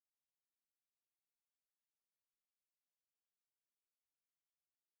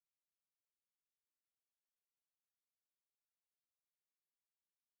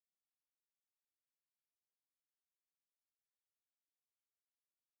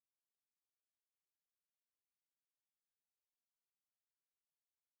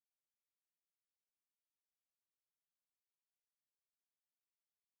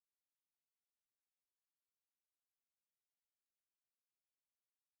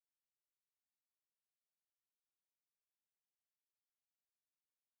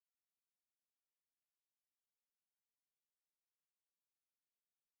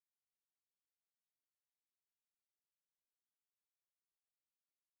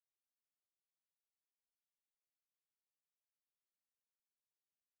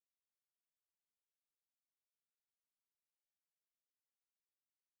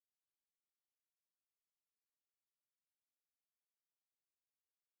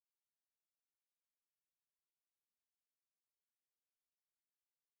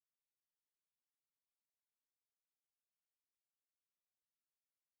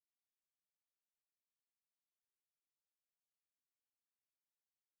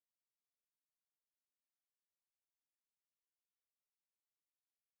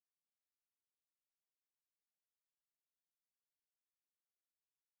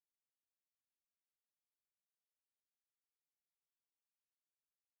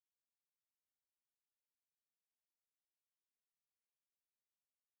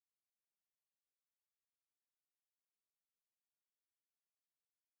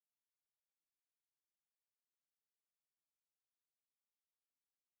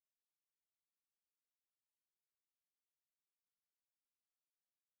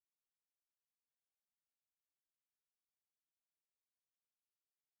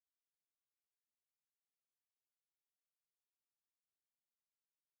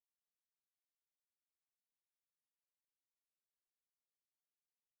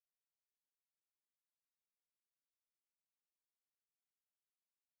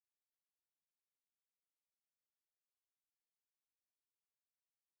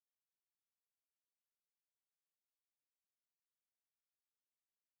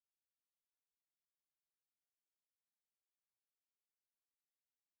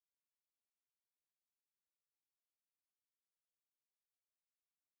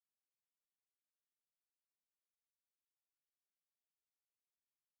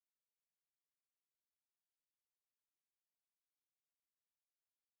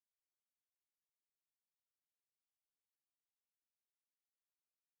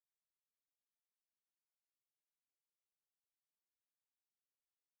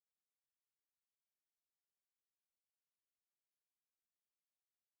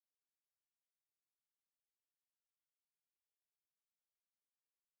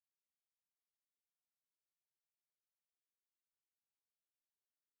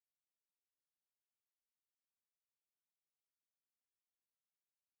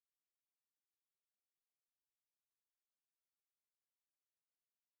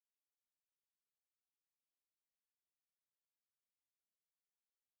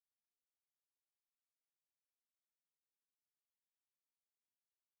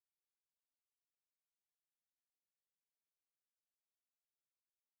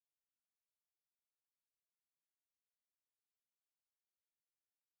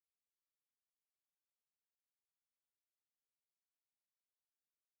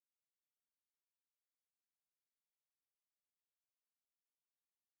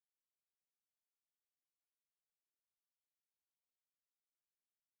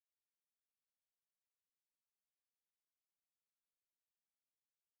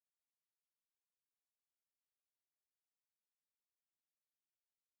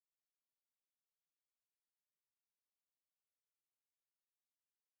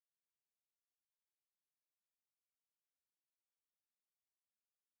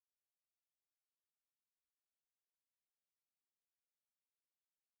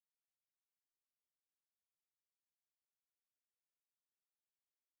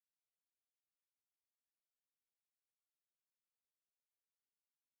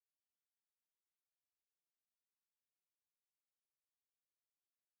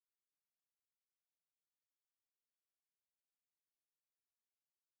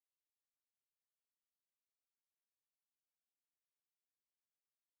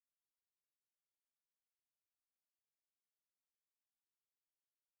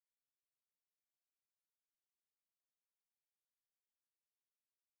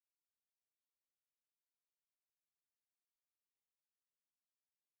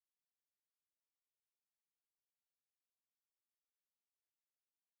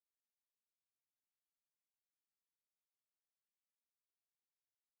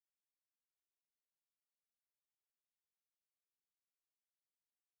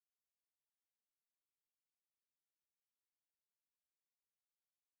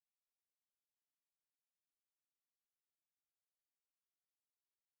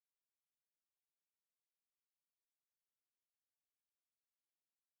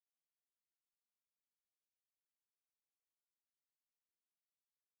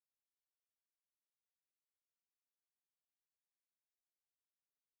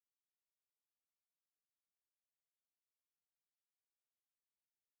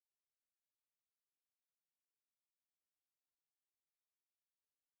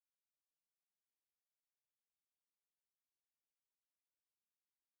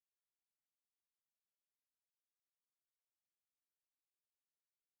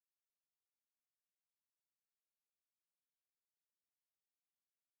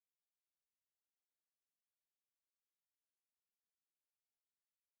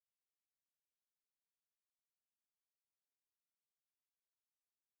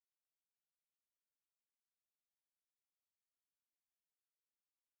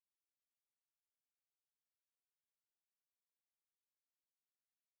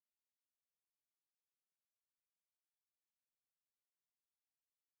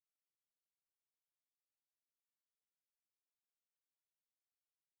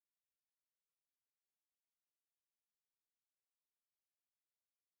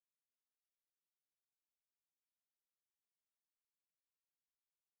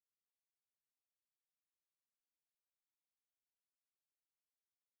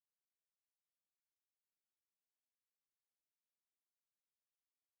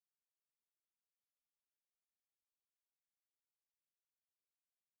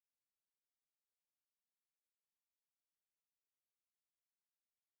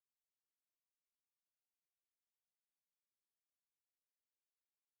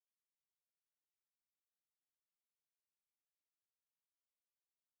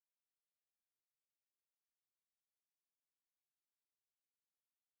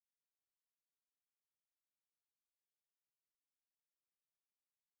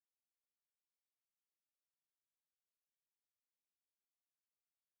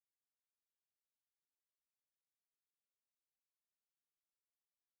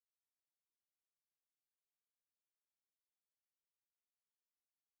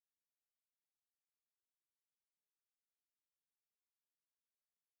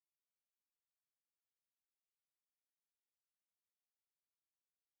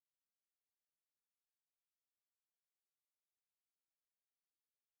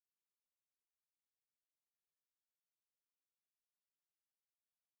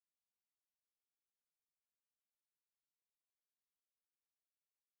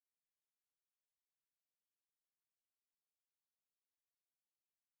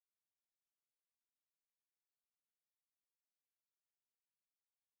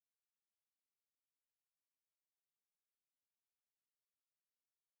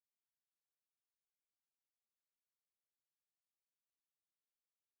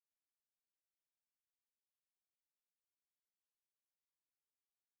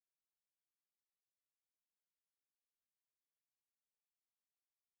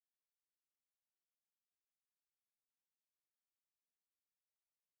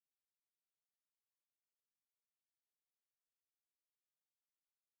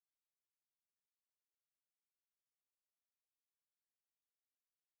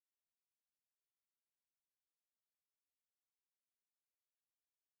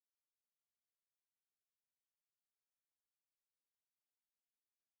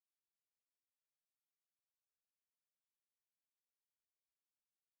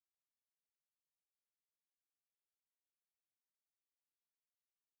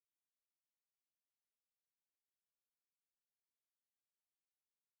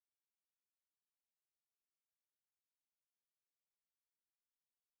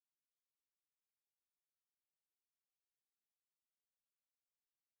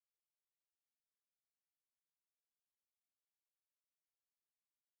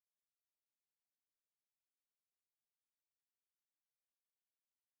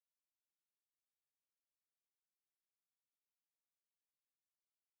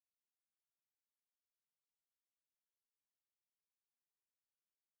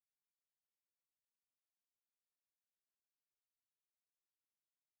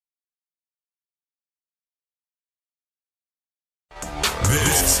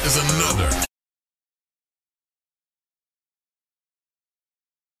This is another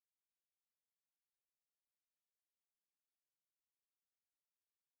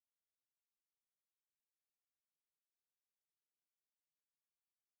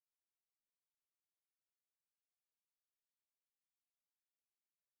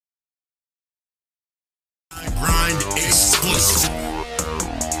Grind exclusive.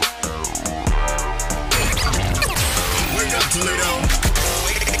 Wake up, Toledo.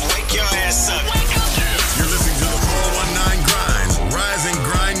 Wake your ass up. You're listening to the 419 Grind, Rise and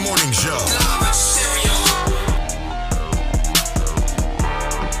Grind Morning Show.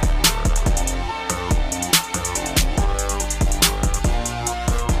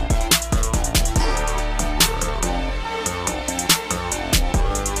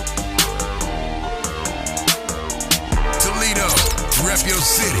 Toledo, rep your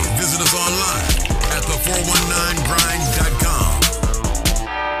city. Visit us online at the419grind.com.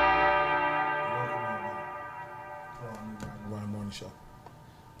 Grind Morning Show.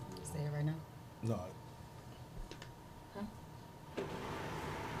 Say it right now. No. Huh?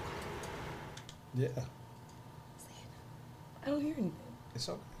 Yeah, I don't hear anything. it's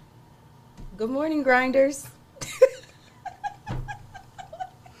okay. Good morning, grinders.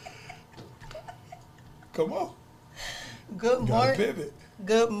 Come on. Good Gotta morning. pivot.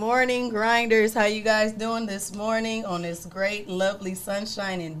 Good morning, grinders. How you guys doing this morning on this great, lovely,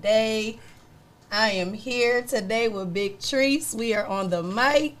 sunshining day? I am here today with Big Treese. We are on the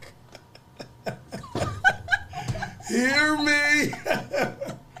mic. Hear me.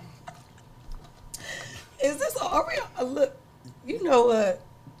 Is this? Are we? Look, you know what?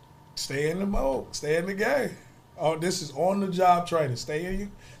 Stay in the mode. Stay in the game. Oh, this is on the job training. Stay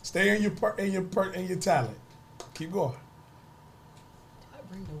in your talent. Keep going. I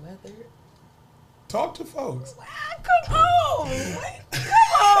bring the weather. Talk to folks. Come on,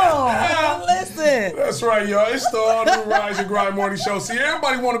 come on. Listen. That's right, y'all. It's the all new Rise and Grind Morning Show. See,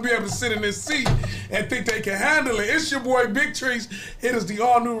 everybody want to be able to sit in this seat and think they can handle it. It's your boy Big Trees. It is the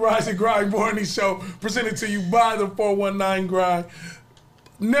all new Rise and Grind Morning Show presented to you by the 419 Grind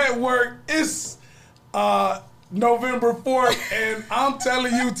Network. It's November 4th, and I'm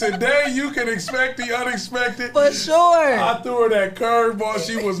telling you, today you can expect the unexpected. For sure. I threw her that curveball.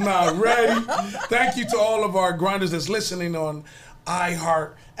 She was not ready. Thank you to all of our grinders that's listening on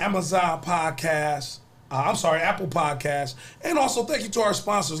iHeart, Amazon Podcasts. Apple Podcasts. And also thank you to our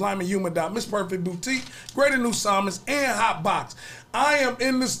sponsors, Lyman Humidot, Miss Perfect Boutique, Greater New Summons, and Hot Box. I am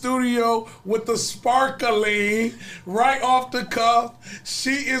in the studio with the sparkling, right off the cuff.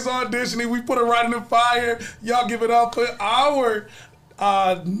 She is auditioning. We put her right in the fire. Y'all give it up for our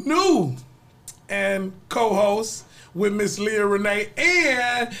new and co-host with Miss Leah Renee,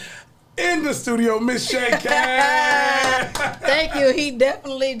 and in the studio, Miss Shay Cat. Thank you. He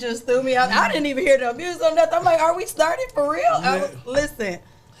definitely just threw me out. I didn't even hear the music or nothing. I'm like, are we starting for real? Yeah. Listen,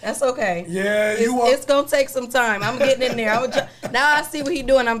 that's okay. Yeah, it's gonna take some time. I'm getting in there. Now I see what he's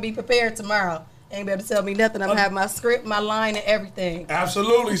doing. I'm gonna be prepared tomorrow. Ain't be able to tell me nothing. I'm gonna have my script, my line, and everything.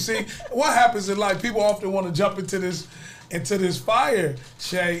 Absolutely. See, what happens in life, people often want to jump into this fire,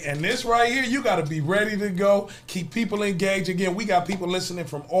 Shay, and this right here, you got to be ready to go. Keep people engaged. Again, we got people listening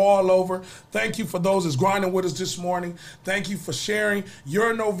from all over. Thank you for those that's grinding with us this morning. Thank you for sharing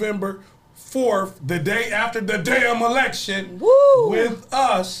your November 4th, the day after the damn election, with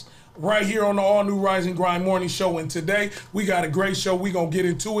us right here on the all new Rise and Grind Morning Show. And today we got a great show. We gonna get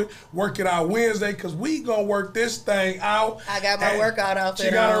into it. Work it out Wednesday, because we gonna work this thing out. I got my workout outfit.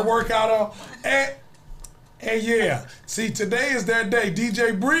 She got her workout on. And yeah, see, today is that day.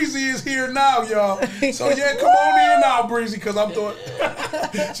 DJ Breezy is here now, y'all. So yeah, come on in now, Breezy, because I'm doing.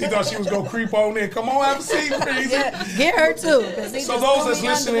 She thought she was gonna creep on in. Come on, have a seat, Breezy. Yeah, get her too. So those that's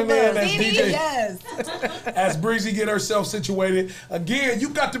listening in, as DJ, yes. as Breezy get herself situated. Again, you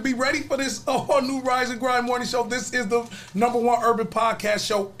got to be ready for this all new Rise and Grind Morning Show. This is the #1 urban podcast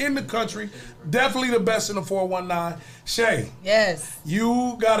show in the country. Definitely the best in the 419. Shay. Yes.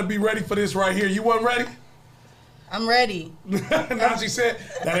 You got to be ready for this right here. You wasn't ready? I'm ready. Now she said,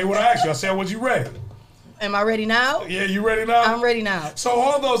 that ain't what I asked you. I said, was you ready? Am I ready now? Yeah, you ready now? I'm ready now. So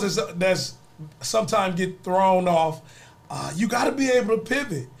all those that's sometimes get thrown off, you got to be able to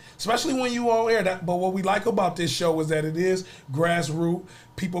pivot, especially when you on air. But what we like about this show is that it is grassroots.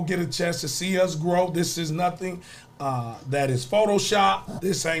 People get a chance to see us grow. This is nothing that is Photoshop.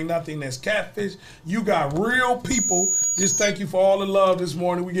 This ain't nothing that's catfish. You got real people. Just thank you for all the love this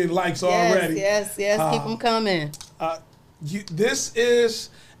morning. We getting likes already. Yes. Keep them coming. This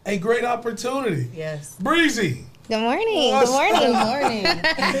is a great opportunity. Yes. Breezy. Good morning. What's Good morning. Good morning.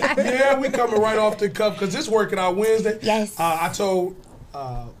 Yeah, we coming right off the cuff because this working out Wednesday. Yes. I told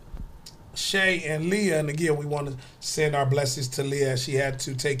Shay and Leah, and again, we want to send our blessings to Leah. She had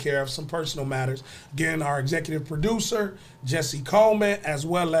to take care of some personal matters. Again, our executive producer, Jesse Coleman, as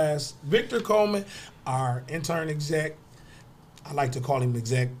well as Victor Coleman, our intern exec. I like to call him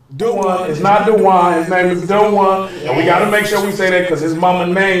exec. Dewan. It's not Dewan. His name is Dewan. And we got to make sure we say that because his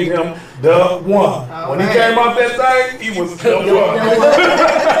mama named him Dewan. When he came out that thing, he was Dewan.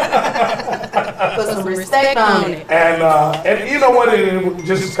 Put some respect on it. And you know what? It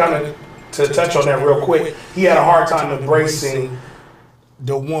just kind of to touch on that real quick. He had a hard time embracing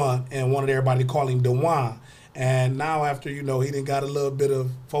Dewan and wanted everybody to call him Dewan. And now after he done got a little bit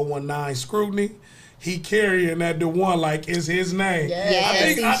of 419 scrutiny. He carrying that Dewan like it's his name.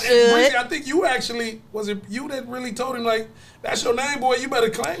 Yes, I think you actually, was it you that really told him like, that's your name, boy, you better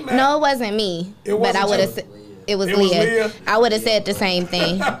claim that? No, it wasn't me. It wasn't but I would have said, it was Leah. I would have said the same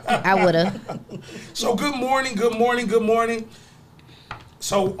thing. I would have. So good morning.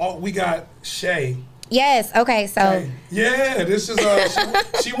 So we got Shay. Yes, okay, so. Hey. Yeah, this is,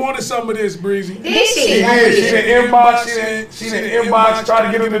 she wanted some of this, Breezy. Did she? She did. She didn't inbox, she didn't inbox, try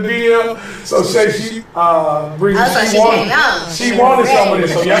to get in the DM. So Shay, Breezy, she wanted some of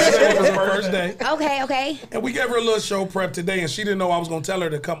this. So yesterday was her first day. Okay. And we gave her a little show prep today, and she didn't know I was going to tell her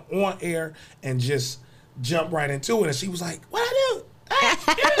to come on air and just jump right into it. And she was like, what I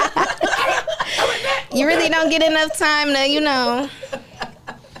do? You really don't get enough time to,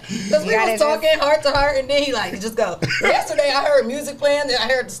 Because we was talking heart to heart, and then he just go. Yesterday I heard music playing, then I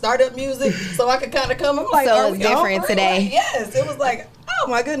heard the startup music, so I could kind of come. I'm like, so it's different today. Like, yes, it was like, oh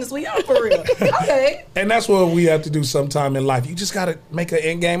my goodness, we on for real. Okay. And that's what we have to do sometime in life. You just got to make an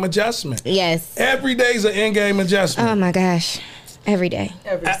in-game adjustment. Yes. Every day's an in-game adjustment. Oh my gosh. Every day.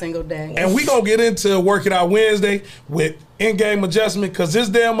 Every single day. And we going to get into Work It Out Wednesday with in-game adjustment because this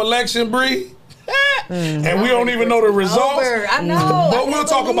damn election, Bree, and we don't even know the results. I know. But we'll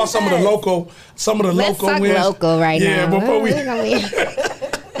talk about some of the local Let's talk wins. local right now. Yeah, before we.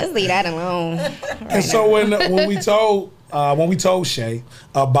 Let's leave that alone. And so when we told Shay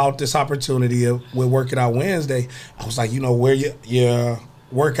about this opportunity with Work It Out Wednesday, I was like, wear your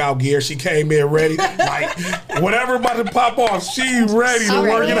workout gear. She came in ready, like whatever about to pop off, she ready to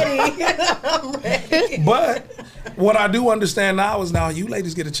work it out. I'm ready. But what I do understand now is you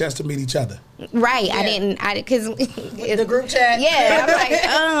ladies get a chance to meet each other. Right. Yeah. Because the group chat. Yeah,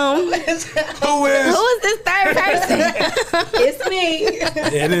 I'm like, Who is this third person? It's me.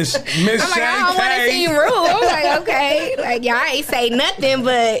 It is Miss I'm like, Shay I don't want to K. seem rude. I'm like, okay. Like, y'all ain't say nothing,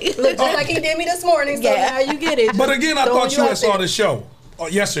 but. Look, just like he did me this morning, so now you get it. But again, I thought you had saw the the show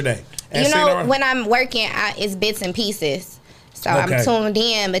yesterday. And When I'm working, it's bits and pieces. So Okay. I'm tuned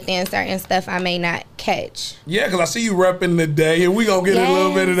in, but then certain stuff I may not catch. Yeah, because I see you repping today, and we going to get a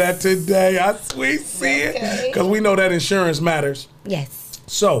little bit of that today. We see it. Because we know that insurance matters. Yes.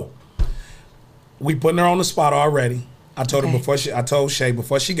 So, we putting her on the spot already. I told her I told Shay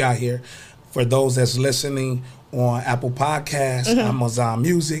before she got here, for those that's listening on Apple Podcasts, Amazon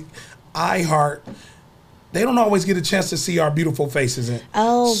Music, iHeart, they don't always get a chance to see our beautiful faces.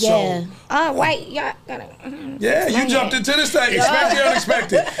 Oh, So, yeah. Oh, wait. Y'all gotta. Yeah, you jumped into this thing. Expect the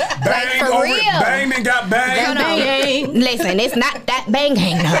unexpected. Bang for over real. Bang and got banged. Hold on. Listen, it's not that bang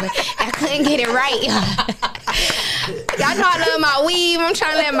hang though. I couldn't get it right. Y'all know I love my weave. I'm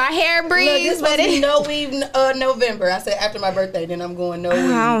trying to let my hair breathe. Look, it's no weave November. I said after my birthday, then I'm going no weave.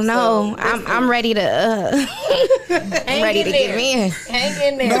 I don't know. So, I'm ready to I'm ready to get in.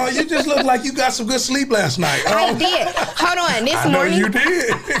 Hang in there. No, you just look like you got some good sleep last night. I did. Hold on. This I know morning. you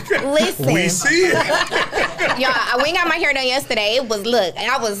did. Listen. We see it. Y'all, I went and got my hair done yesterday. It was,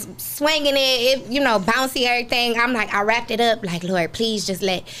 I was swinging it, bouncy everything. I'm like, I wrapped it up. Like, Lord, please just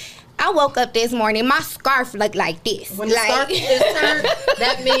I woke up this morning, my scarf looked like this. When the scarf is turned,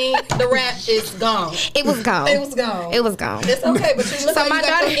 that means the wrap is gone. It was gone. It was gone. It was gone. It's okay, but you look So like my you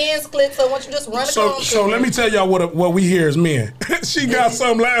got daughter- your ends split, so once you just run it on. So let me tell y'all what we hear as men. She got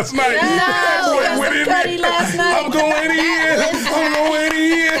some last night. No, Went in Cuddy there. last night. I'm going in.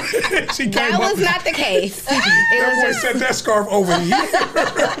 She came That up. was not the case. That boy set that scarf over here.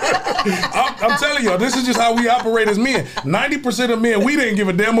 I'm telling y'all, this is just how we operate as men. 90% of men, we didn't give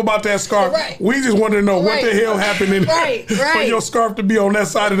a damn about that scarf. Right. We just wanted to know what the hell happened in for your scarf to be on that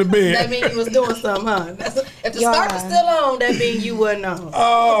side of the bed. That means you was doing something, huh? If the scarf was still on, that means you wasn't on.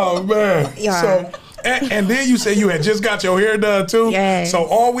 Oh, man. Yeah. So, and then you said you had just got your hair done, too. Yes. So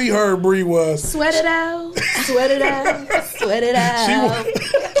all we heard, Bree, was... Sweat it out, sweat it out, sweat it out.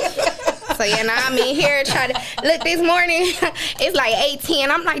 So yeah, now I'm in here trying to look this morning. It's like 8:10.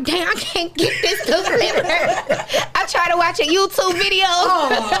 I'm like, dang, I can't get this to deliver. I try to watch a YouTube video.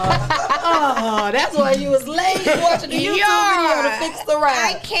 Oh, that's why you was late watching the YouTube video to fix the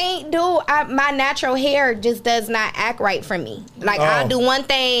I ride. can't do. My natural hair just does not act right for me. Like I'll do one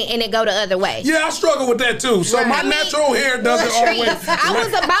thing and it go the other way. Yeah, I struggle with that too. So my natural hair doesn't always. I was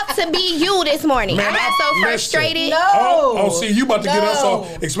about to be you this morning. Man, I got so listen. frustrated. No. Oh, see, you about to get us No. all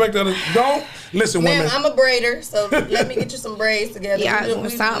expect us. Don't listen, Man, women. I'm a braider, so let me get you some braids together. Yeah, We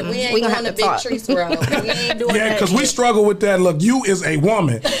something. ain't We gonna going have to to Big talk. Trees route. We ain't doing Yeah, that. because we yet. struggle with that. Look, you is a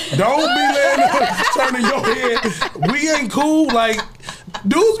woman. Don't be letting turning your head. We ain't cool. Like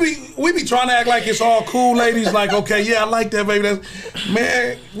dudes, we be trying to act like it's all cool. Ladies, like, okay, yeah, I like that, baby. That's,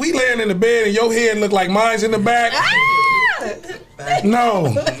 man, we laying in the bed and your head look like mine's in the back. No,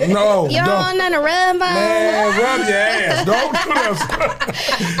 You don't want don't. nothing to rub on. Man, rub your ass. Don't do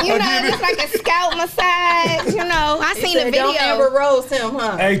that. You know, just like a scalp massage. You know, I He seen the said, don't ever video. roast him,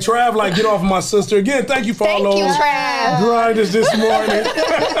 huh? Hey, Trav, like, get off my sister. Again, thank you for Thank all you, those Trav. grinders this morning.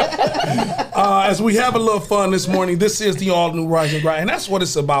 As we have a little fun this morning, this is the all new Rise and Grind. And that's what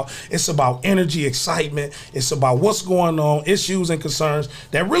it's about. It's about energy, excitement. It's about what's going on, issues and concerns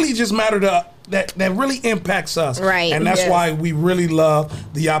that really just matter to that really impacts us. Right. And that's Yes. why we really love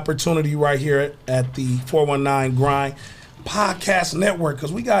the opportunity right here at the 419 Grind Podcast Network,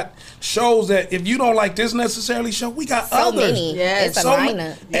 because we got shows that if you don't like this necessarily show, we got So others. many. Yes. It's a So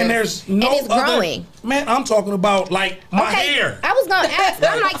lineup. and there's no And it's other, growing. Man, I'm talking about like my hair. I was gonna ask.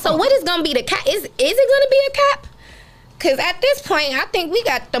 I'm like, so what is gonna be the cap? Is it gonna be a cap? Because at this point, I think we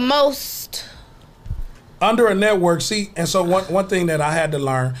got the most. Under a network, see, and so one thing that I had to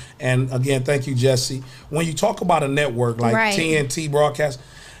learn, and again, thank you, Jesse. When you talk about a network like Right. TNT Broadcast,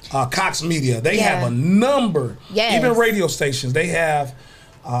 Cox Media, they Yeah. have a number. Yes. Even radio stations, they have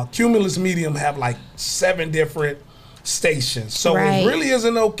Cumulus Medium have like 7 different stations. So Right. it really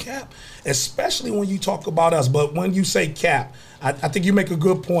isn't no cap, especially when you talk about us. But when you say cap, I think you make a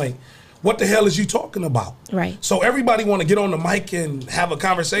good point. What the hell is you talking about? Right. So everybody want to get on the mic and have a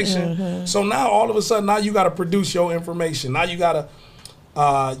conversation. Mm-hmm. So now all of a sudden, now you got to produce your information. Now you got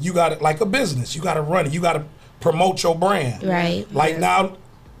to like a business. You got to run it. You got to promote your brand. Right. Like now,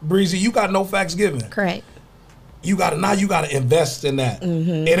 Breezy, you got no facts given. Correct. You got to invest in that.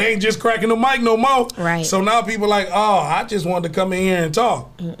 It ain't just cracking the mic no more. Right. So now people like, oh, I just wanted to come in here and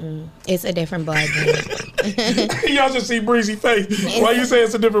talk. It's a different ballgame. Y'all should see Breezy face. Why you say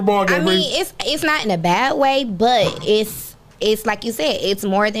it's a different ball game, I Breezy? mean, it's not in a bad way, but it's like you said, it's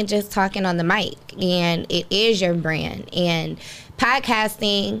more than just talking on the mic, and it is your brand. And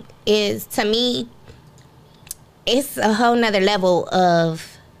podcasting is, to me, it's a whole nother level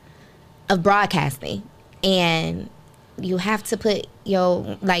of broadcasting, and you have to put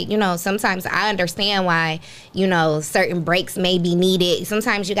your, like, you know, sometimes I understand why, you know, certain breaks may be needed.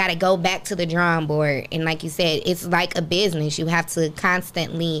 Sometimes you got to go back to the drawing board, and like you said, it's like a business. You have to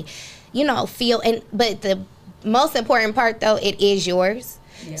constantly, you know, but the most important part, though, it is yours.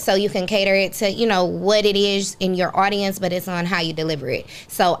 Yeah. So you can cater it to, you know, what it is in your audience, but it's on how you deliver it.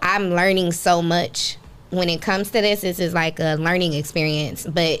 So I'm learning so much when it comes to this. This is like a learning experience,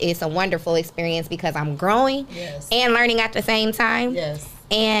 but it's a wonderful experience because I'm growing Yes. and learning at the same time. Yes.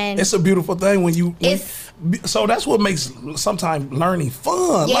 And It's a beautiful thing It's- so that's what makes sometimes learning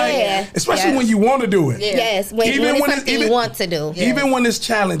fun. Yeah. Like, especially Yeah. when you want to do it. Yeah. yes, when Even it's when something even- you want to do. Yeah. Even when it's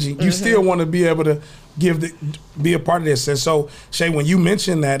challenging, you still want to be able to be a part of this. And so, Shay, when you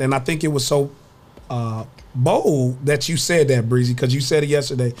mentioned that, and I think it was so bold that you said that, Breezy, because you said it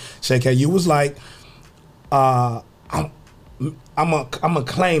yesterday, Shay K, you was like, I'm gonna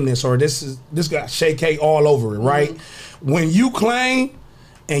claim this, or this got Shay K all over it, right? When you claim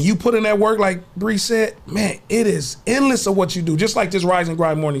and you put in that work, like Bree said, man, it is endless of what you do. Just like this Rise and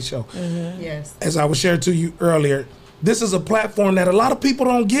Grind morning show. Yes. As I was sharing to you earlier, this is a platform that a lot of people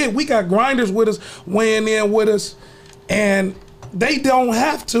don't get. We got grinders with us, weighing in with us, and they don't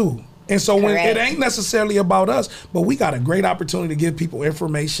have to. And so when it Correct. ain't necessarily about us, but we got a great opportunity to give people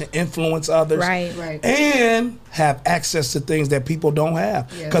information, influence others, Right. Right. and have access to things that people don't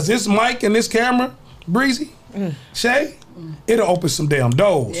have. Yes. Because this mic and this camera, Breezy, Shay, it'll open some damn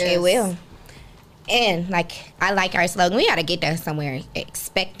doors. Yeah. It will. And like I like our slogan, we gotta get that somewhere.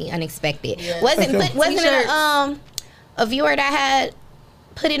 Expect the unexpected. Yeah. Wasn't Okay. wasn't it T-shirts. a viewer that had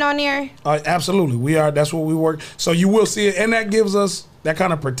put it on there? Absolutely, we are. That's what we work. So you will see it, and that gives us, that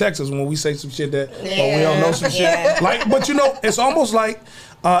kind of protects us when we say some shit that we don't know some Yeah. shit. Like, but you know, it's almost like,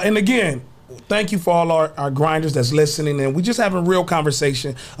 and again, thank you for all our grinders that's listening, and we just having real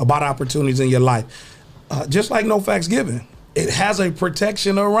conversation about opportunities in your life. Just like No Facts Given, it has a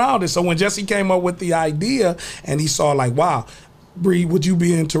protection around it. So when Jesse came up with the idea, and he saw like, wow, Bree, would you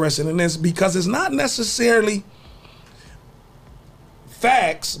be interested in this? Because it's not necessarily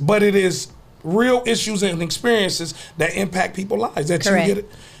facts, but it is real issues and experiences that impact people's lives. That Correct. you get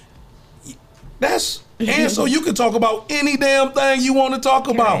it. And so you can talk about any damn thing you want to talk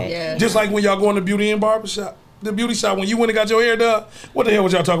about. Yeah. Just like when y'all go in the beauty and barbershop. The beauty shop, when you went and got your hair done, what the hell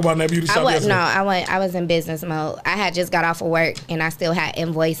was y'all talking about in that beauty shop? I was in business mode. I had just got off of work and I still had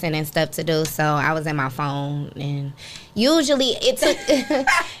invoicing and stuff to do, so I was in my phone. And usually it took.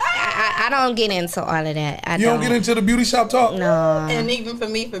 I don't get into all of that. You don't get into the beauty shop talk? No. And even for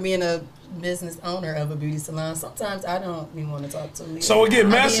me, for being a business owner of a beauty salon, sometimes I don't even want to talk to me. So it get I be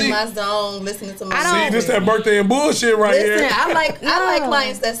messy? in my zone, listening to my See, this that birthday and bullshit right Listen, here. I like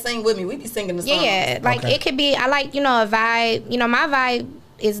clients that sing with me. We be singing the song. Yeah, like Okay. it could be. I like, a vibe. My vibe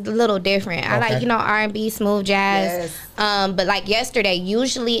is a little different. I Okay. like, R&B, smooth jazz. But like yesterday,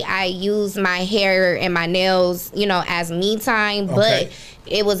 usually I use my hair and my nails, as me time. Okay. But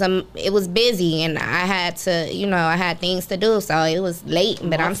it was busy and I had to, I had things to do, so it was late.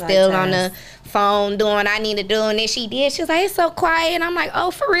 But I'm still on the phone doing what I need to do. And then she did. She was like, "It's so quiet." And I'm like,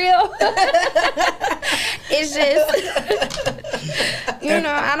 "Oh, for real?" It's just,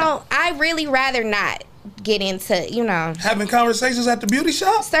 I really rather not get into, Having conversations at the beauty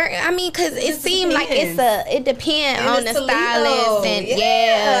shop? because it seemed like depends. it depends And on the it's Toledo. stylist and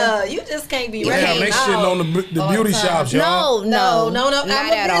yeah. You just can't be Damn, right they now. shitting on the all beauty the time. shops, y'all. No, No. not I'm a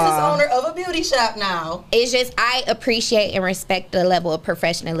at business all. owner of a beauty shop now. It's just I appreciate and respect the level of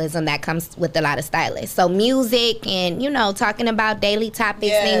professionalism that comes with a lot of stylists. So music and talking about daily topics,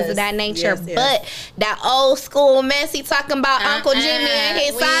 Yes, things of that nature. yes, yes. But that old school messy talking about Uncle Jimmy and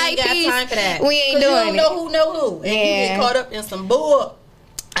his we side ain't got piece, time for that. we ain't 'Cause doing you it. don't know who know who. And you Yeah. get caught up in some bull.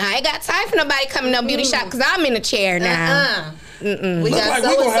 I ain't got time for nobody coming to no beauty shop because I'm in a chair now. We Look got like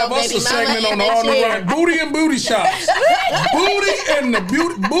we gonna have us a segment on the all new right. Booty and booty shops. Booty and the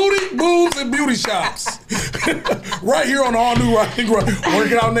booty, boobs and beauty shops. Right here on the all new right.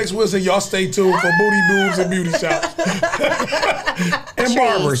 Work it out next Wednesday. Y'all stay tuned for booty, boobs, and beauty shops. And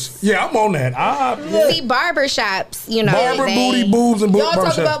barbers. Yeah, I'm on that. See, barber shops, Barber, they- booty, boobs, and Y'all barber talk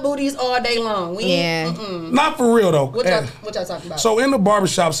shops. about booties all day long. We Yeah. Not for real though. What y'all talking about? So in the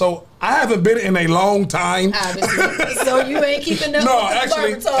barbershop, I haven't been in a long time. Obviously. So you ain't keeping up No, with the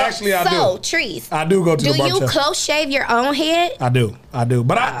barber talk. actually I So, do. Trees, I do go to do the barber you shop. close shave your own head? I do.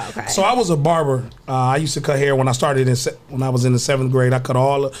 But okay. so I was a barber. I used to cut hair when I started when I was in the 7th grade. I cut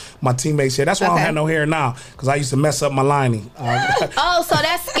all of my teammates' hair. That's why I don't Okay. have no hair now, because I used to mess up my lining. Oh, so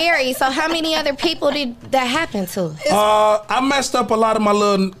that's scary. So how many other people did that happen to? I messed up a lot of my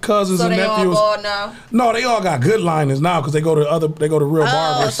little cousins So and they all nephews. bald now? No, they all got good liners now because they go to real Oh,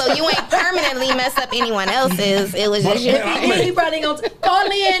 barbers. so you ain't permanently messed up anyone else's. It was just Man, I your. mean- He probably gonna call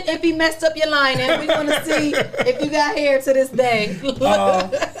in if he messed up your lining. We want to see if you got hair to this day. But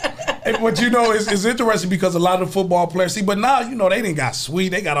it's interesting because a lot of the football players but now they didn't got sweet.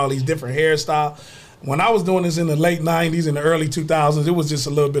 They got all these different hairstyles. When I was doing this in the late 90s and the early 2000s, it was just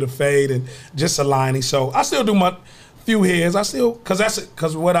a little bit of fade and just a lining. So I still do my few hairs. I still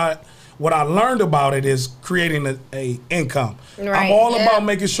because what I learned about it is creating a income. Right. I'm all Yeah. about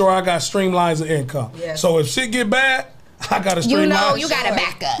making sure I got streamlines of income. Yes. So if shit get bad, I got to streamline. You got to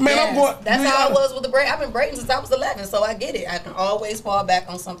back up. Man, I'm going. That's how I was with the braid. I've been braiding since I was 11, so I get it. I can always fall back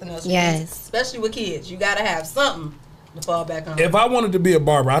on something else. Yes. Especially with kids. You got to have something to fall back on. If I wanted to be a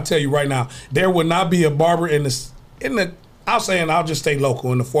barber, I'll tell you right now, there would not be a barber in the. I'll just stay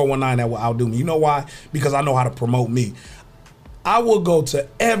local in the 419 that will outdo me. You know why? Because I know how to promote me. I will go to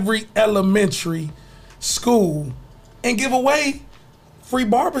every elementary school and give away free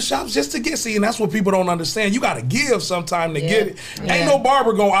barbershops just to get and that's what people don't understand. You got to give sometime to get it. Ain't no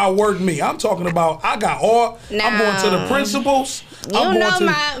barber gonna outwork me. I'm talking about I'm going to the principals. I'm going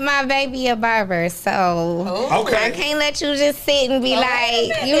to my baby a barber, so Okay. I can't let you just sit and be like,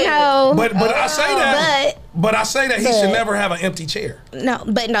 But I say that. But I say that he should never have an empty chair. No.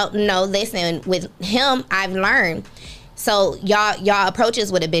 Listen, with him, I've learned. So y'all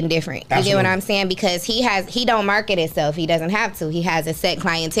approaches would have been different. You Absolutely. get what I'm saying? Because he don't market himself. He doesn't have to. He has a set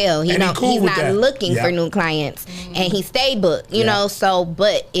clientele. And he cool he's with not that. looking Yeah. for new clients, and he stay booked. You know. So,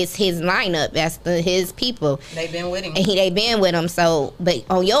 but it's his lineup. That's his people. They've been with him. And they been with him. So, but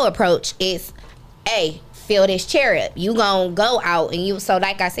on your approach, it's, hey, fill this chair up. You gonna go out and you. So,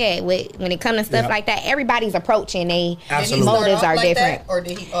 like I said, when it comes to stuff Yeah. like that, everybody's approach and they Absolutely. motives are different. Or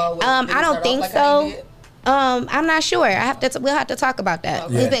did he always? I don't think so. I'm not sure. We'll have to talk about that.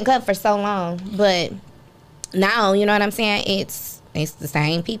 Okay. He's been cut for so long, but now you know what I'm saying. It's the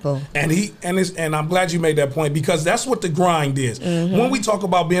same people. And I'm glad you made that point because that's what the grind is. Mm-hmm. When we talk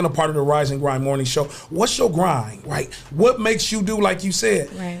about being a part of the Rise and Grind Morning Show, what's your grind, right? What makes you do like you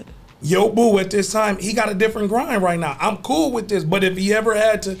said? Right. yo boo at this time, he got a different grind right now. I'm cool with this, but if he ever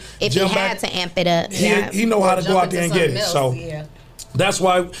had to If jump he had back, to amp it up, he know how to go Jump out there and into get it. something So else, that's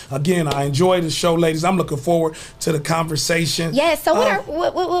why, again, I enjoy the show, ladies. I'm looking forward to the conversation. Yeah. So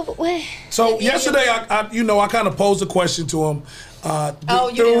what? So yesterday, I kind of posed a question to him. Oh,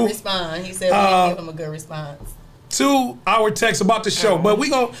 you didn't respond. He said we didn't give him a good response. To our text about the show, but we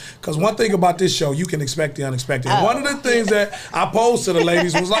gon' because one thing about this show, you can expect the unexpected. One of the things that I posed to the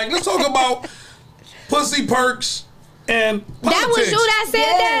ladies was like, let's talk about pussy perks and politics. That was you that said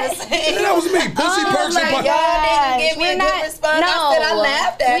Yes. that. Yeah, that was me. Pussy perks and Like, politics. y'all didn't give me a good response. I said I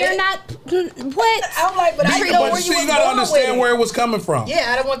laughed at We're it. not. What? I'm like, but I didn't know But where you you see, was you gotta going understand with where it. it was coming from.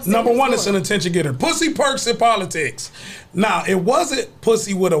 Yeah, I don't want to. Number one, it's an attention getter. Pussy perks and politics. Now, it wasn't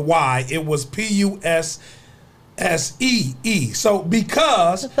pussy with a Y. It was PUSSEE. So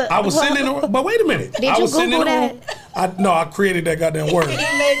because I was sitting in the, but wait a minute. Did I you was sitting in Google the room. I created that goddamn word. He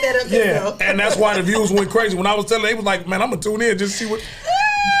made that up Yeah, himself. and that's why the views went crazy. When I was telling, they was like, "Man, I'm gonna tune in just to see what."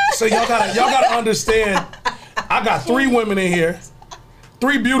 So y'all gotta understand. I got 3 women in here,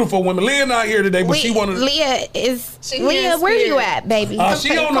 3 beautiful women. Leah not here today, but she wanted. Leah is. She here Leah, in where you spirit. at, baby?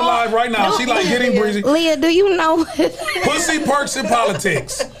 She on the live right now. She like getting breezy. Leah, do you know? Pussy perks and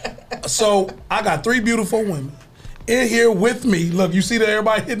politics. So I got 3 beautiful women in here with me. Look, you see that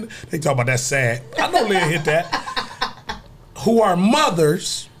everybody hitting? They talk about that sad. I know Leah hit that. Who are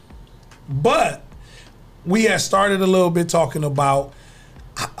mothers, but we had started a little bit talking about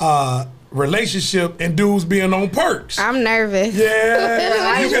relationship and dudes being on perks. I'm nervous.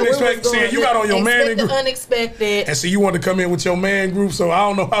 Yeah, you can expect. See, you got on your man Expect group, the unexpected. and see, you want to come in with your man group. So I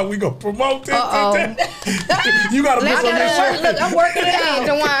don't know how we gonna promote this. Uh-oh. You got to put some in your shirt. Look, I'm working it out.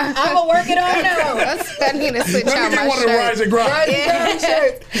 Dewan. I'm gonna work it on now. I need to switch Let out me get my one of the rise shirt. and grind. Right, yeah.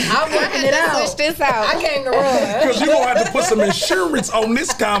 Shirts. I'm working it out. Switch this out. I came to run. Because you're going to have to put some insurance on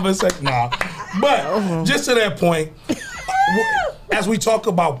this conversation. Nah. But just to that point, as we talk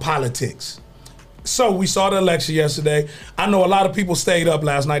about politics, so we saw the election yesterday. I know a lot of people stayed up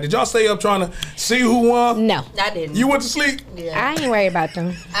last night. Did y'all stay up trying to see who won? No, I didn't. You went to sleep? Yeah. I ain't worried about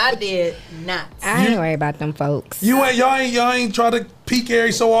them. I did not. I ain't worried about them folks. Y'all ain't try to peek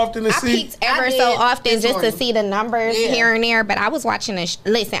every so often to I see. peeked ever I so did often this just morning. to see the numbers Yeah. here and there, but I was watching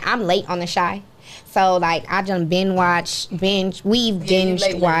listen, I'm late on the Shy. So like I just we've you binge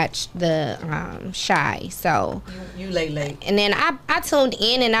late. watched the Shy. So You late. and then I tuned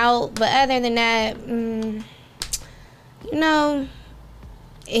in and out, but other than that, you know,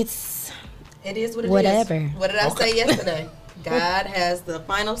 it's It is what it is. Whatever. What did I say yesterday? God has the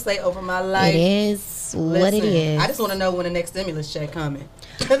final say over my life. it is what it Listen, is. I just want to know when the next stimulus check coming.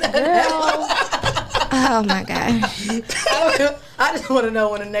 Oh my God. I just want to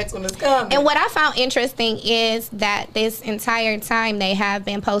know when the next one is coming. And what I found interesting is that this entire time they have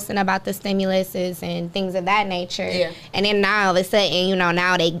been posting about the stimuluses and things of that nature. Yeah. And then now all of a sudden, you know,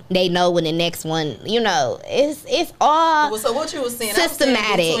 now they know when the next one, you know, it's all Well, so what you were saying, systematic.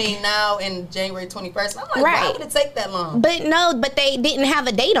 I was saying between now and January 21st. I'm like, why Right. would it take that long? but they didn't have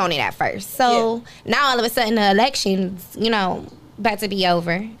a date on it at first. So now all of a sudden the election's, you know, about to be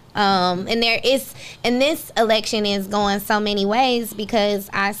over. And this election is going so many ways because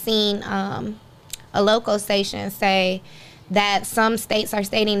I seen a local station say that some states are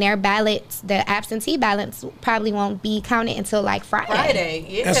stating their ballots, the absentee ballots probably won't be counted until like Friday,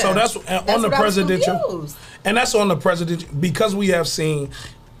 yeah. And so that's on the what I was presidential. confused. And that's on the presidential because we have seen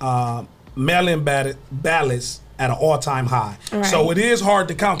mail-in ballots at an all-time high. Right. So it is hard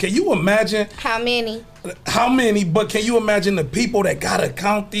to count. Can you imagine How many? how many? But can you imagine the people that gotta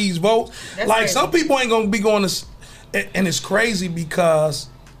count these votes? That's Like crazy. some people ain't gonna be going to, and it's crazy because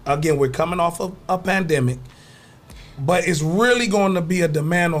again we're coming off of a pandemic. But it's really going to be a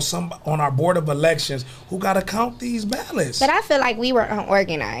demand on our board of elections who got to count these ballots. But I feel like we were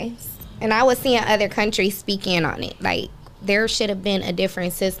unorganized. And I was seeing other countries speak in on it. Like, there should have been a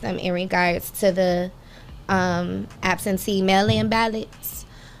different system in regards to the absentee mail-in ballots.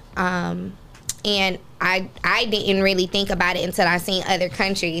 And I didn't really think about it until I seen other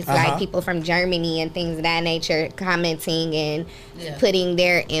countries, like people from Germany and things of that nature, commenting and putting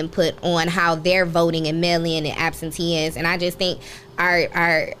their input on how they're voting and mail-in and absentee is. And I just think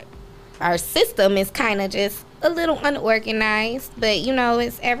our system is kind of just a little unorganized. But, you know,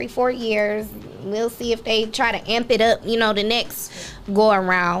 it's every 4 years. We'll see if they try to amp it up, you know, the next go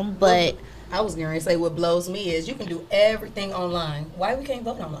around. But I was going to say what blows me is you can do everything online. Why we can't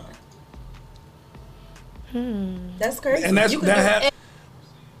vote online? That's crazy. And that's You can that.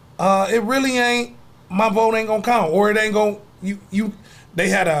 do It really ain't. My vote ain't gonna count, or it ain't gonna.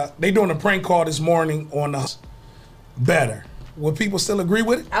 They doing a prank call this morning on us. Better. Would people still agree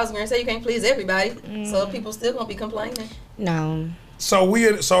with it? I was gonna say you can't please everybody, so people still gonna be complaining. No. So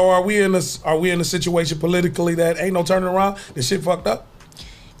are we in a situation politically that ain't no turning around? This shit fucked up.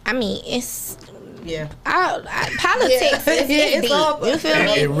 I mean, it's Yeah. politics is It's deep. all- You feel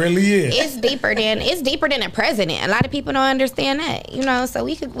me? It really is. It's deeper than a president. A lot of people don't understand that, you know. So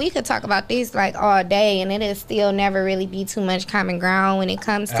we could talk about this like all day, and it'll still never really be too much common ground when it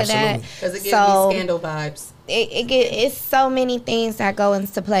comes to Absolutely. that. Because it gives So me scandal vibes. it's so many things that go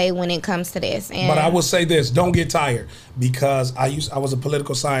into play when it comes to this. And But I will say this: don't get tired, because I was a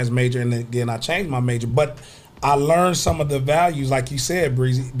political science major, and then I changed my major, but I learned some of the values, like you said,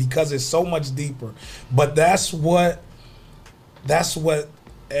 Breezy, because it's so much deeper. But that's what the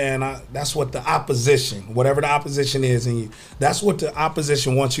opposition, whatever the opposition is in you, that's what the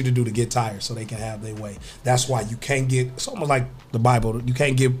opposition wants you to do, to get tired so they can have their way. That's why you can't get. It's almost like the Bible. You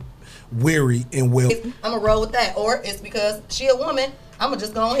can't get weary in will. I'm gonna roll with that, or it's because she a woman. I'm gonna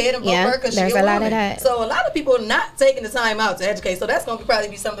just go ahead and vote Yeah, her because she's there's a a woman. lot of that. So a lot of people are not taking the time out to educate. So that's gonna probably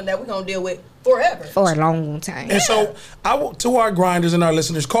be something that we're gonna deal with forever. for a long time. And so, to our grinders and our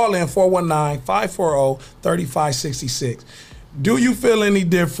listeners, call in 419-540-3566. Do you feel any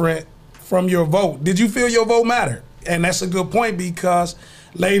different from your vote? Did you feel your vote mattered? And that's a good point, because,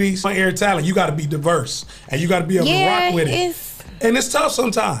 ladies, on air talent, you got to be diverse, and you got to be able to rock with it. And it's tough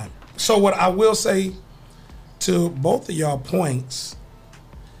sometimes. So what I will say to both of y'all points,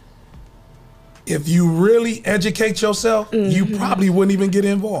 if you really educate yourself, you probably wouldn't even get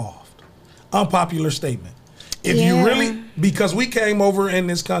involved. Unpopular statement. If you Yeah. really, because we came over in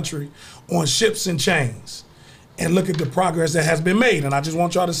this country on ships and chains, and look at the progress that has been made, and I just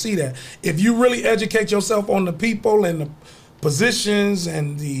want y'all to see that. If you really educate yourself on the people and the positions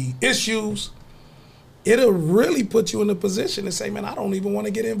and the issues, it'll really put you in a position to say, man, I don't even want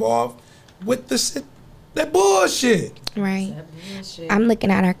to get involved with that bullshit. Right. I'm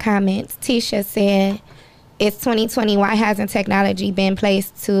looking at our comments. Tisha said, it's 2020. Why hasn't technology been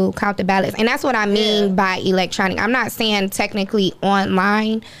placed to count the ballots? And that's what I mean by electronic. I'm not saying technically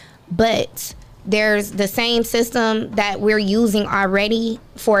online, but there's the same system that we're using already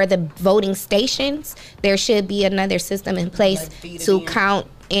for the voting stations. There should be another system in place Like feed it to in. count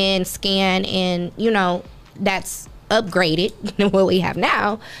and scan, and that's upgraded than what we have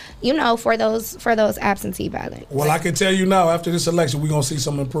now, for those absentee ballots. Well, I can tell you now, after this election, we're going to see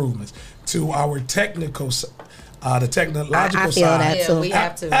some improvements to our technical, the technological I feel side. that Yeah, too. we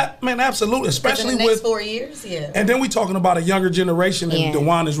have to. Man, absolutely. Especially in the next with, 4 years, yeah. and then we talking about a younger generation, and Yeah.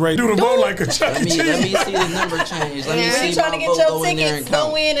 Dewan is ready to do the vote like a Chuck Let E. me see Cheese. the number change. Let me When see you trying to my get vote your go in there tickets, and count.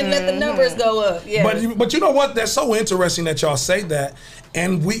 go in and let the numbers go up. Yeah. But you know what? That's so interesting that y'all say that,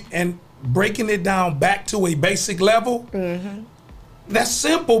 and breaking it down back to a basic level. That's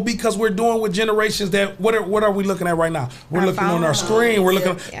simple, because we're doing with generations that what are we looking at right now? We're Our looking on our phones. screen. We're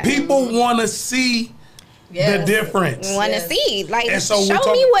looking. Yeah. People want to see the Yes. difference. Want to Yes. see, like, And so we're show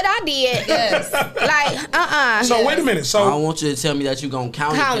talking- me what I did. Yes. Like, So wait a minute. I So don't want you to tell me that you're going to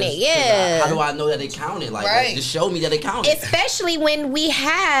count Count it. it, yeah. How do I know that they counted? Like, Right. just show me that they counted. especially when we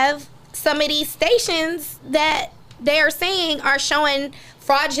have some of these stations that they're saying are showing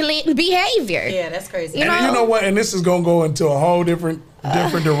fraudulent behavior. Yeah, that's crazy. You and know? you know what? And this is gonna go into a whole different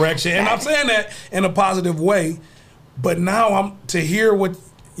direction. And I'm saying that in a positive way. But now I'm to hear what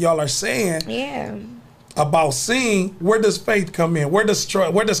y'all are saying Yeah. about seeing, where does faith come in? Where does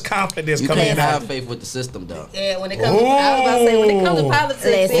confidence You come in? can't have faith with the system, though. Yeah, when it comes to, I was about to say, when it comes to politics,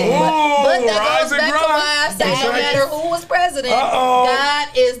 Listen. but that Rise goes and back to grind. why I say That's no right. matter who was president, Uh-oh. God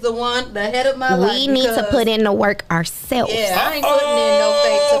is the one, the head of my life. We need to because- put in the work ourselves. Yeah, I ain't putting in no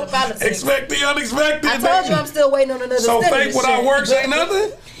faith to the politics. Expect the unexpected. I told you I'm still waiting on another So stimulus faith without check. works ain't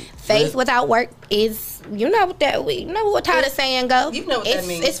nothing? Faith without work is, you know what how the saying go. You know what that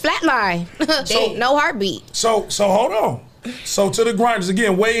means. It's flatline. Dead. No heartbeat. So hold on. So to the grinders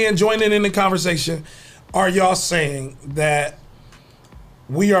again, weigh in, join in the conversation. Are y'all saying that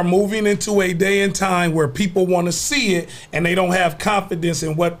we are moving into a day and time where people want to see it and they don't have confidence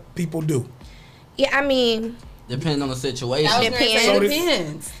in what people do? Yeah, I mean, Depending on the situation. I was If gonna say Depends. it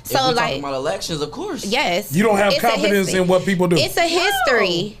depends. we so talking like, about elections, of course. yes. You don't have It's a confidence history. in what people do. It's a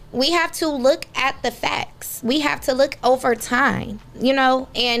history. We have to look at the facts. We have to look over time,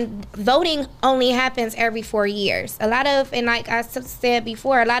 and voting only happens every 4 years. A lot of, and like I said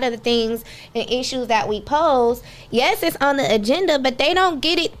before, a lot of the things and issues that we pose, yes, it's on the agenda, but they don't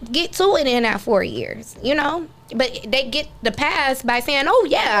get to it in that 4 years, But they get the pass by saying, "Oh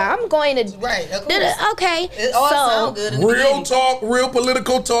yeah, I'm going to." Right. Of course. Okay. It all sound good. In the Real beginning. talk, real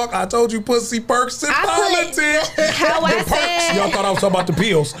political talk. I told you pussy perks in politics. How I The perks. said. Y'all thought I was talking about the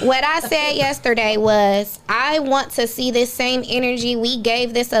pills. What I said yesterday was, I want to see this same energy we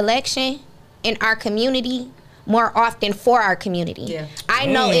gave this election in our community more often for our community. Yeah. I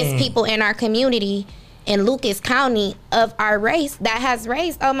know it's people in our community in Lucas County of our race that has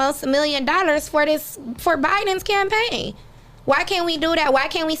raised almost $1 million for Biden's campaign. Why can't we do that? Why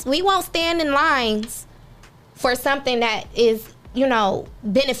can't we won't stand in lines for something that is,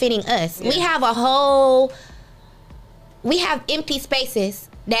 benefiting us. Yeah. We have empty spaces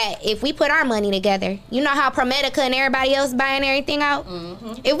that if we put our money together, you know how ProMedica and everybody else buying everything out?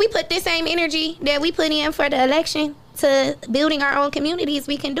 Mm-hmm. If we put this same energy that we put in for the election to building our own communities,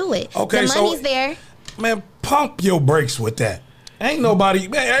 we can do it. Okay, the money's there. Man, pump your brakes with that. Ain't nobody,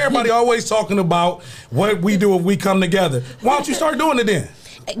 man, everybody always talking about what we do if we come together. Why don't you start doing it then?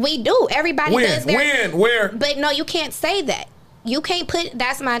 We do. Everybody does their... Where? But no, you can't say that. You can't put,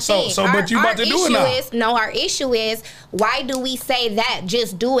 that's my thing. But you about to do it now. Our issue is, why do we say that?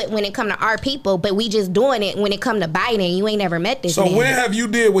 Just do it when it come to our people, but we just doing it when it come to Biden. You ain't never met this man. So when have you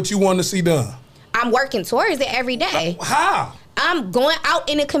did what you want to see done? I'm working towards it every day. How? I'm going out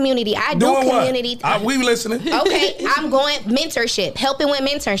in the community. I do Doing community. what? We listening. Okay, I'm going mentorship, helping with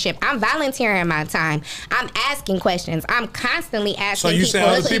mentorship. I'm volunteering my time. I'm asking questions. I'm constantly asking So you saying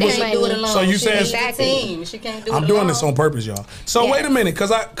other people to should give do money. it alone? So you saying- Exactly. She can't do it I'm doing this on purpose, y'all. So Yes. wait a minute,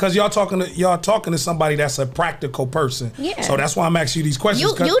 cause y'all talking to somebody that's a practical person. Yeah. So that's why I'm asking you these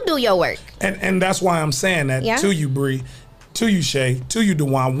questions. You do your work. And that's why I'm saying that Yeah. to you, Bree, to you, Shay, to you,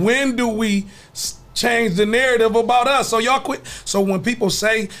 Dewan. When do we change the narrative about us? So y'all quit. So when people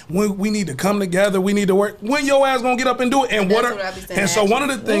say we need to come together, we need to work, when your ass gonna get up and do it? And That's what I be saying, and so one of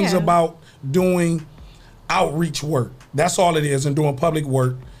the things Yeah. about doing outreach work, that's all it is, and doing public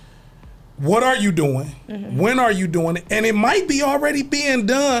work. What are you doing? Mm-hmm. When are you doing it? And it might be already being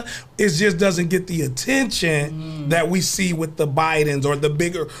done. It just doesn't get the attention that we see with the Bidens or the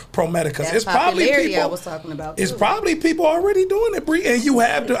bigger ProMedicas. That It's probably popularity people. I was talking about, It's too. probably people already doing it, Bree. And you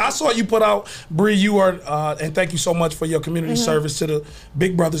have to. I saw you put out, Bree. You are, and thank you so much for your community service to the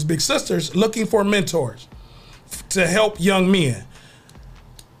Big Brothers Big Sisters, looking for mentors to help young men.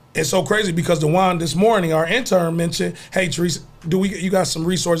 It's so crazy because Dewan this morning, our intern, mentioned, "Hey, Teresa, you got some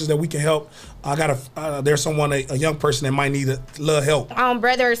resources that we can help? I got there's someone, a young person that might need a little help."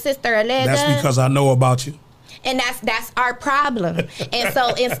 Brother or sister, a leg That's up. because I know about you. And that's our problem. And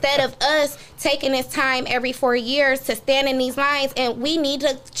so instead of us taking this time every 4 years to stand in these lines, and we need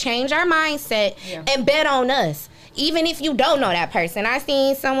to change our mindset and bet on us. Even if you don't know that person. I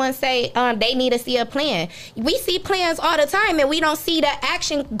seen someone say they need to see a plan. We see plans all the time and we don't see the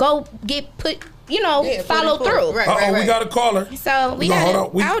action get put, follow put it through. forward. Uh-oh, we right. got a caller. So we Hold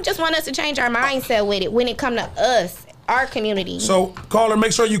gotta, on. I would just want us to change our mindset with it when it come to us, our community. So, caller,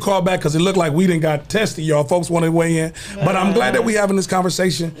 make sure you call back because it looked like we didn't got tested, y'all. Folks want to weigh in. But I'm glad that we having this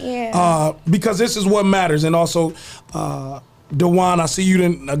conversation because this is what matters. And also, Dewan, I see you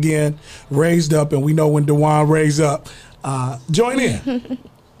then again raised up, and we know when Dewan raised up. Join in.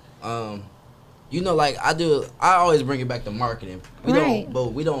 Like I always bring it back to marketing. We Right.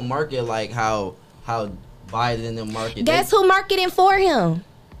 don't market like how Biden and them market. Guess who marketing for him?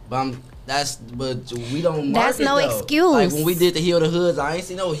 But we don't market. That's no though. excuse. Like when we did the Heal the Hoods, I ain't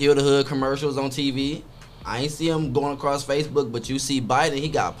see no Heal the Hood commercials on TV. I ain't see him going across Facebook, but you see Biden, he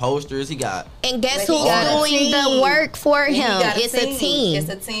got posters, he got... And guess But he who's got a doing the team. work for He him? got It's a team. It's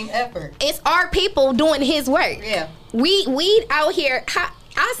a team effort. It's our people doing his work. Yeah. We out here.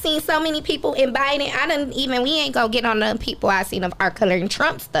 I seen so many people in Biden. We ain't gonna get on the people I seen of our color and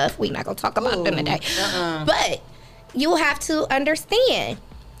Trump stuff. We not gonna talk about them today. But you have to understand,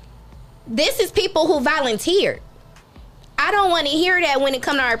 this is people who volunteered. I don't want to hear that when it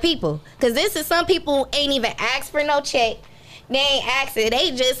come to our people, because this is some people ain't even asked for no check. They ain't asked it.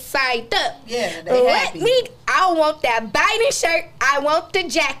 They just signed up. Yeah, they happy. I want that Biden shirt. I want the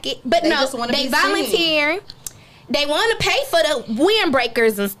jacket. But They no, just wanna they be volunteering. They want to pay for the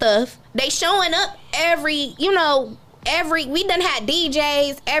windbreakers and stuff. They showing up we done had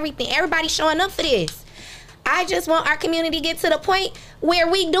DJs, everything. Everybody showing up for this. I just want our community to get to the point where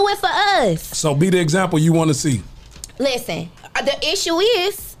we do it for us. So be the example you want to see. Listen, the issue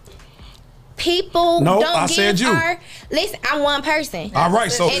is people No, don't I give said you. Listen, I'm one person. All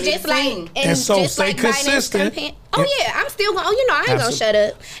right, so And just like And so just stay like Biden's consistent. campaign. Oh yeah, I'm still going. I ain't gonna shut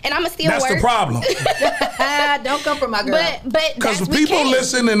up, and I'ma still that's work. the problem. Don't come for my girl. But Because that's we people can't.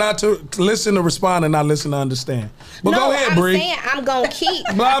 listen and not to listen to respond and not listen to understand. But No, go ahead, I'm Bree. saying I'm gonna keep.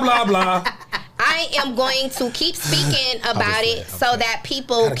 Blah blah blah. I am going to keep speaking about it so that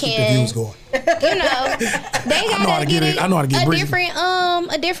people Gotta keep the can, views going. you know, they know how gotta to get get it. I know how to get a breezy.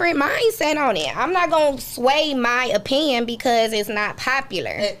 different mindset on it. I'm not gonna sway my opinion because it's not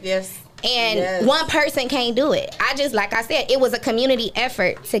popular. Yes. And Yes. one person can't do it. Like I said, it was a community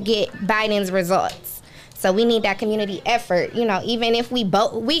effort to get Biden's results. So we need that community effort. You know, even if we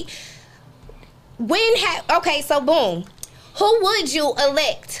both okay, so boom. Who would you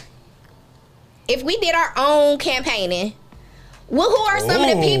elect if we did our own campaigning? Who are some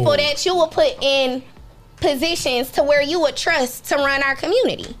of the people that you would put in positions to where you would trust to run our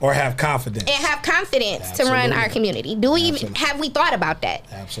community Or have confidence. and have confidence to run our community? Do we even have we thought about that?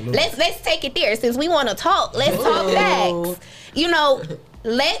 Absolutely. Let's take it there. Since we want to talk, let's talk facts. You know,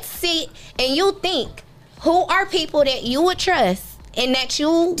 let's sit and you think who are people that you would trust and that you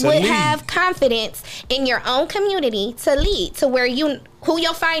would lead. have confidence in your own community to lead to where who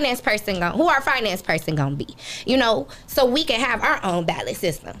our finance person gonna be, you know, so we can have our own ballot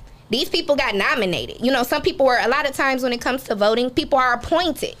system. These people got nominated. You know, some people a lot of times when it comes to voting, people are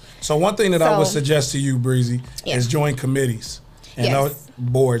appointed. So one thing that I would So- suggest to you, Breezy, Yeah. is join committees and Yes.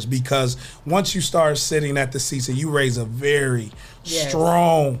 boards, because once you start sitting at the seats and you raise a very Yes.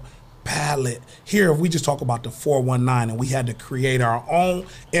 strong ballot. Here, if we just talk about the 419 and we had to create our own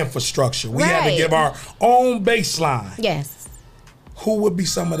infrastructure, we had to Right. give our own baseline. Yes. Who would be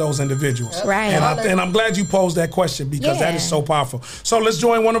some of those individuals? Right. And I'm glad you posed that question because that is Yeah. so powerful. So let's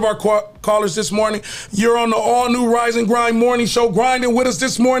join one of our callers this morning. You're on the all-new Rise and Grind morning show, grinding with us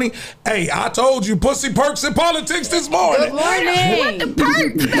this morning. Hey, I told you, pussy perks in politics this morning. Good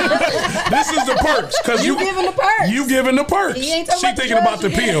morning. This is the perks. Because You giving the perks. You giving the perks. He ain't talking She about the thinking about the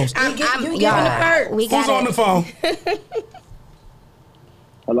drugs. pills. You giving the y'all, perks. we Who's gotta- on the phone?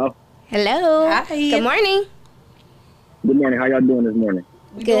 Hello. Hello. Hi. Good morning. Good morning. How y'all doing this morning?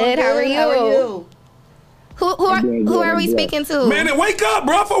 Good. How are you? How are you? I'm doing Who good, are we I'm blessed. speaking to? Man, then wake up,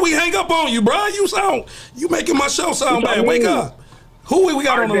 bro, before we hang up on you, bro. You making my show sound What y'all bad. Wake mean? up. Who we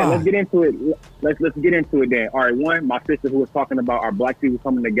got All on right, the then, let's line? get into it. Let's get into it then. All right, one, my sister who was talking about our black people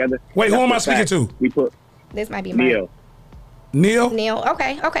coming together. Wait, who That's am I a speaking fact. to? We put This might be Mike. Neil. Neil? Neil.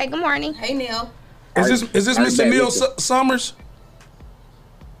 Okay. Good morning. Hey, Neil. Is this All right, Mr. bet, Neil listen. Summers?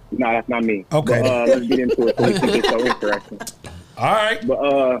 No, that's not me. Okay. But, let's get into it so we can get so interesting. All right.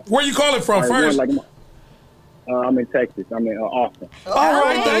 But Where you calling from all right, first? one, like, I'm in Texas. I'm in Austin. All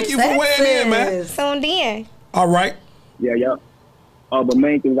right, thank you for weighing in, man. Texas. Tuned in. All right. Yeah. But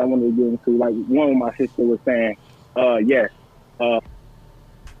main things I wanted to get into, like one, my sister was saying,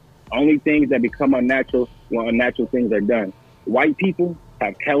 only things that become unnatural when unnatural things are done. White people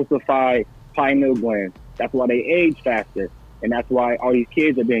have calcified pineal glands. That's why they age faster. And that's why all these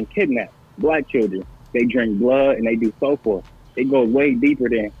kids are being kidnapped. Black children, they drink blood and they do so forth. It goes way deeper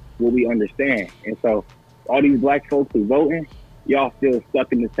than what we understand. And so all these black folks who voting, y'all still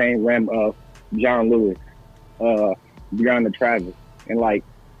stuck in the same realm of John Lewis, Breonna Travis. And like,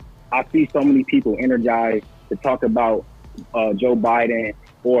 I see so many people energized to talk about Joe Biden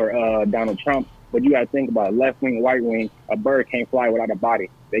or Donald Trump, but you got to think about it. Left wing, right wing. A bird can't fly without a body.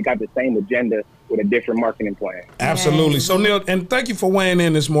 They got the same agenda with a different marketing plan. Absolutely. So, Neil, and thank you for weighing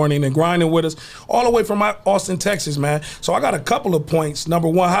in this morning and grinding with us all the way from Austin, Texas, man. So I got a couple of points. Number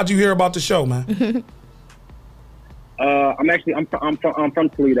one, how'd you hear about the show, man? I'm from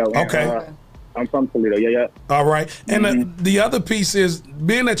Toledo. Okay. I'm from Toledo. Yeah. All right. And the other piece is,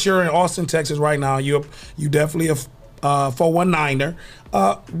 being that you're in Austin, Texas right now, you definitely a 419er.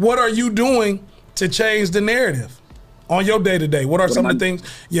 What are you doing to change the narrative on your day to day? What are some of the things?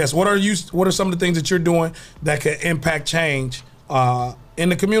 Yes. What are some of the things that you're doing that can impact change in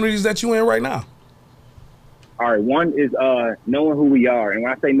the communities that you're in right now? All right. One is knowing who we are, and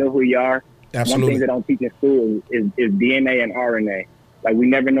when I say know who we are, Absolutely. one thing they don't teach in school is DNA and RNA. Like, we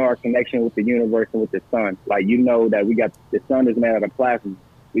never know our connection with the universe and with the sun. Like, you know that we got the sun is made out of plasma.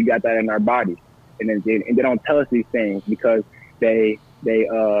 We got that in our bodies, and they don't tell us these things because they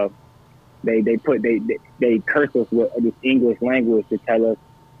curse us with this English language to tell us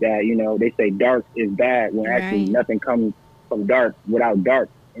that, you know, they say dark is bad when actually Right. nothing comes from dark without dark.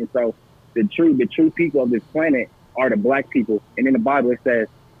 And so the true people of this planet are the black people. And in the Bible it says,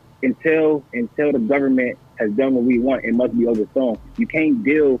 until the government has done what we want, it must be overthrown. You can't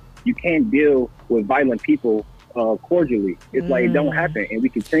deal with violent people cordially. It's like it don't happen, and we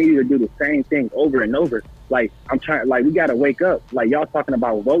continue to do the same thing over and over. Like, we gotta wake up. Like, y'all talking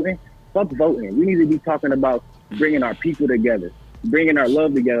about voting? Fuck voting. We need to be talking about bringing our people together, bringing our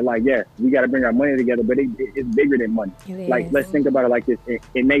love together. Like, yes, we gotta bring our money together, but it's bigger than money. It Like, is. let's think about it like this.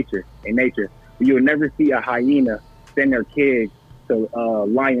 In nature, you will never see a hyena send their kids to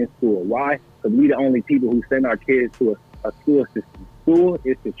lion school. Why? because we the only people who send our kids to a school system. School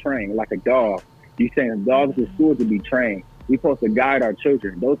is to train, like a dog. You send a dog to school to be trained. We're supposed to guide our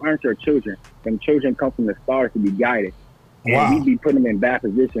children. Those aren't your children. Them children come from the stars to be guided. And Wow. we be putting them in bad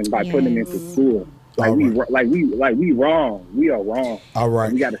positions by putting them into school. Like we wrong. We are wrong. All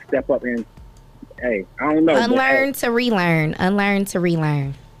right. We got to step up and, hey, I don't know. but, Unlearn to relearn. Unlearn to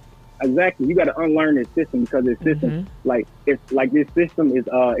relearn. Exactly. You got to unlearn this system, because this system, like it's like this system is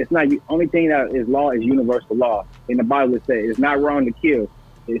it's not only thing that is law is universal law. In the Bible it says it's not wrong to kill,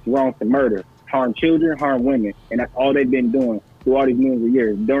 it's wrong to murder, harm children, harm women, and that's all they've been doing through all these millions of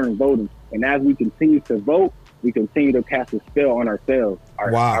years during voting. And as we continue to vote, we continue to cast a spell on ourselves.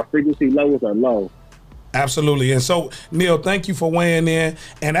 Our frequency levels are low. Absolutely. And so, Neil, thank you for weighing in.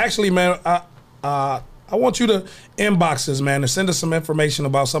 And actually, man, I want you to inbox us, man, and send us some information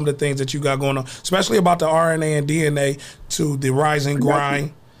about some of the things that you got going on, especially about the RNA and DNA to the Rise and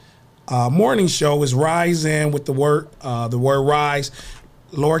Grind morning show. Is Rise in with the word rise,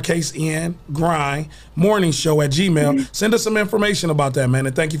 lowercase n, grind, morning show at Gmail. Send us some information about that, man.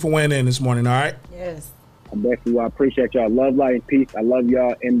 And thank you for weighing in this morning, all right? Yes. I definitely I appreciate y'all. Love, light, and peace. I love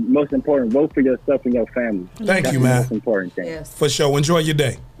y'all. And most important, vote for yourself and your family. Thank That's you, the man. most important thing. Yes. For sure. Enjoy your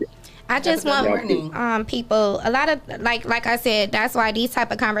day. I just Have a want good morning. people, a lot of like I said, that's why these type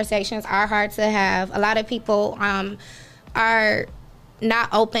of conversations are hard to have. A lot of people are not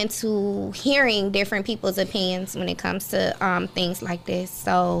open to hearing different people's opinions when it comes to things like this.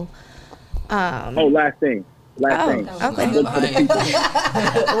 So Last thing. okay.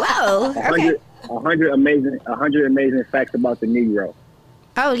 Whoa. Okay. 100 amazing facts about the Negro.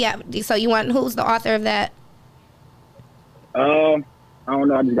 Oh yeah. So you want who's the author of that? I don't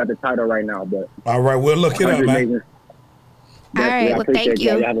know. I just got the title right now, but All right. We'll look it up, 100 man. amazing. All right, I well, appreciate thank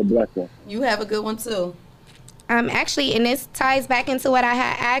you. y'all. Have a blessed one. You have a good one too. Actually, and this ties back into what I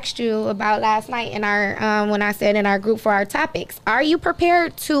had asked you about last night in our when I said in our group for our topics. Are you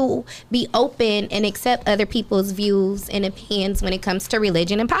prepared to be open and accept other people's views and opinions when it comes to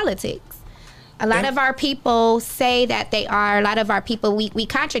religion and politics? A lot of our people say that they are. A lot of our people, we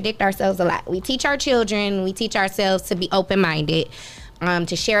contradict ourselves a lot. We teach our children, we teach ourselves to be open-minded,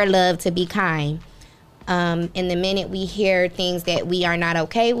 to share love, to be kind. And the minute we hear things that we are not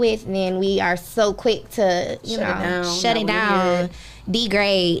okay with, then we are so quick to, shut it down,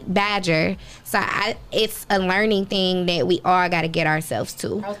 degrade, badger. So it's a learning thing that we all got to get ourselves to.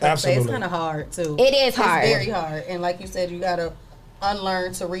 I was about to say, it's Absolutely. kind of hard too. It is hard. It's very hard. And like you said, you got to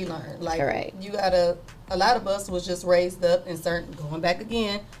unlearn to relearn. Like, Correct. you got to, a lot of us was just raised up in certain, going back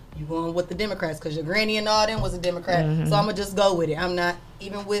again, you going with the Democrats because your granny and all them was a Democrat. So I'm going to just go with it. I'm not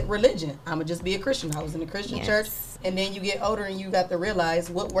even with religion. I'm going to just be a Christian. I was in a Christian Yes. church. And then you get older and you got to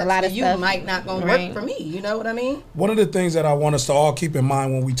realize what works lot for of you stuff, might not going to right. work for me. You know what I mean? One of the things that I want us to all keep in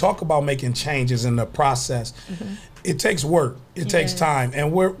mind when we talk about making changes in the process, it takes work. It takes time.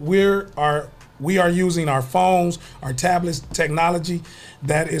 And we are using our phones, our tablets, technology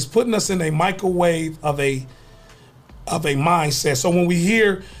that is putting us in a microwave of a mindset. So when we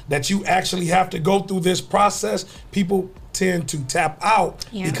hear that you actually have to go through this process, people tend to tap out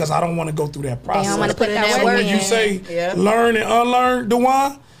because I don't want to go through that process. don't wanna put that so work when you in. say learn and unlearn,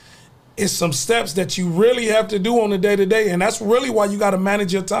 Dewan, it's some steps that you really have to do on a day-to-day. And that's really why you got to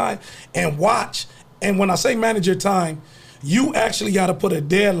manage your time and watch. And when I say manage your time, you actually got to put a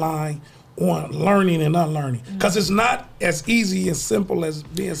deadline on learning and unlearning, because it's not as easy and simple as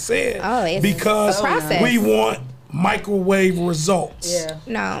being said. Oh, it's because a process. we want microwave results. Yeah.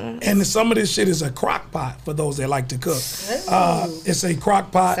 No. And some of this shit is a crock pot for those that like to cook. It's a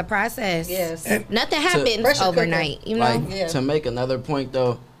crock pot. It's a process. Yes. And Nothing happens Pressure cooker. overnight, you know? Like Yeah. to make another point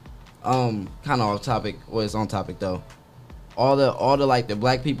though, kind of off topic. Well, it's on topic though. All the like the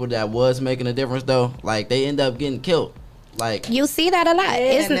black people that was making a difference though, like they end up getting killed. Like You see that a lot.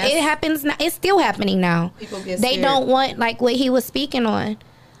 Yeah, and that's- It happens. It's still happening now. People get They scared. don't want like what he was speaking on,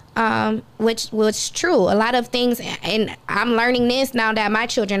 which was true. A lot of things, and I'm learning this now that my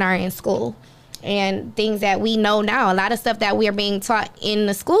children are in school, and things that we know now. A lot of stuff that we are being taught in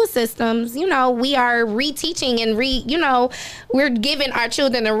the school systems. We are reteaching and we're giving our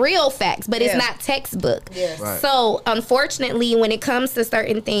children the real facts, but it's Yeah. not textbook. Yes. Right. So unfortunately, when it comes to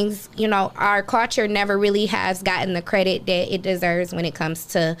certain things, our culture never really has gotten the credit that it deserves when it comes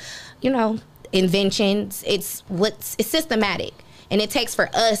to, inventions. It's systematic, and it takes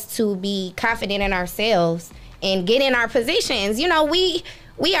for us to be confident in ourselves and get in our positions.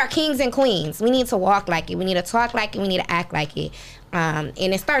 We are kings and queens. We need to walk like it. We need to talk like it. We need to act like it. And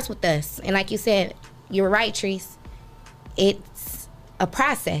it starts with us. And like you said, you're right, Treese. It's a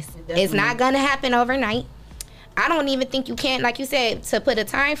process. It's not going to happen overnight. I don't even think you can, like you said, to put a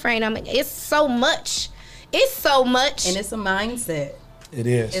time frame on it. It's so much. It's so much. And it's a mindset. It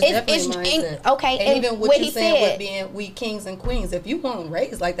is. It's definitely a mindset. okay, and even what you saying said with being we kings and queens, if you weren't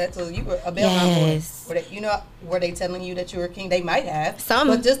raised like that till you were a bell Yes. boy, were they telling you that you were a king? They might have. Some.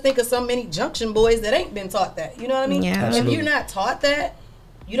 But just think of so many junction boys that ain't been taught that. You know what I mean? Yeah. Absolutely. If you're not taught that,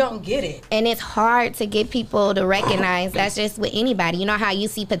 you don't get it. And it's hard to get people to recognize. That's just with anybody. You know how you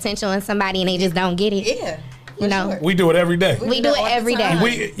see potential in somebody and they just don't get it? Yeah. You know. Sure. We do it every day. We do it all the every day.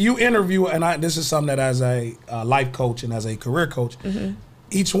 time. You interview, and this is something that as a life coach and as a career coach,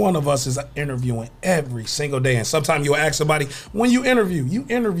 each one of us is interviewing every single day. And sometimes you'll ask somebody, when you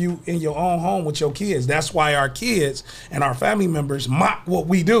interview in your own home with your kids. That's why our kids and our family members mock what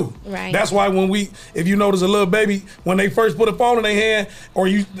we do. Right. That's why if you notice a little baby, when they first put a phone in their hand, or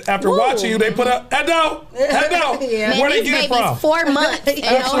you after watching you, they put up, head down. Yeah. Where they these get it babies from? 4 months and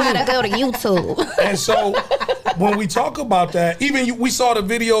know how to go to YouTube. And so when we talk about that, even we saw the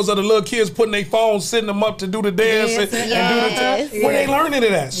videos of the little kids putting their phones, setting them up to do the dance and do the Yes. where they learning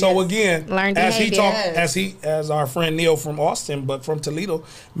it at. So again, Learned as he behavior. talked, as our friend Neil from Austin, but from Toledo,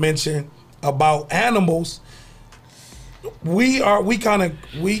 mentioned about animals, we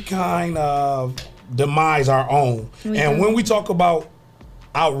kind of demise our own. And when we talk about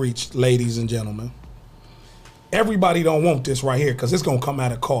outreach, ladies and gentlemen, everybody don't want this right here because it's gonna come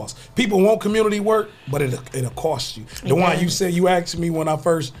at a cost. People want community work, but it'll cost you. The one you said, you asked me when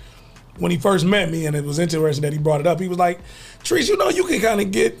he first met me, and it was interesting that he brought it up. He was like, Trees, you know, you can kind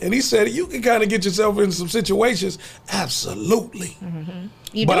of get, and he said, you can kind of get yourself in some situations. Absolutely.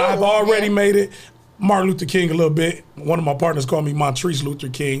 But I've already made it. Martin Luther King a little bit. One of my partners called me Montrese Luther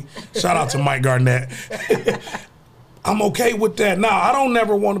King. Shout out to Mike Garnett. I'm okay with that. Now, I don't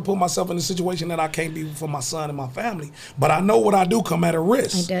never want to put myself in a situation that I can't be for my son and my family, but I know what I do come at a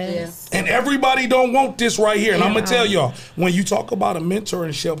risk. It does. Yeah. And everybody don't want this right here. And I'm going to tell y'all, when you talk about a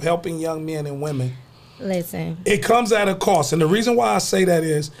mentorship, helping young men and women, Listen. it comes at a cost. And the reason why I say that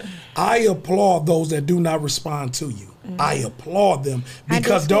is I applaud those that do not respond to you. I applaud them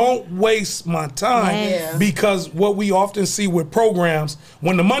because don't waste my time Yes. because what we often see with programs,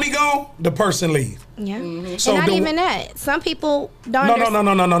 when the money gone, the person leave. Yeah. So and not the- even that. Some people don't No,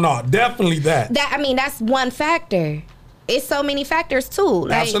 understand. no. Definitely that. That's one factor. It's so many factors too.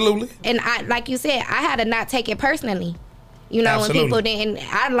 Like, Absolutely. And I, like you said, I had to not take it personally. You know, Absolutely. when people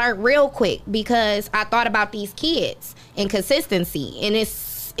didn't, I learned real quick because I thought about these kids and consistency, and That's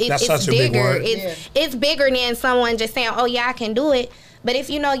it's such a big bigger. word. It's bigger than someone just saying, "Oh yeah, I can do it." But if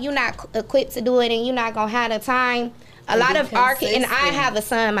you know you're not equipped to do it and you're not gonna have the time, a lot of our kids, and I consistent. have a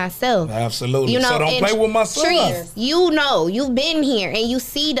son myself. Absolutely. You know, So don't and play with my son. Trees, you know, you've been here and you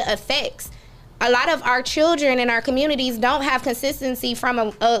see the effects. A lot of our children in our communities don't have consistency from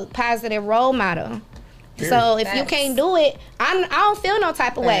a positive role model. So if you Facts. can't do it, I don't feel no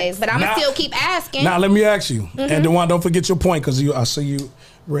type of ways, but I'm Now- gonna still keep asking. Now let me ask you, and Dewan, don't forget your point because I see you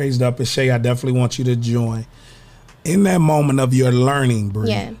raised up. And Shay, I definitely want you to join. In that moment of your learning, Bree,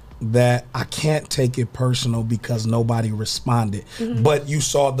 Yeah. that I can't take it personal because nobody responded, but you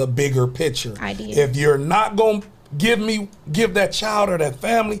saw the bigger picture. I did. If you're not gonna give that child or that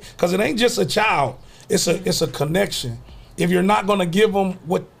family, because it ain't just a child, it's a connection. If you're not gonna give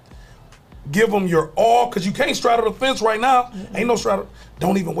them your all, because you can't straddle the fence right now. Ain't no straddle.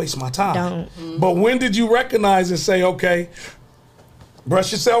 Don't even waste my time. Don't. But when did you recognize and say, okay,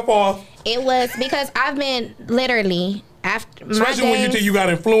 brush yourself off? It was because I've been literally after my Especially when you days- think you got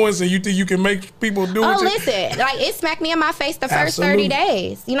influence and you think you can make people do Oh, what you... listen, like it smacked me in my face the first Absolutely. 30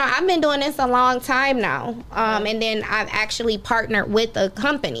 days. You know, I've been doing this a long time now. And then I've actually partnered with a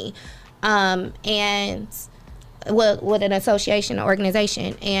company and with an association or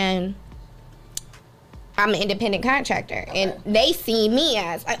organization. And I'm an independent contractor. And they see me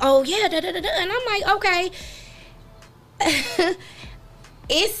as like, oh, yeah, da-da-da-da. And I'm like, okay.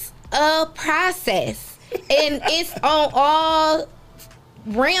 It's a process. And it's on all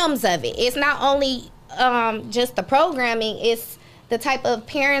realms of it. It's not only just the programming, it's the type of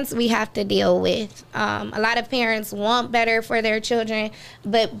parents we have to deal with. A lot of parents want better for their children,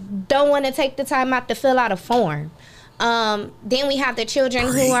 but don't want to take the time out to fill out a form. Then we have the children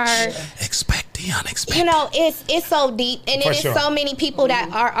who are... Expect the unexpected. You know, it's so deep, and For it is sure. so many people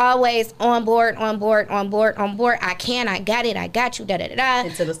that are always on board. I got it, I got you, da da da da.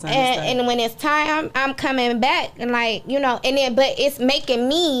 Until it's time to start. And when it's time, I'm coming back, and like, you know, and then, but it's making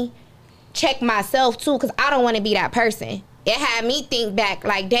me check myself too, because I don't want to be that person. It had me think back,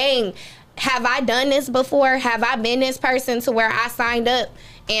 like, dang, have I done this before? Have I been this person to where I signed up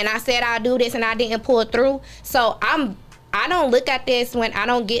and I said I'll do this and I didn't pull through? So I'm I don't look at this when I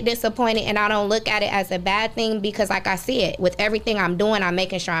don't get disappointed, and I don't look at it as a bad thing, because like I said, with everything I'm doing, I'm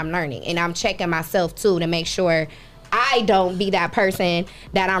making sure I'm learning, and I'm checking myself too to make sure I don't be that person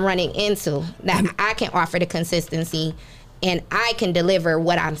that I'm running into, that I can offer the consistency and I can deliver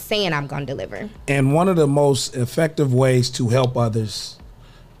what I'm saying I'm going to deliver. And one of the most effective ways to help others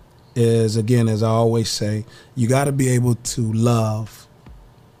is, again, as I always say, you got to be able to love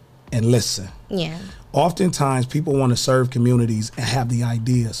and listen. Yeah. Oftentimes, people want to serve communities and have the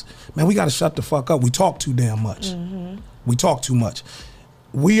ideas. Man, we got to shut the fuck up. We talk too damn much. We talk too much.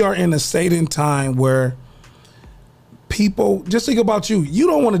 We are in a state and time where people, just think about you. You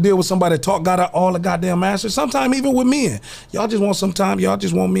don't want to deal with somebody that got all the goddamn answers. Sometimes even with men. Y'all just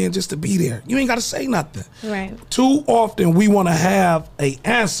want men just to be there. You ain't got to say nothing. Right. Too often, we want to have a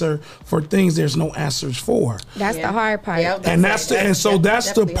answer for things there's no answers for. That's the hard part. Yeah, That's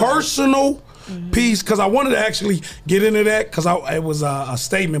the personal piece, because I wanted to actually get into that, because it was a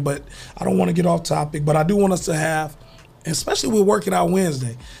statement, but I don't want to get off topic. But I do want us to have, especially with Working Out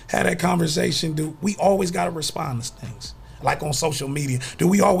Wednesday, had that conversation. Do we always got to respond to things? Like on social media, do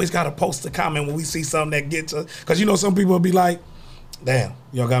we always got to post a comment when we see something that gets us? Because some people will be like, damn,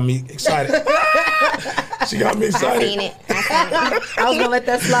 y'all got me excited. She got me excited. I seen it. I was going to let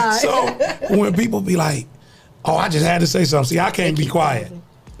that slide. So when people be like, oh, I just had to say something. See, I can't be quiet.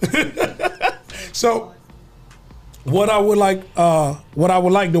 So what I would like,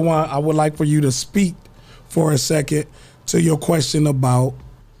 DeJuan, I would like for you to speak for a second to your question about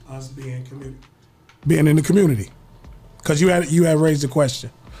us being in the community, because you had raised the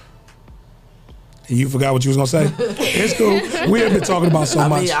question and you forgot what you was gonna say. It's cool. We have been talking about so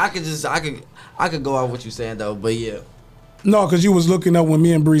much. I could go off what you're saying though, but yeah. No, because you was looking up when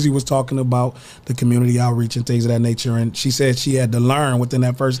me and Breezy was talking about the community outreach and things of that nature, and she said she had to learn within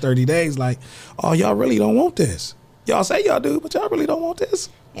that first 30 days, like, oh, y'all really don't want this. Y'all say y'all do, but y'all really don't want this.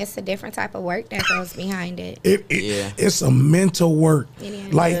 It's a different type of work that goes behind it. It's a mental work.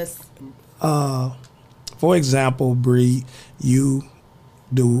 It is. Like, for example, Bree, you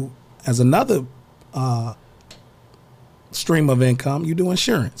do, as another stream of income, you do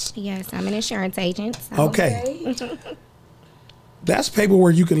insurance. Yes, I'm an insurance agent. So. Okay. That's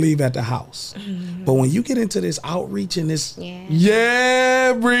paperwork you can leave at the house. But when you get into this outreach and this,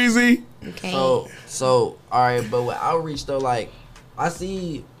 yeah, Breezy. Okay. So all right, but with outreach though, like, I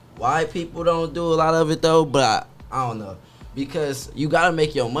see why people don't do a lot of it though, but I don't know, because you gotta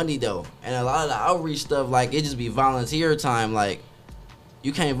make your money though, and a lot of the outreach stuff, like, it just be volunteer time, like.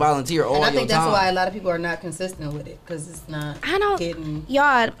 You can't volunteer all your time. And I think that's why a lot of people are not consistent with it, because it's not. Y'all,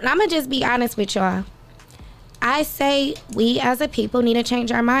 I'm gonna just be honest with y'all. I say we as a people need to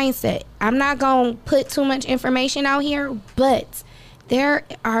change our mindset. I'm not gonna put too much information out here, but there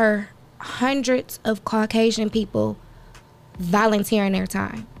are hundreds of Caucasian people volunteering their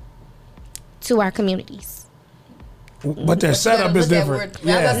time to our communities. But their setup is different.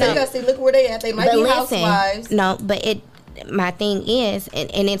 Look where they at. They might be housewives. No, but my thing is,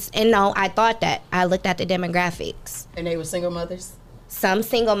 no, I thought that. I looked at the demographics. And they were single mothers? Some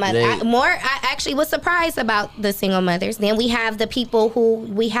single mothers. I actually was surprised about the single mothers. Then we have the people who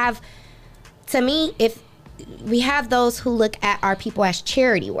we have, to me, if we have those who look at our people as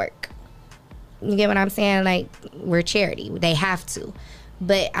charity work. You get what I'm saying? Like, we're charity. They have to.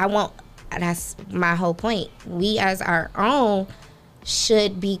 But that's my whole point. We as our own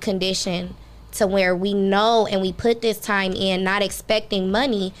should be conditioned to where we know and we put this time in, not expecting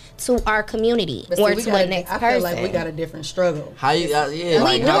money to our community or to a next person. I feel like we got a different struggle. How you got? Yeah,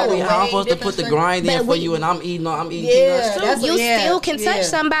 like how I'm supposed to put the grind in for you, and I'm eating peanuts too. You still can touch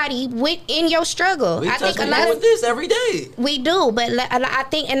somebody in your struggle. I think a lot of this every day. We do, but I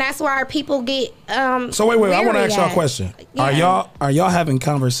think, and that's where our people get. So wait, I want to ask y'all a question. Yeah. Are y'all having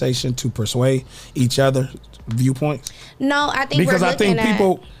conversation to persuade each other viewpoints? No, I think because I think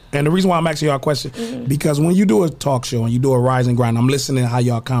people. And the reason why I'm asking y'all a question, because when you do a talk show and you do a rise and grind, I'm listening to how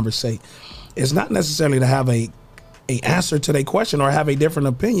y'all conversate. It's not necessarily to have a answer to their question or have a different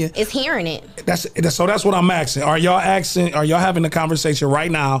opinion. It's hearing it. So that's what I'm asking. Are y'all having a conversation right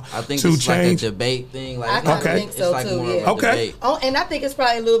now I think to it's change? Like a debate thing. Like, I think so like too. Yeah. Okay. And I think it's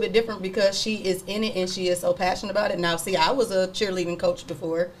probably a little bit different because she is in it and she is so passionate about it. Now, see, I was a cheerleading coach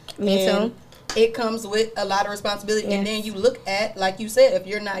before. Me too. It comes with a lot of responsibility, and then you look at, like you said, if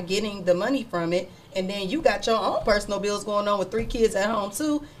you're not getting the money from it, and then you got your own personal bills going on with 3 kids at home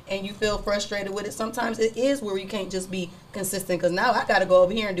too, and you feel frustrated with it. Sometimes it is where you can't just be consistent, because now I got to go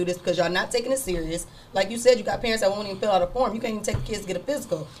over here and do this because y'all not taking it serious. Like you said, you got parents that won't even fill out a form. You can't even take the kids to get a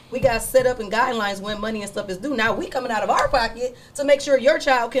physical. We got set up and guidelines when money and stuff is due. Now we coming out of our pocket to make sure your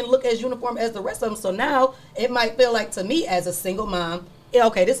child can look as uniform as the rest of them. So now it might feel like, to me as a single mom,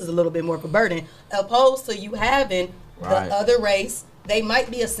 okay, this is a little bit more of a burden, opposed to you having the other race. They might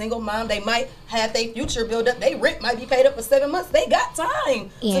be a single mom. They might have their future build up. Their rent might be paid up for 7 months. They got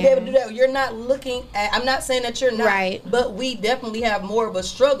time to be able to do that. You're not looking at, I'm not saying that you're not, but we definitely have more of a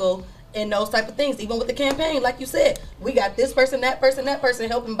struggle in those type of things. Even with the campaign, like you said, we got this person, that person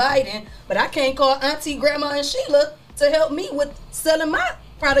helping Biden, but I can't call Auntie, Grandma, and Sheila to help me with selling my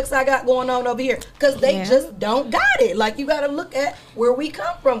products I got going on over here, because they just don't got it. Like, you got to look at where we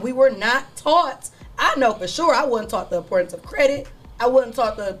come from. We were not taught. I know for sure I wasn't taught the importance of credit. I wasn't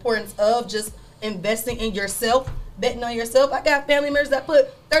taught the importance of just investing in yourself, betting on yourself. I got family members that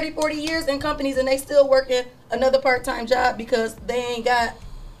put 30, 40 years in companies and they still working another part-time job because they ain't got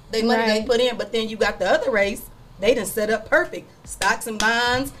the money they put in. But then you got the other race. They done set up perfect. Stocks and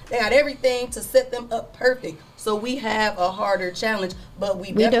bonds. They got everything to set them up perfect. So we have a harder challenge, but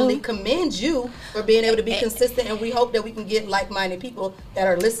we definitely commend you for being able to be consistent, and we hope that we can get like-minded people that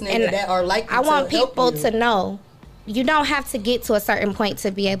are listening and that are like you. I want people to know, you don't have to get to a certain point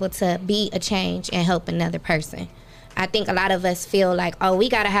to be able to be a change and help another person. I think a lot of us feel like, oh, we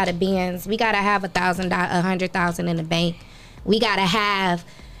gotta have the Benz, we gotta have $100,000 in the bank, we gotta have,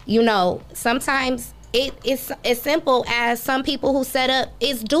 sometimes it's as simple as some people who set up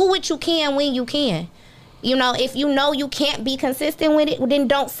is do what you can when you can. If you know you can't be consistent with it, then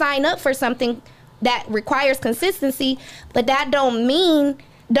don't sign up for something that requires consistency. But that don't mean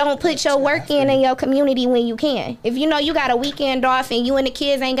don't put your work in your community when you can. If you know you got a weekend off and you and the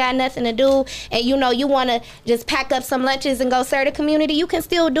kids ain't got nothing to do, and you want to just pack up some lunches and go serve the community, you can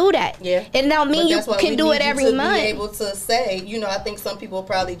still do that. Yeah. It don't mean you can do it every month. Be able to say, I think some people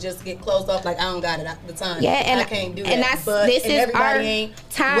probably just get closed off, like, I don't got it at the time. Yeah, and I can't do and that. This is our ain't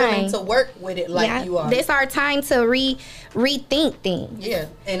time willing to work with it like you are. This our time to rethink things. Yeah,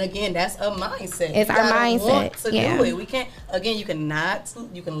 and again, that's a mindset. It's our mindset. Want to do it. We can't. Again, you can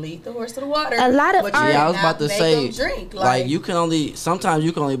lead the horse to the water. A lot of I was about to say, drink. Like, sometimes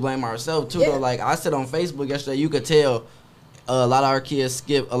you can only blame ourselves too. Though, like I said on Facebook yesterday, you could tell a lot of our kids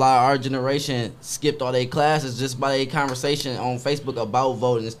a lot of our generation skipped all their classes just by their conversation on Facebook about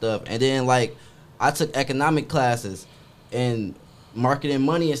voting and stuff. And then, like, I took economic classes and marketing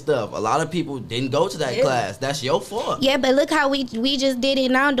money and stuff. A lot of people didn't go to that class. That's your fault. Yeah, but look how we just did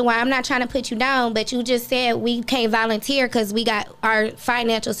it now, Dwayne. I'm not trying to put you down, but you just said we can't volunteer because we got our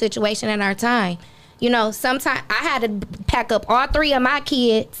financial situation and our time. Sometimes I had to pack up all 3 of my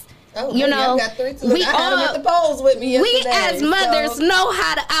kids. Oh, I got 3 too. I had them at the polls with me yesterday. We as mothers know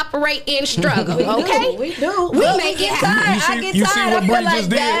how to operate in struggle. Okay, we do. We make it happen. You see what Bree just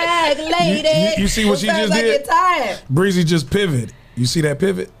did? You see what she just did? Breezy just pivoted. You see that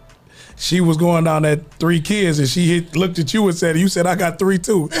pivot? She was going down that 3 kids, and she looked at you and said, "You said I got 3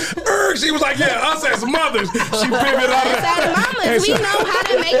 too." She was like, "Yeah, us as mothers." She pivoted out of that. As mamas, we know how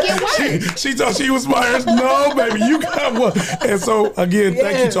to make it work. She thought she was smart. No, baby, you got one. And so again,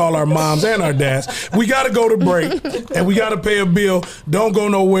 thank you to all our moms and our dads. We got to go to break, and we got to pay a bill. Don't go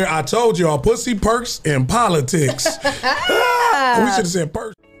nowhere. I told y'all, pussy perks in politics. We should have said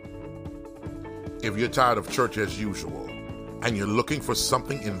perks. If you're tired of church as usual and you're looking for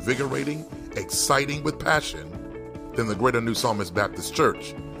something invigorating, exciting with passion, then the Greater New Psalmist Baptist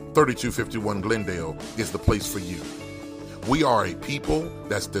Church, 3251 Glendale, is the place for you. We are a people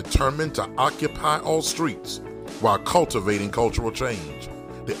that's determined to occupy all streets while cultivating cultural change.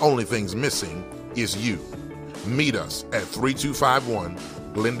 The only thing's missing is you. Meet us at 3251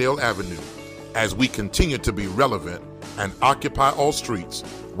 Glendale Avenue as we continue to be relevant and occupy all streets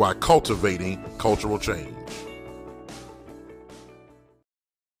while cultivating cultural change.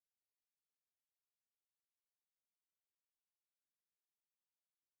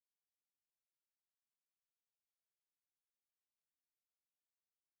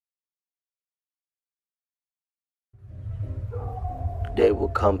 They will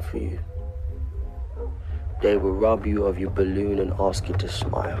come for you. They will rob you of your balloon and ask you to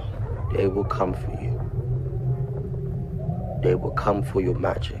smile. They will come for you. They will come for your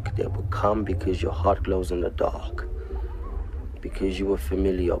magic. They will come because your heart glows in the dark. Because you are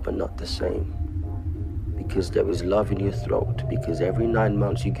familiar but not the same. Because there is love in your throat. Because every 9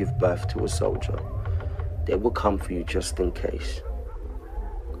 months you give birth to a soldier. They will come for you just in case.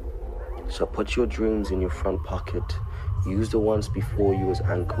 So put your dreams in your front pocket, Use the ones before you as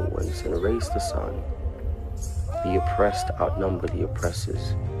anchor wings and raise the sun. The oppressed outnumber the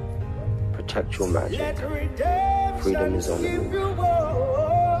oppressors. Protect your magic. Freedom is on the move.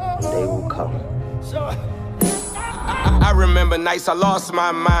 And they will come. I remember nights I lost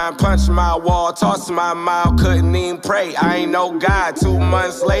my mind, punched my wall, tossed my mouth, couldn't even pray, I ain't no God. 2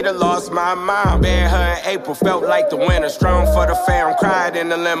 months later, lost my mom. Buried her in April, felt like the winter. Strong for the fam, cried in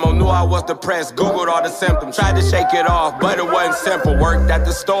the limo, knew I was depressed, Googled all the symptoms. Tried to shake it off, but it wasn't simple. Worked at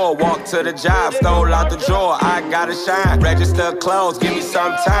the store, walked to the job, stole out the drawer, I gotta shine. Register clothes, give me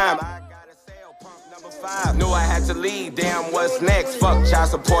some time. Knew I had to leave, damn what's next? Fuck child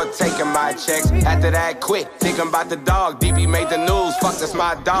support, taking my checks. After that, quit, thinking about the dog. DB made the news, fuck that's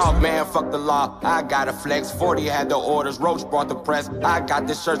my dog. Man, fuck the law, I gotta flex. 40 had the orders, Roach brought the press. I got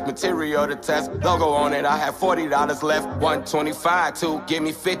this shirt's material to test. Logo on it, I had $40 left. 125, two, give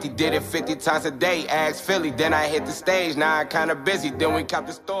me 50. Did it 50 times a day, asked Philly. Then I hit the stage, now I'm kinda busy. Then we cop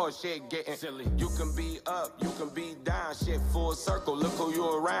the store, shit getting silly. You can be up, you can be down, shit full circle. Look who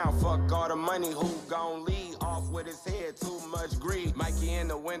you around, fuck all the money, who gon' lead off with his head, too much greed. Mikey in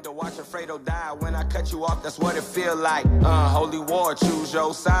the window watching Fredo die. When I cut you off, that's what it feel like. Holy war, choose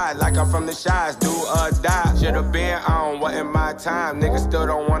your side. Like I'm from the Shies, do or die. Should've been on, wasn't my time. Niggas still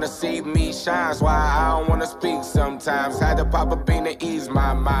don't wanna see me shine. That's why I don't wanna speak sometimes. Had to pop a bean to ease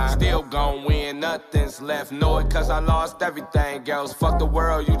my mind. Still gon' win, nothing's left. Know it cause I lost everything else. Fuck the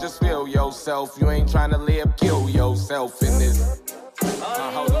world, you just feel yourself. You ain't trying to live, kill yourself in this.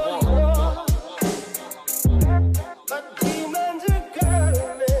 Holy war.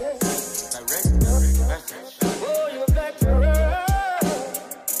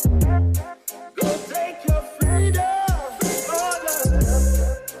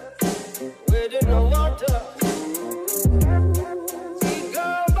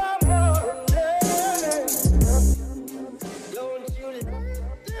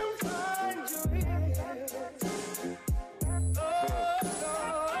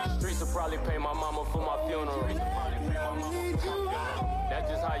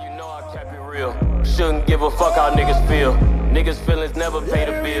 Shouldn't give a fuck how niggas feel. Niggas' feelings never pay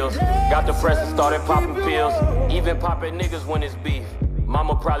the bills. Got the press and started popping pills. Even popping niggas when it's beef.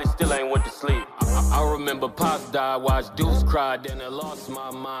 Mama probably still ain't went to sleep. I remember Pops died, watched Deuce cry, then I lost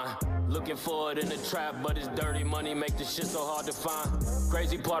my mind. Looking for it in the trap, but it's dirty money, make this shit so hard to find.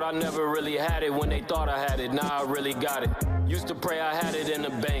 Crazy part, I never really had it when they thought I had it, now I really got it. Used to pray I had it in the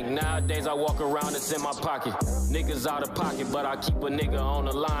bank, nowadays I walk around, it's in my pocket. Niggas out of pocket, but I keep a nigga on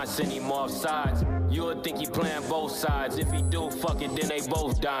the line, send him off sides. You would think he playing both sides, if he do, fuck it, then they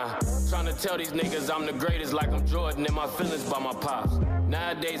both die. Trying to tell these niggas I'm the greatest like I'm Jordan and my feelings by my pops.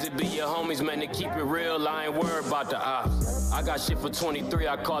 Nowadays it be your homies, man, to keep it real, I ain't worried about the ops. I got shit for 23,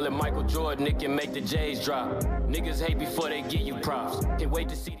 I call it Michael Jordan, it can make the J's drop. Niggas hate before they give you props. Can't wait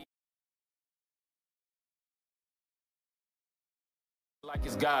to see like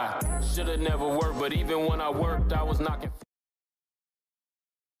it's God. Shoulda never worked, but even when I worked, I was knocking.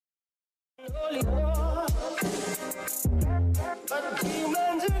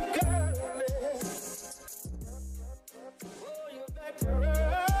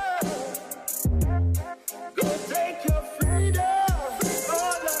 Go take your freedom.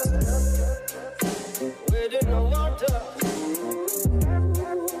 Wade in the water.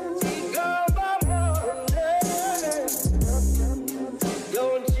 We go by morning.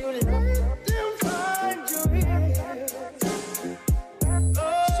 Don't you let them find you here. Oh,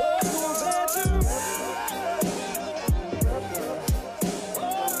 so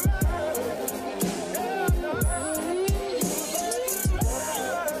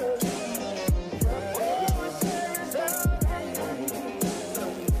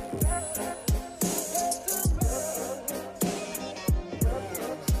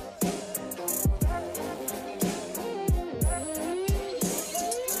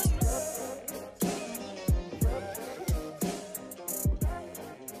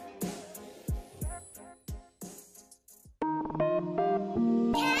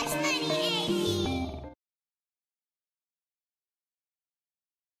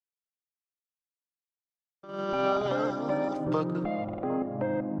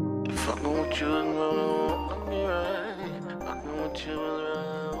fucking with you is gonna be right. Fucking with you is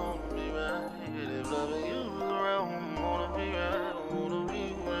gonna be right. If loving you is around, wanna be right, wanna be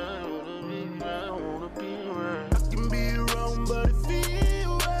right, wanna be right, wanna be right. I can be wrong, but it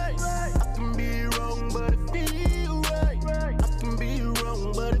feel right. I can be wrong, but it feel right. I can be wrong,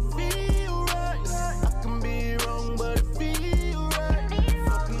 but it feel right. I can be wrong, but it feel right.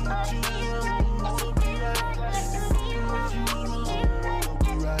 Fucking with you is wanna be right. Fucking with you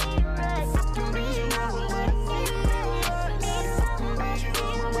is wanna be right.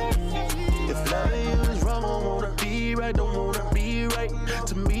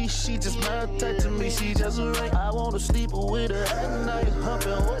 not tight to me, she just right. I wanna sleep with her at night,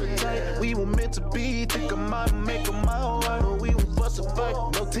 humping, hold her tight. We were meant to be, think I might make her my wife. But we won't fuss a fight,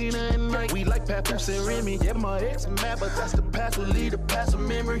 no Tina and Mike. We like Papoose and Remy. Yeah, my ex mad, but that's the past, will lead the past of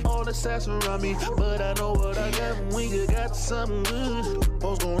memory. All the sass around me, but I know what I got when you got something good.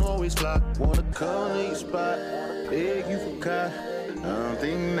 Folks gon' always fly, wanna come to your spot, beg you for God. I don't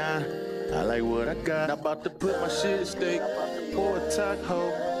think not. I like what I got. I'm about to put my shit at stake for a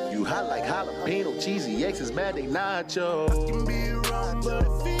taco. You hot like jalapeno, cheesy X's, mad they nacho. I can be wrong, but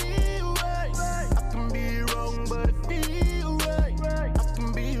it feel right. I can be wrong, but it feel right. I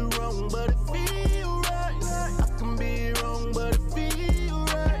can be wrong, but it feel right. I can be wrong, but it feel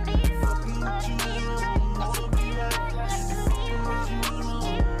right. Fucking with you, won't be right. Fucking with you,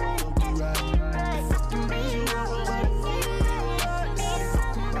 won't be right. Fucking be wrong, but it feel right.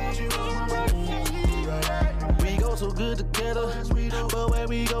 Fucking be wrong, but it feel right. We go so good together, but where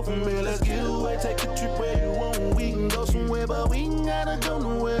we go from here, let's get away. Take a trip where you want. We can go somewhere, but we ain't gotta go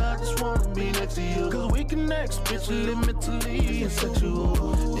nowhere. I just wanna be next to you, cause we connect spiritually, mentally, and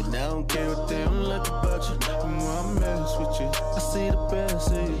sexual. And I don't care what they don't like about you. I mess with you, I see the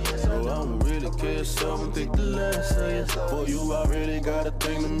best in you. So I don't really care, so I think the less of you. For you, I really got a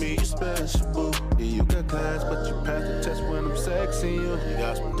thing to me, you special, boo. Yeah, you got class, but you passed the test when I'm sexing you. You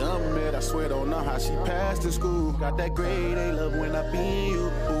got some dumb mid, I swear, don't know how she passed in school. Got that grade A love when I be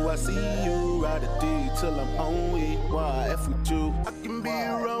you. Ooh, I see you, ride a D till I'm home with. Why F with you? I can be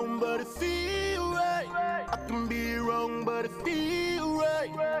wrong, but it feel right. I can be wrong, but it feel right.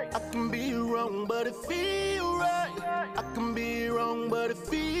 I can be wrong, but it feel right. I can be wrong, but it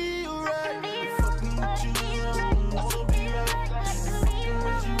feel right. Fucking with you, won't be right. Fucking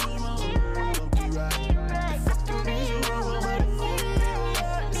with you, won't be right. Fucking be wrong, but it feel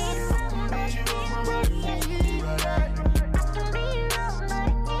right. Fucking be wrong, but it feel right.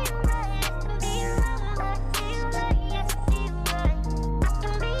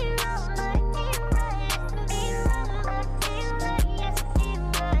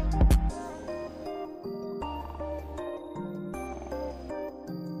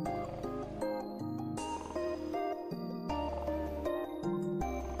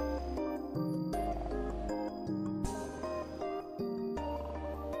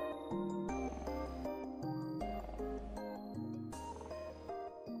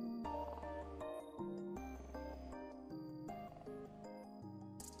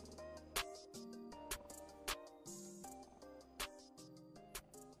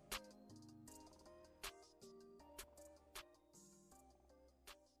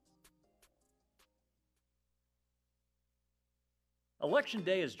 Election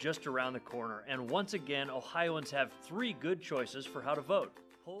Day is just around the corner, and once again, Ohioans have 3 good choices for how to vote.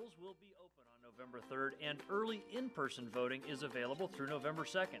 Polls will be open on November 3rd, and early in-person voting is available through November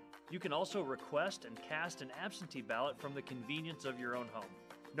 2nd. You can also request and cast an absentee ballot from the convenience of your own home.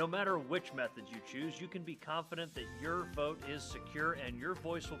 No matter which method you choose, you can be confident that your vote is secure and your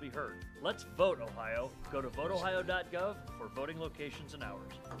voice will be heard. Let's vote, Ohio. Go to voteohio.gov for voting locations and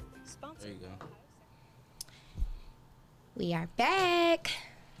hours. There you go. We are back.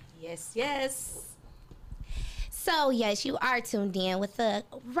 Yes, yes. So, yes, you are tuned in with the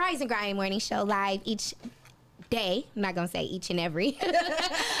Rise and Grind Morning Show live each day. I'm not going to say each and every.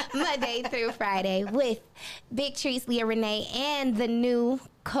 Monday through Friday with Big Trees, Leah Renee, and the new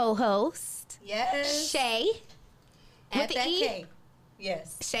co-host. Yes. Shay. At with the that E. K.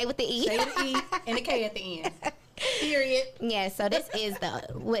 Yes. Shay with the E. Shay with the E and the K at the end. Period. Yeah, so this is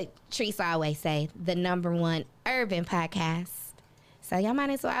what Teresa always say, the #1 urban podcast. So y'all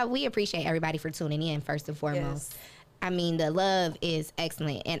might as well, we appreciate everybody for tuning in first and foremost. Yes. I mean, the love is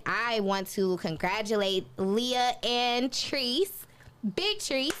excellent. And I want to congratulate Leah and Treese, Big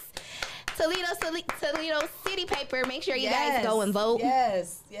Treese, Toledo City Paper. Make sure you guys go and vote.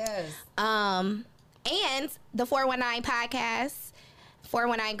 Yes, yes. And the 419 podcast.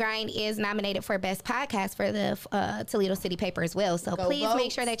 419 Grind is nominated for Best Podcast for the Toledo City Paper as well. So please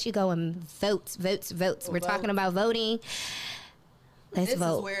make sure that you go and vote. We're talking about voting. Let's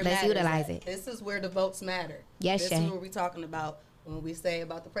vote. Let's utilize it. This is where the votes matter. Yes, This is what we're talking about when we say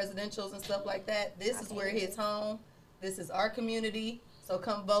about the presidentials and stuff like that. This is where it hits home. This is our community. So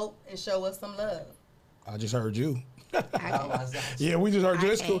come vote and show us some love. I just heard you. Yeah, we just heard you.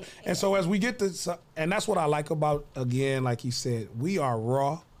 It's cool. And so as we get this, and that's what I like about, again, like he said, we are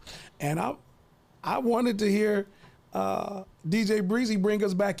raw. And I wanted to hear DJ Breezy bring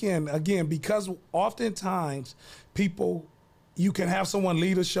us back in again, because oftentimes people, you can have someone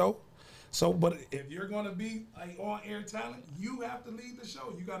lead a show. So, but if you're going to be on air talent, you have to lead the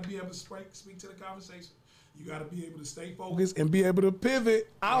show. You got to be able to speak to the conversation. you got to be able to stay focused and be able to pivot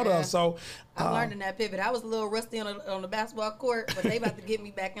out of. So I'm learning that pivot. I was a little rusty on the basketball court, but they about to get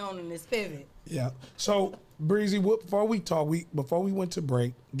me back on in this pivot. Yeah. So Breezy, before we went to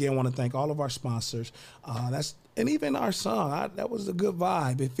break, again, want to thank all of our sponsors. And even our song. That was a good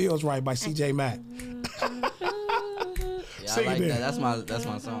vibe. It Feels Right by CJ Mack. Yeah, I like that. That's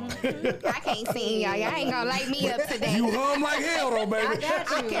my song. I can't sing, y'all. Y'all ain't gonna light me up today. You hum like hell, though, baby. I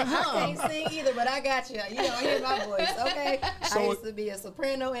got you. I can't sing either, but I got you. You don't hear my voice, okay? So, I used to be a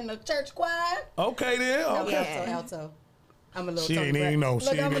soprano in the church choir. Okay, then. No, Okay. alto. I'm a little She Tony ain't even know.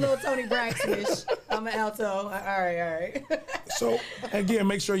 Look, I'm a little Tony Braxton-ish. I'm an alto. All right. So, again,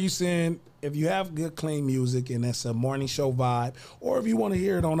 make sure you send, if you have good, clean music and it's a morning show vibe, or if you want to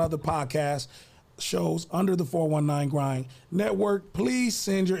hear it on other podcast shows under the 419 Grind Network, please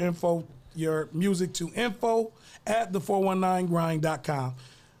send your music to info@the419grind.com.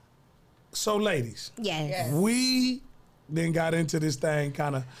 So, ladies. Yes. We then got into this thing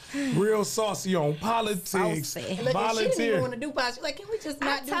kind of real saucy on politics, Look, she didn't even want to do politics. She's like, can we just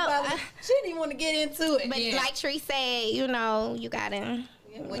not do politics? She didn't even want to get into it. But like Tree said, you gotta.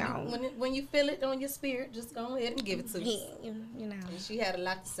 When you feel it on your spirit, just go ahead and give it to us. You know. And she had a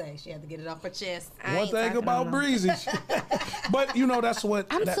lot to say. She had to get it off her chest. One thing about Breezy, but that's what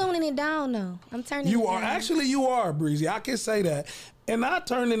I'm tuning it down though. I'm turning. You it are down. actually you are Breezy. I can say that, and not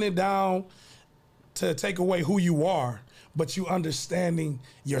turning it down to take away who you are, but you understanding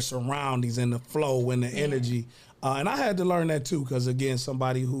your surroundings and the flow and the energy. And I had to learn that too, because again,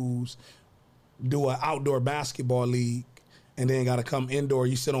 somebody who's do an outdoor basketball league and then got to come indoor,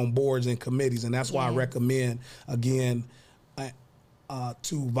 you sit on boards and committees, and that's why I recommend again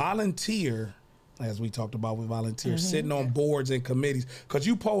to volunteer. As we talked about with volunteers, sitting on boards and committees, because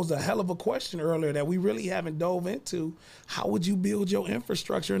you posed a hell of a question earlier that we really haven't dove into. How would you build your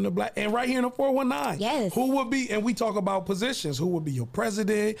infrastructure in the black, and right here in the 419? Yes. Who would be, and we talk about positions, who would be your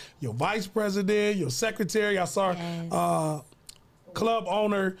president, your vice president, your secretary? I saw club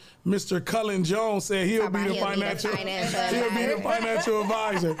owner, Mr. Cullen Jones, said he'll be the financial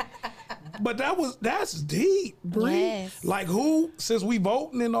advisor. But that's deep, Bree. Yes. Like since we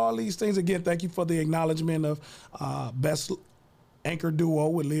voting in all these things, again, thank you for the acknowledgement of best anchor duo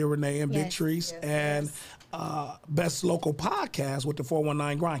with Leah Renee and Big Trees, and best local podcast with the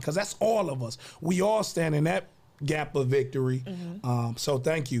 419 Grind, because that's all of us. We all stand in that gap of victory. So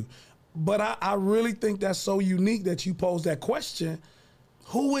thank you. But I really think that's so unique that you posed that question.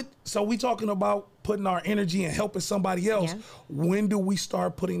 So we talking about putting our energy and helping somebody else. Yeah. When do we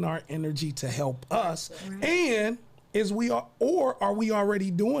start putting our energy to help us? Right. And are we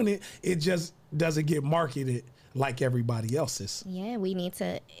already doing it? It just doesn't get marketed like everybody else's. Yeah, we need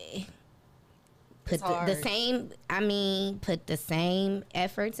to put the same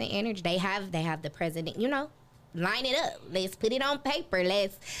efforts and energy. They have the president, line it up. Let's put it on paper.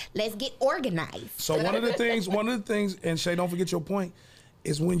 Let's get organized. So one of the things, and Shay, don't forget your point,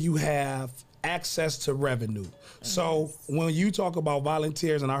 is when you have access to revenue. So when you talk about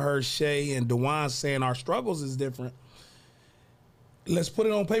volunteers, and I heard Shay and DeJuan saying our struggles is different. Let's put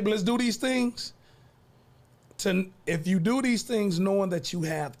it on paper. Let's do these things. If you do these things knowing that you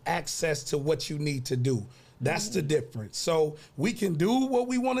have access to what you need to do, that's the difference. So we can do what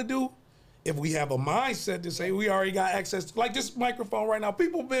we want to do if we have a mindset to say we already got access to, like this microphone right now.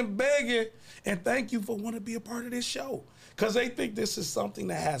 People have been begging, and thank you for wanting to be a part of this show, because they think this is something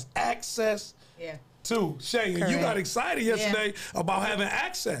that has access to. Shay, and you got excited yesterday about having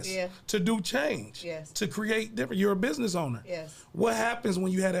access to do change, to create different. You're a business owner. Yes. What happens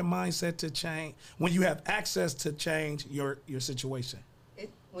when you have that mindset to change, when you have access to change your situation?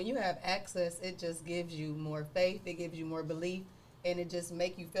 When you have access, it just gives you more faith. It gives you more belief. And it just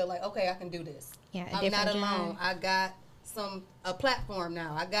make you feel like, okay, I can do this. Yeah, I'm not alone. I got a platform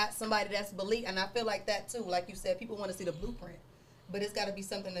now. I got somebody that's believe, and I feel like that too. Like you said, people want to see the blueprint, but it's got to be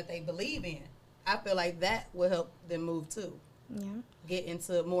something that they believe in. I feel like that will help them move too. Yeah, get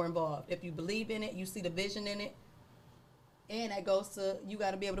into more involved. If you believe in it, you see the vision in it, and that goes to you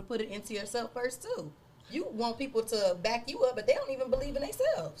got to be able to put it into yourself first too. You want people to back you up, but they don't even believe in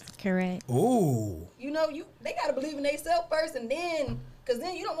themselves. Correct. Ooh. They got to believe in themselves first, and then, because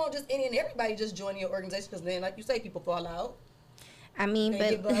then you don't want just any and everybody just joining your organization, because then, like you say, people fall out. I mean,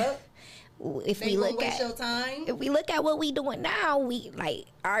 they give up. If we look at what we doing now, we like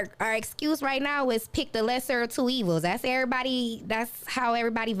our excuse right now is pick the lesser of two evils. That's how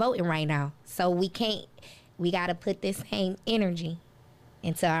everybody voting right now. So we got to put this same energy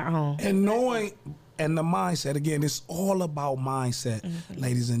into our own. And knowing. And the mindset, again, it's all about mindset,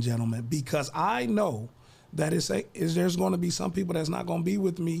 ladies and gentlemen, because I know that there's going to be some people that's not going to be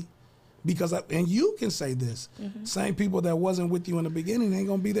with me Because and you can say this, same people that wasn't with you in the beginning ain't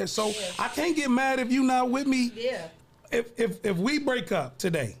gonna be there. So I can't get mad if you not with me. Yeah. If we break up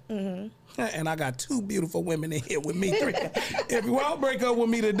today, and I got 2 beautiful women in here with me, 3. If you all break up with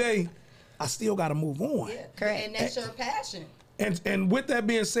me today, I still got to move on. Yeah, correct. And that's your passion. And with that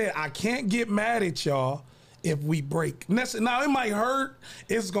being said, I can't get mad at y'all if we break. Now it might hurt,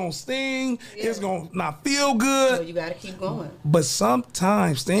 it's gonna sting, it's gonna not feel good. So you gotta keep going. But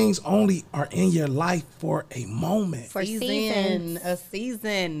sometimes things only are in your life for a moment. For a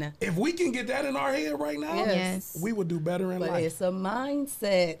season. If we can get that in our head right now, Yes. we would do better in But life. it's a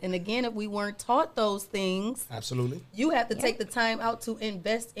mindset. And again, if we weren't taught those things, Absolutely. you have to take the time out to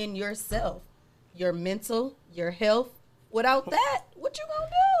invest in yourself, your mental, your health. Without that, what you gonna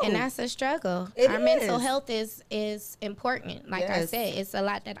do? And that's a struggle. It Our mental is. health is important. Like I Yes. said, it's a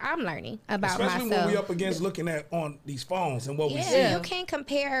lot that I'm learning about Especially myself. when we up against looking at on these phones and what we Yeah, see. you can't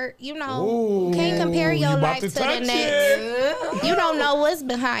compare, Ooh, can't compare you your about life to to the touch next. You don't know what's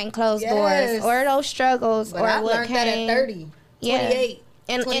behind closed Yes. doors or those struggles But or I what learned that came. at 30, 28,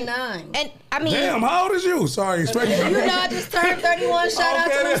 29. And I mean, Damn, how old is you? Sorry, You know, I just turned 31. Shout out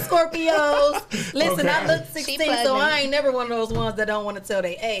to Okay. them Scorpios. Listen, I Okay. look 16, so I ain't never one of those ones that don't want to tell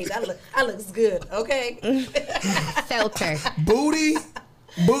their age. I looks good, okay? Filter. Booty,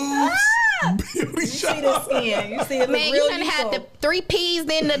 boobs, beauty You see the skin. You see it look Man, real you done had the 3 P's,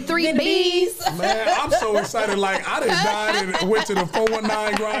 then the 3 B's. Man, I'm so excited. Like, I done died and went to the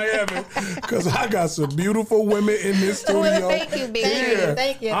 419 Grind Heaven because I got some beautiful women in this studio. Thank you, baby. Here.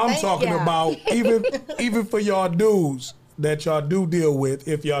 Thank you. I'm Thank talking ya. about even for y'all dudes that y'all do deal with,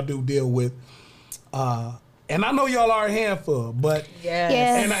 if y'all do deal with. And I know y'all are a handful, but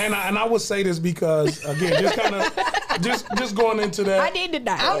Yes. and I would say this because again, just kind of just going into that. I did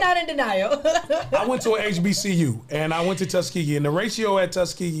deny. I'm not in denial. I went to an HBCU and I went to Tuskegee, and the ratio at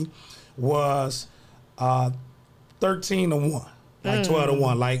Tuskegee was 13 to 1, like 12 to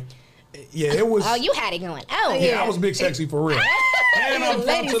 1. Like, yeah, it was. Oh, you had it going. Oh, Yeah, I was big sexy for real. And I'm from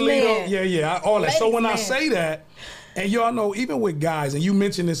Ladies' Toledo. man. Yeah, all that. So Ladies' when I man. say that, and y'all know, even with guys, and you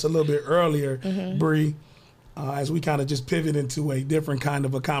mentioned this a little bit earlier, Bree, as we kind of just pivot into a different kind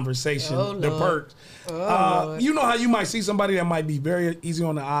of a conversation, Oh, the Lord. perks. You know how you might see somebody that might be very easy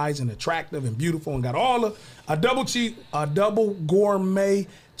on the eyes and attractive and beautiful and got all of a double gourmet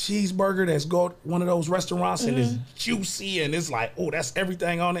cheeseburger that's got one of those restaurants and it's juicy and it's like, oh, that's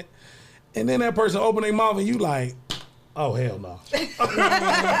everything on it. And then that person open their mouth and you like, oh, hell no.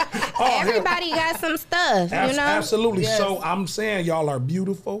 Everybody got some stuff, you know? Absolutely. Yes. So I'm saying y'all are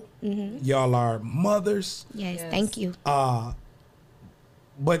beautiful. Y'all are mothers. Yes, thank you.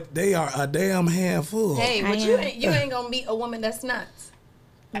 But they are a damn handful. Hey, but you ain't gonna meet a woman that's not.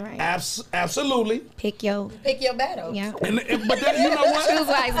 Right. Absolutely. Pick your battle. Yeah. But then, you know what? Choose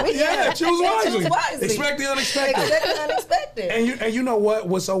wisely. Yeah, choose wisely. Choose wisely. Expect the unexpected. Expect the unexpected. And you know what?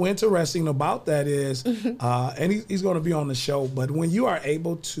 What's so interesting about that is, and he's going to be on the show. But when you are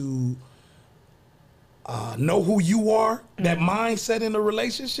able to know who you are, that mindset in a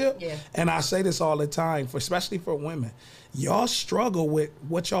relationship, Yeah. and I say this all the time, especially for women, y'all struggle with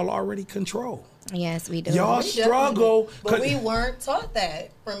what y'all already control. Yes, we do. Y'all We struggle. definitely do. But we weren't taught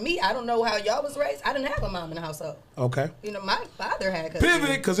that. For me, I don't know how y'all was raised. I didn't have a mom in the household. Okay. You know, my father had. Pivot,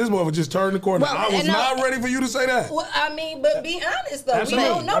 because this mother just turned the corner. Well, I was and no- not ready for you to say that. Well, I mean, but be honest though, Absolutely,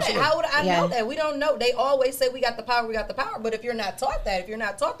 we don't know absolutely. that. How would I Yeah. know that? We don't know. They always say we got the power, we got the power. But if you're not taught that, if you're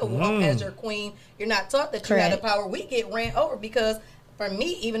not taught to walk as your queen, you're not taught that you have the Correct. power. We get ran over because. For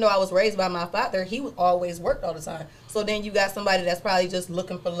me, even though I was raised by my father, he was always worked all the time. So then you got somebody that's probably just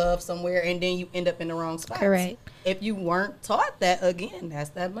looking for love somewhere, and then you end up in the wrong spot. Correct. If you weren't taught that, again,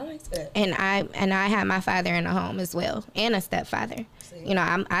 that's that mindset. And I had my father in the home as well, and a stepfather. You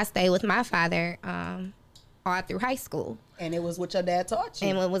know, I stayed with my father all through high school. And it was what your dad taught you.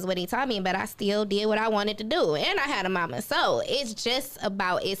 And it was what he taught me, but I still did what I wanted to do. And I had a mama. So it's just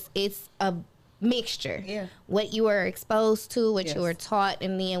about, it's a mixture. Yeah. What you were exposed to, what Yes. you were taught,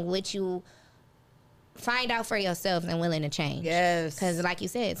 and then what you find out for yourself and willing to change. Yes. Because like you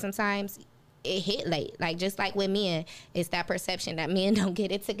said, sometimes it hit late. Like just like with men, it's that perception that men don't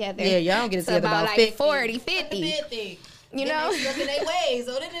get it together. Yeah, y'all don't get it Till together about about like 50. 40, 50. 50. You Then know? they stuck in their ways.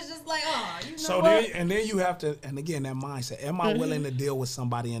 So then it's just like, oh, you know So what? then you have to, and again, that mindset. Am I willing to deal with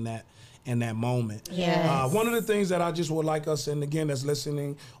somebody in that moment? Yes. One of the things that I just would like us, and again, that's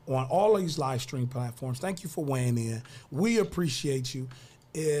listening on all of these live stream platforms, thank you for weighing in. We appreciate you.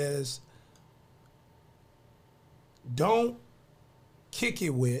 Is don't kick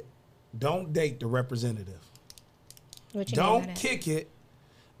it with, don't date the representative. What you mean by Don't that? kick it,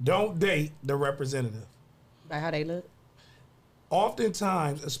 don't date the representative. By how they look.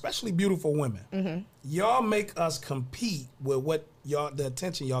 oftentimes, especially beautiful women, y'all make us compete with what the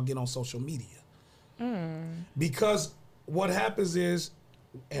attention y'all get on social media. Because what happens is,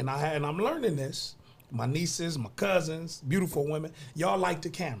 and I'm learning this, my nieces, my cousins, beautiful women, y'all like the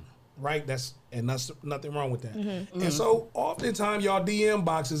camera, right? That's nothing wrong with that. And so oftentimes y'all DM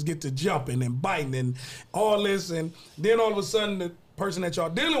boxes get to jumping and biting and all this, and then all of a sudden the person that y'all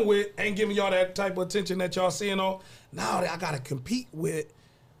dealing with ain't giving y'all that type of attention that y'all seeing on. Now I gotta compete with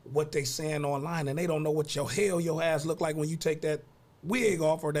what they saying online, and they don't know what your ass look like when you take that wig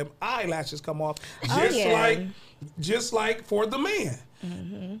off or them eyelashes come off. Just like for the man.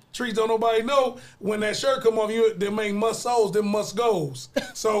 Trees, don't nobody know when that shirt come off, them ain't must soles, them must goes.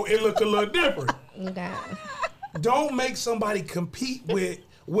 So it look a little different. Don't make somebody compete with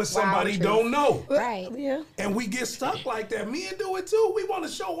what somebody don't know. Right. Yeah. And we get stuck like that. Men do it too. We want to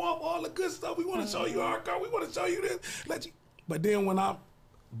show off all the good stuff. We want to show you our car. We want to show you this. But then when I'm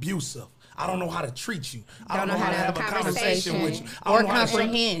abusive, I don't know how to treat you. I don't know how to have a conversation with you. Or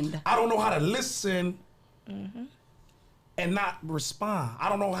comprehend. I don't know how to listen and not respond. I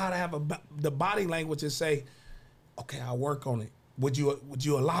don't know how to have the body language and say, okay, I'll work on it. Would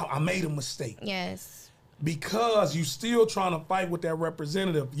you allow? I made a mistake. Yes. Because you still trying to fight with that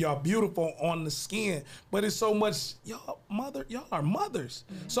representative. Y'all beautiful on the skin, but it's so much, y'all are mothers.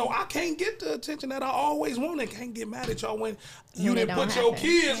 So I can't get the attention that I always wanted. Can't get mad at y'all when you didn't put your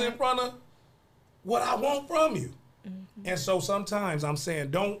kids in front of what I want from you. And so sometimes I'm saying,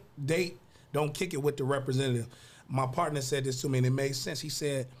 don't kick it with the representative. My partner said this to me and it made sense. He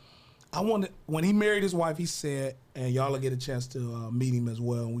said, when he married his wife, he said, and y'all will get a chance to meet him as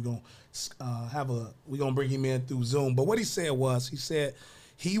well. And we're gonna bring him in through Zoom. But what he said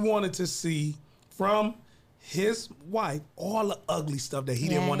he wanted to see from his wife all the ugly stuff that he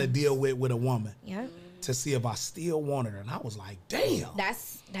didn't want to deal with a woman. Yeah. To see if I still want her. And I was like, damn.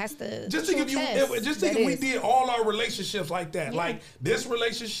 That's the just think if we did all our relationships like that. Yeah. Like this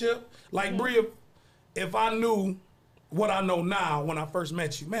relationship, like Bria, if I knew what I know now when I first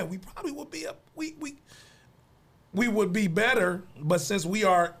met you, man, we probably would be we would be better. But since we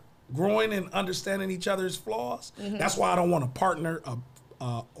are growing and understanding each other's flaws, that's why I don't want a partner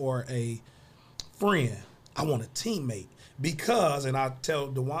or a friend. I want a teammate. Because, and I tell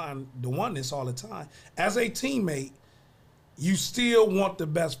DeJuan this all the time, as a teammate, you still want the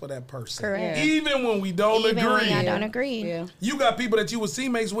best for that person. Correct. Yeah. Even when we don't agree. Even when I don't agree. Yeah. You got people that you were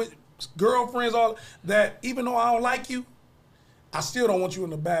teammates with, girlfriends, all that, even though I don't like you, I still don't want you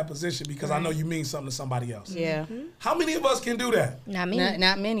in a bad position because I know you mean something to somebody else. Yeah. How many of us can do that? Not many.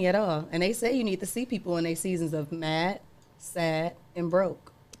 Not many at all. And they say you need to see people in their seasons of mad, sad, and broke.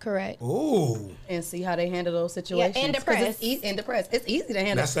 Correct. Ooh. And see how they handle those situations. Yeah, and depressed. It's easy to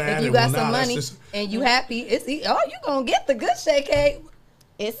handle. That's if you got some money and you happy, it's easy. Oh, you gonna get the good shake cake.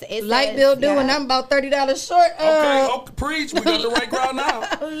 It's light bill due, and I'm about $30 short. Okay, preach. We got the right crowd now.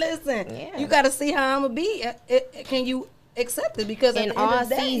 Listen, you got to see how I'm gonna be. Can you accept it? Because in all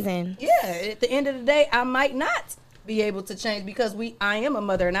seasons, at the end of the day, I might not be able to change because I am a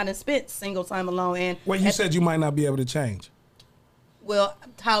mother and I done spent single time alone. And well, you said you might not be able to change. Well,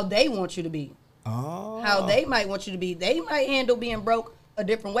 how they want you to be. Oh. How they might want you to be. They might handle being broke a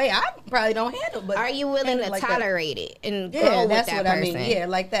different way. I probably don't handle, but are you willing to like tolerate it and grow grow with that's that what person? I mean. Yeah,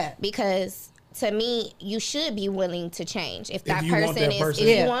 like that. Because to me, you should be willing to change if that you want person that person.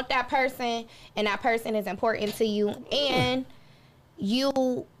 if you want that person and that person is important to you, and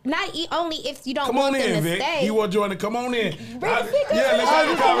you not only if you don't come want on them in, to Vic. stay. You want to join to come on in? Let's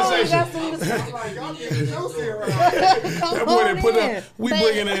have a conversation. That boy that put up. We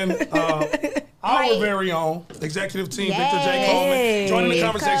bringing in our very own executive team, Victor J. Coleman, joining the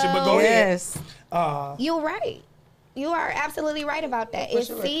conversation. But go ahead. You're right. You are absolutely right about that. It's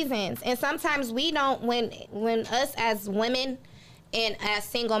seasons, and sometimes we don't. When us as women and as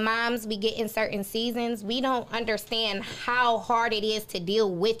single moms, we get in certain seasons, we don't understand how hard it is to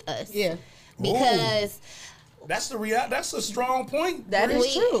deal with us. Yeah. Because that's that's a strong point. That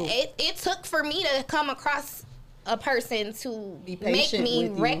is true. It took for me to come across a person to make me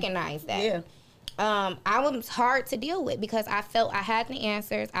recognize that. Yeah. I was hard to deal with because I felt I had the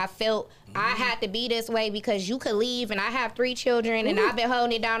answers. I felt I had to be this way because you could leave, and I have 3 children, and I've been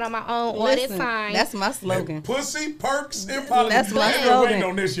holding it down on my own all this time. That's my slogan. And pussy, perks, and politics. That's my slogan. Waiting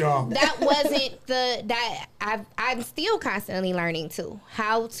on this, y'all. That wasn't I'm still constantly learning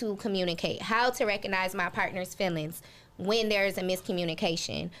how to communicate, how to recognize my partner's feelings when there's a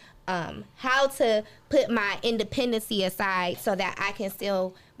miscommunication. how to put my independency aside so that I can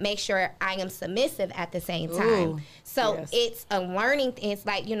still make sure I am submissive at the same time. Ooh, So yes. it's a learning. It's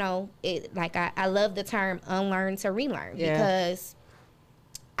like, you know, I love the term unlearn to relearn because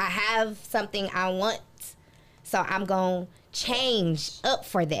I have something I want. So I'm going to change up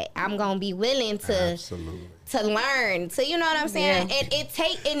for that. I'm going to be willing to learn. So you know what I'm saying? Yeah.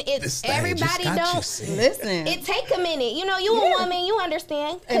 And everybody don't listen. It take a minute. You know, you a woman, you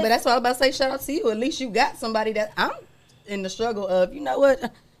understand. But that's why I was about to say, shout out to you. At least you got somebody that I'm in the struggle of, you know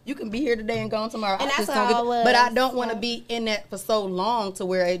what? You can be here today and gone tomorrow. And I that's just how don't I was. But I don't want to be in that for so long to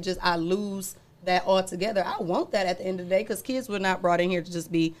where I lose that altogether. I want that at the end of the day because kids were not brought in here to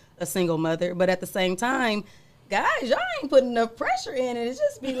just be a single mother. But at the same time, guys, y'all ain't putting enough pressure in it. It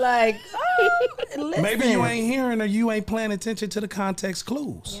just be like, listen. Maybe you ain't hearing or you ain't paying attention to the context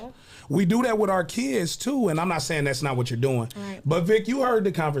clues. Yeah. We do that with our kids too, and I'm not saying that's not what you're doing. Right. But Vic, you heard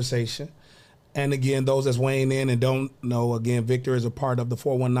the conversation. And again, those that's weighing in and don't know, again, Victor is a part of the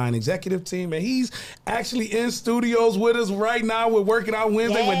 419 executive team, and he's actually in studios with us right now. We're working out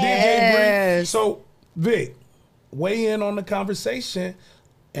Wednesday with DJ Bree. So, Vic, weigh in on the conversation,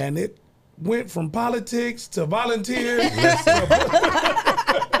 and it went from politics to volunteers.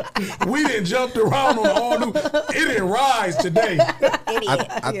 We didn't jump around on all new. It didn't rise today.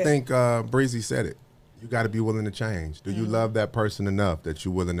 I think Breezy said it. You got to be willing to change. Do you love that person enough that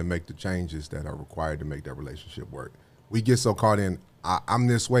you're willing to make the changes that are required to make that relationship work? We get so caught in, I'm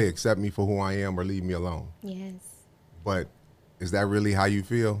this way, accept me for who I am or leave me alone. Yes. But is that really how you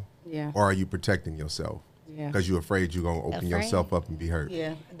feel? Yeah. Or are you protecting yourself? Yeah. Because you're afraid you're going to open yourself up and be hurt.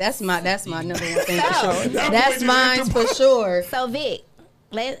 Yeah, that's my number one thing for sure. That's mine for sure. So Vic,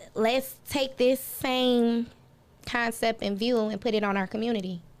 let's take this same concept and view and put it on our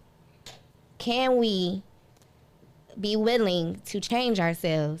community. Can we be willing to change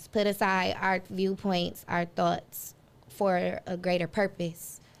ourselves, put aside our viewpoints, our thoughts for a greater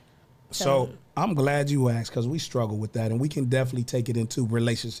purpose? So I'm glad you asked because we struggle with that, and we can definitely take it into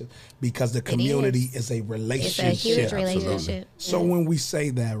relationship because the community is a relationship. It's a huge relationship. Absolutely. So when we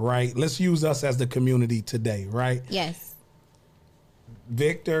say that, right, let's use us as the community today, right? Yes.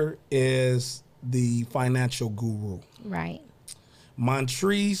 Victor is the financial guru. Right.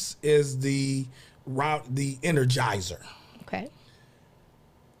 Montrese is the energizer. Okay.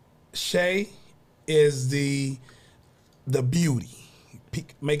 Shay is the beauty,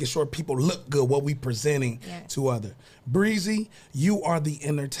 making sure people look good, what we presenting to other. Breezy, you are the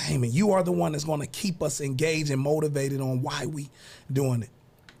entertainment. You are the one that's going to keep us engaged and motivated on why we doing it.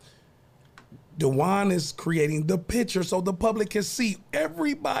 Dewan is creating the picture so the public can see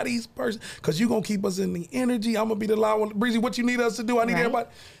everybody's person. Because you're going to keep us in the energy. I'm going to be the loud one. Breezy, what you need us to do? I need everybody.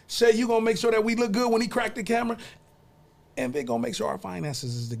 Shay, you going to make sure that we look good when he crack the camera. And they're going to make sure our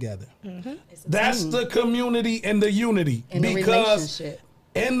finances is together. Mm-hmm. That's the community and the unity. In the relationship.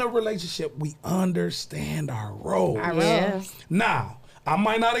 In the relationship, we understand our role. Yeah. Now, I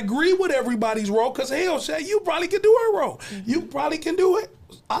might not agree with everybody's role because, hell, Shay, you probably can do her role. Mm-hmm. You probably can do it.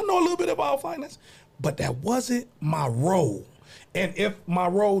 I know a little bit about finance, but that wasn't my role. And if my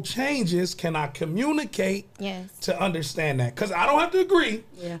role changes, can I communicate to understand that? Because I don't have to agree,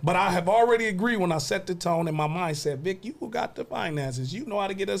 but I have already agreed when I set the tone in my mind, said, Vic, you got the finances. You know how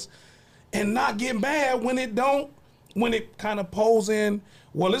to get us and not get mad when it kind of pulls in,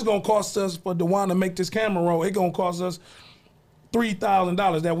 well, it's going to cost us for Dewan to make this camera roll. It's going to cost us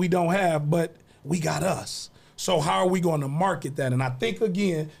 $3,000 that we don't have, but we got us. So how are we going to market that? And I think,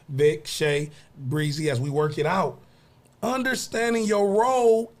 again, Vic, Shay, Breezy, as we work it out, understanding your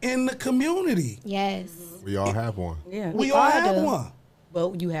role in the community. Yes. We all have one. Yeah. We all have one.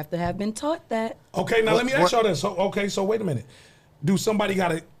 But you have to have been taught that. Okay, now let me ask y'all this. So wait a minute.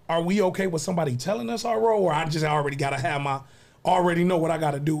 Are we okay with somebody telling us our role, or I just already got to already know what I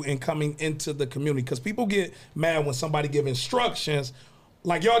got to do in coming into the community? Because people get mad when somebody give instructions.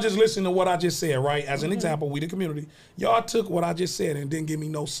 Like, y'all just listen to what I just said, right? As an example, we the community. Y'all took what I just said and didn't give me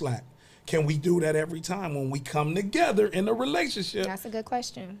no slack. Can we do that every time when we come together in a relationship? That's a good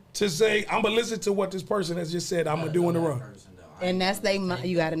question. To say, I'm going to listen to what this person has just said. I'm going to do in the row. And that's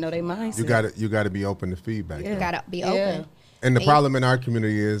you got to know their mindset. You got to be open to feedback. You got to be open. And the problem in our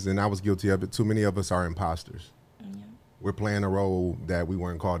community is, and I was guilty of it, too many of us are imposters. We're playing a role that we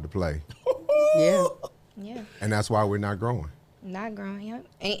weren't called to play. Yeah. And that's why we're not growing. Not growing, yep.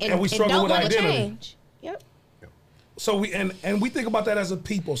 And we struggle with identity. Change. Yep. So we think about that as a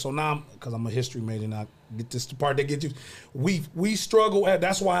people. So now, because I'm a history major, not This is the part that gets you. We struggle at.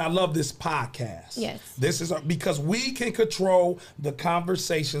 That's why I love this podcast. Yes. This is because we can control the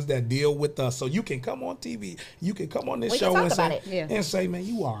conversations that deal with us. So you can come on TV, you can come on this We show can and talk say, about it. Yeah. and say, man,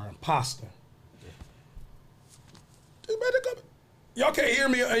 you are an imposter. Just better come. Y'all can't hear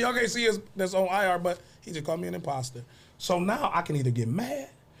me. Y'all can't see us. That's on IR, but he just called me an imposter. So now I can either get mad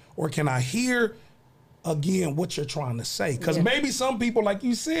or can I hear again what you're trying to say? Because maybe some people, like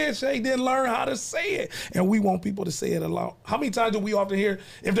you said, Shay, didn't learn how to say it, and we want people to say it along. How many times do we often hear,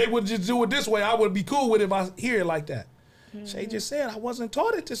 if they would just do it this way, I would be cool with it if I hear it like that? Shay just said I wasn't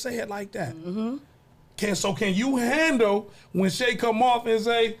taught it to say it like that. Can you handle when Shay come off and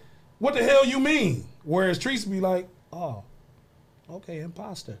say, what the hell you mean? Whereas Treese be like, oh, okay,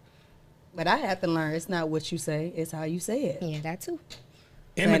 imposter. But I have to learn. It's not what you say; it's how you say it. Yeah, that too.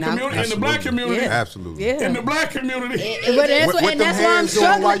 In the community, in the black community, Absolutely. Yeah. in the black community. But that's What them why I'm hands doing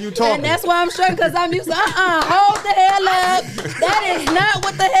struggling. while you talking? And that's why I'm struggling because I'm used to hold the hell up. That is not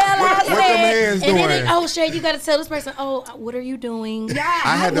what the hell I said. What them hands and then doing? oh Shay, you got to tell this person. Oh, what are you doing? Yeah,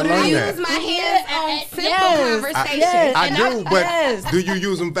 I had to learn that. use my hands on simple Yes. conversation. Yes. I And do, but yes. do you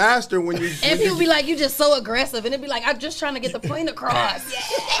use them faster when you? And people be like, you just so aggressive. And it'd be like, I'm just trying to get the point across.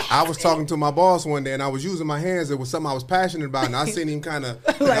 I was talking to my boss one day, and I was using my hands. It was something I was passionate about, and I seen him kind of.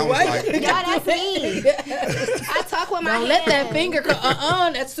 I was like, Yeah, that's me. I talk with my Don't hands. let that finger go,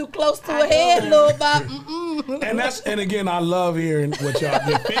 that's too close to a head, little bop. And again, I love hearing what y'all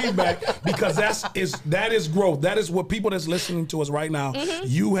get feedback because that is growth. That is what people that's listening to us right now.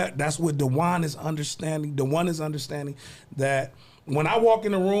 That's what Dewan is understanding. Dewan is understanding that when I walk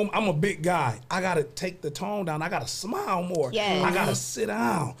in the room, I'm a big guy. I gotta take the tone down. I gotta smile more. Yes. I gotta sit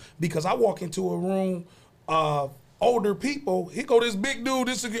down because I walk into a room of older people. Here go this big dude.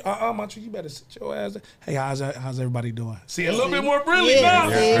 Macho, you better sit your ass down. Hey, how's everybody doing? See, a little bit more friendly now.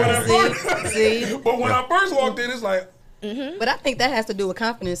 But when I first walked in, it's like. But I think that has to do with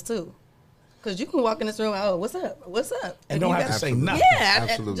confidence too. Because you can walk in this room, oh, what's up? What's up? And don't have to say nothing. Yeah,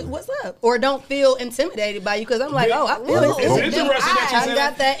 Absolutely. what's up? Or don't feel intimidated by you because I'm like, I feel It's intimidated. interesting that you I said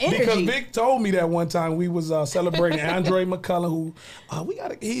got that energy. because Vic told me that one time we was celebrating Andre McCullough, who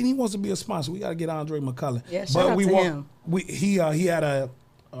he wants to be a sponsor. We gotta get Andre McCullough. Yeah, shout out to him. He had a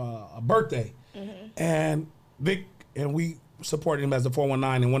birthday, and Vic and we supported him as the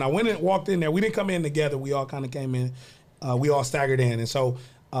 419. And when I walked in there, we didn't come in together. We all kind of came in. We all staggered in, and so.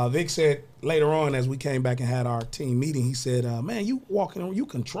 Vic said later on as we came back and had our team meeting, he said, man, you walking around, you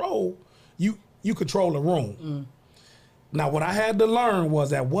control the room. Now, what I had to learn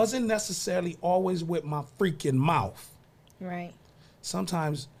was that wasn't necessarily always with my freaking mouth. Right.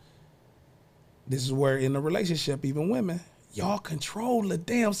 Sometimes this is where in a relationship, even women, y'all control the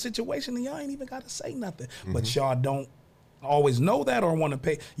damn situation and y'all ain't even got to say nothing. But y'all don't always know that or want to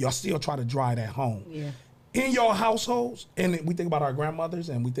pay. Y'all still try to drive that home. Yeah. In your households, and we think about our grandmothers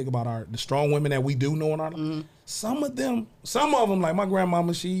and we think about the strong women that we do know in our life. Some of them, like my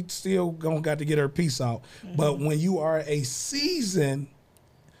grandmama, she still got to get her piece out. But when you are a seasoned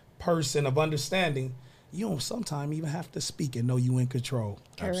person of understanding, you don't sometimes even have to speak and know you in control.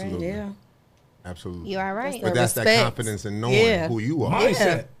 Absolutely. Yeah. Absolutely. You are right. But that's that Respect. confidence in knowing who you are.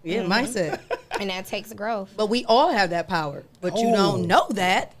 Mindset. Yeah, mindset. And that takes growth. But we all have that power. But you don't know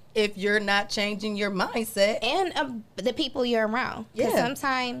that if you're not changing your mindset. And the people you're around. Because Yeah.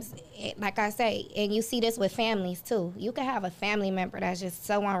 sometimes, like I say, and you see this with families too. You can have a family member that's just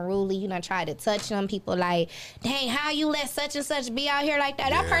so unruly. You done try to touch them. People like, dang, how you let such and such be out here like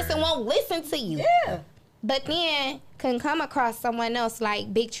that? That person won't listen to you. Yeah. But then can come across someone else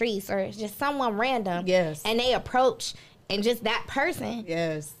like Big Trees or just someone random. Yes. And they approach and just that person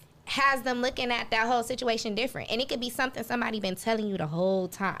Yes. has them looking at that whole situation different. And it could be something somebody been telling you the whole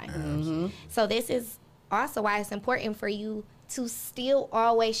time. So this is also why it's important for you to still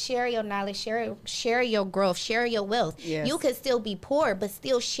always share your knowledge, share your growth, share your wealth. Yes. You could still be poor, but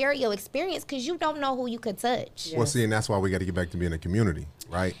still share your experience because you don't know who you could touch. Well, see, and that's why we got to get back to being a community,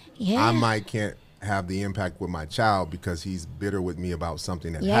 right? Yeah. I can't have the impact with my child because he's bitter with me about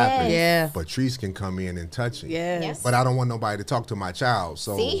something that Yes. happened. Yeah. But Treese can come in and touch it. Yes. But I don't want nobody to talk to my child.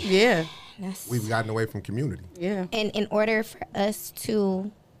 So See? Yeah. we've gotten away from community. Yeah. And in order for us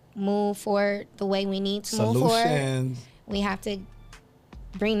to move forward the way we need to move forward, Solutions. we have to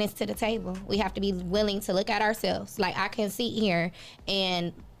bring this to the table. We have to be willing to look at ourselves. Like I can sit here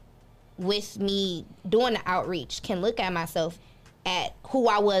and with me doing the outreach can look at myself at who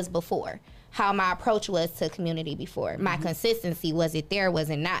I was before, how my approach was to community before. My consistency, was it there, was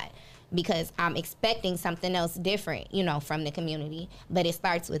it not? Because I'm expecting something else different, from the community, but it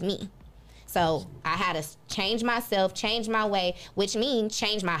starts with me. So I had to change myself, change my way, which means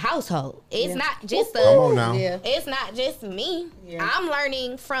change my household. It's not just Come on now. It's not just me. I'm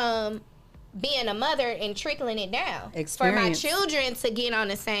learning from being a mother and trickling it down for my children to get on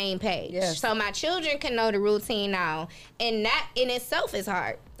the same page. So my children can know the routine now, and that in itself is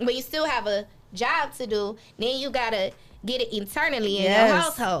hard. But you still have a job to do. Then you gotta get it internally in your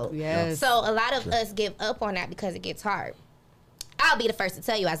household. So a lot of us give up on that because it gets hard. I'll be the first to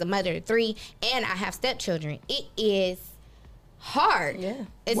tell you, as a mother of 3, and I have stepchildren, it is hard.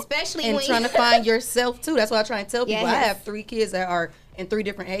 Especially and when trying to find yourself too. That's what I try and tell people. I have 3 kids that are in 3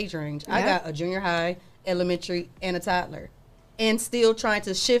 different age range. I got a junior high, elementary, and a toddler. And still trying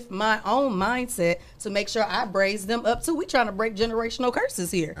to shift my own mindset to make sure I raise them up too. We trying to break generational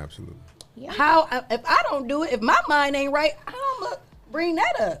curses here. Absolutely. How, if I don't do it, if my mind ain't right, how am I bring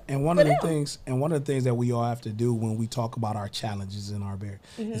that up? And one of the things that we all have to do when we talk about our challenges in our bear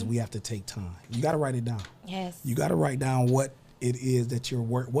is we have to take time. You got to write it down. You got to write down what it is that you're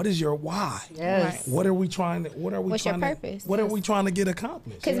what is your why? What are we trying to? What's your purpose? What are we trying to get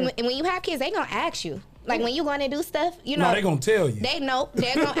accomplished? Because when you have kids, they gonna ask you. Like when you going to do stuff, you know. No, they gonna tell you. They know.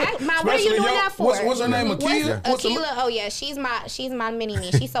 They're gonna ask. What are you doing that for? What's her name? Akeelah? Akeelah. Oh yeah, she's my mini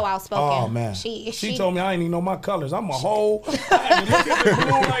me. She's so outspoken. Oh man. She told me I ain't even know my colors. I'm a whole. I had to look at the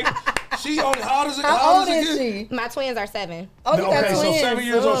blue like she only. How old is she? My twins are 7. Oh, you got twins. So 7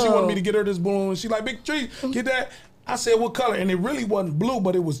 years old. She wanted me to get her this balloon. And she like, Big Tree, get that. I said, what color? And it really wasn't blue,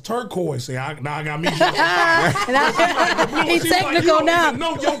 but it was turquoise. Say, I got me. He's technical like, now.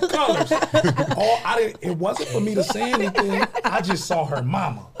 Know your colors. It wasn't for me to say anything. I just saw her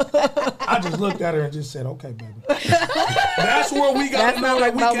mama. I just looked at her and just said, okay, baby. That's where we got to know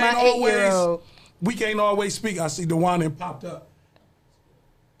that we can't always speak. I see DeWan popped up.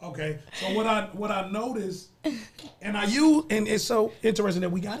 Okay, so what I noticed, and it's so interesting that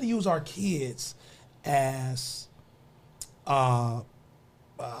we got to use our kids as let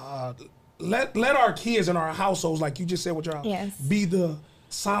our kids in our households, like you just said with your house, be the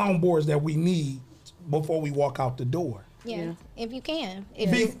soundboards that we need before we walk out the door. If you can.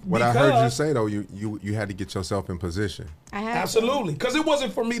 What I heard you say though, you had to get yourself in position. Absolutely, because it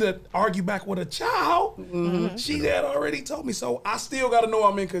wasn't for me to argue back with a child. She had already told me, so I still got to know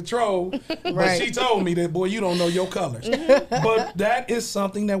I'm in control. But she told me that, boy, you don't know your colors. But that is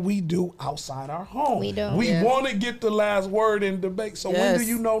something that we do outside our home. We do. We want to get the last word in debate. So when do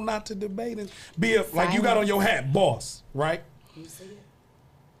you know not to debate and be like you got on your hat, boss, right? You see it.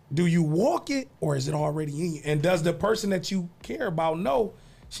 Do you walk it or is it already in you? And does the person that you care about know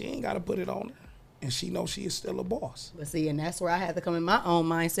she ain't got to put it on her and she knows she is still a boss? But see, and that's where I had to come in my own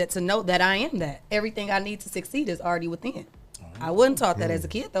mindset to know that I am that. Everything I need to succeed is already within. I wasn't taught that as a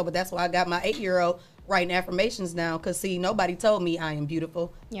kid though, but that's why I got my 8-year-old writing affirmations now. Because see, nobody told me I am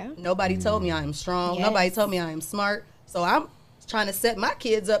beautiful. Nobody told me I am strong. Nobody told me I am smart. So I'm trying to set my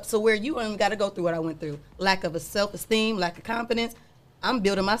kids up so where you ain't got to go through what I went through. Lack of a self-esteem, lack of confidence. I'm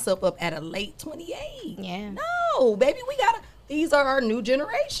building myself up at a late 28. No, baby, these are our new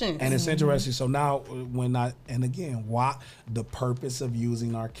generation. And it's interesting. So now why the purpose of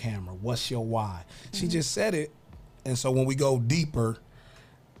using our camera? What's your why? She just said it. And so when we go deeper,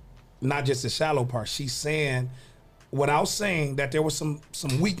 not just the shallow part, she's saying, without saying that there was some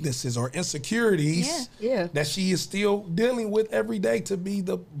weaknesses or insecurities that she is still dealing with every day to be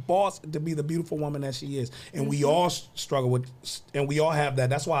the boss, to be the beautiful woman that she is. And we all struggle with, and we all have that.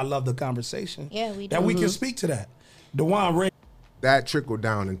 That's why I love the conversation. We do. That we can speak to that. DeWan Ray. That trickled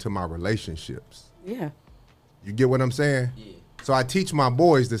down into my relationships. You get what I'm saying? So I teach my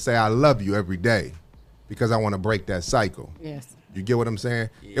boys to say I love you every day because I want to break that cycle. You get what I'm saying?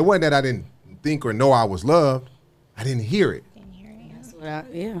 It wasn't that I didn't think or know I was loved. I didn't hear it. That's what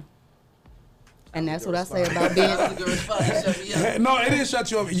and that's what I say about being. No, it didn't shut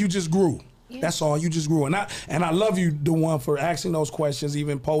you up. You just grew. That's all. You just grew. And I love you, DeWan, for asking those questions,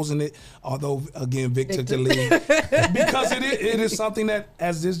 even posing it, although, again, Vic took the lead. Because it is something that,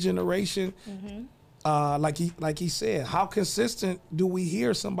 as this generation, like he said, how consistent do we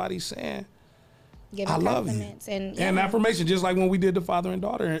hear somebody saying, I love you? And affirmation, just like when we did the father and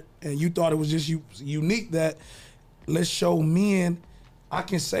daughter, and you thought it was just unique that let's show men I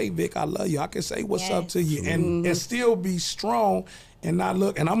can say, Vic, I love you. I can say what's up to you and still be strong and not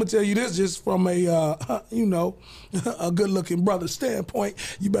look. And I'm going to tell you this just from a, a good looking brother standpoint.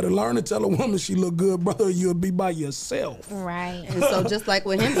 You better learn to tell a woman she look good, brother, or you'll be by yourself. Right. And so just like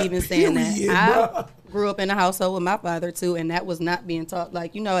with him even saying that, I grew up in a household with my father too, and that was not being taught.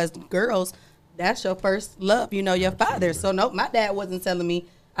 Like, as girls, that's your first love, your father. So no, my dad wasn't telling me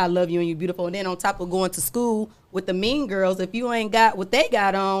I love you and you're beautiful. And then on top of going to school, with the mean girls, if you ain't got what they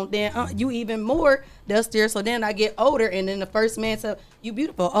got on, then you even more dustier. So then I get older, and then the first man said, "You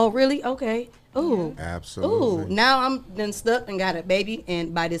beautiful." Oh, really? Okay. Ooh, absolutely. Ooh, now I'm then stuck and got a baby,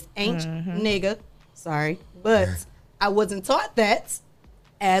 and by this ancient nigga. Sorry, but I wasn't taught that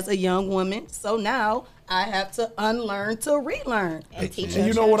as a young woman. So now I have to unlearn to relearn. And teach And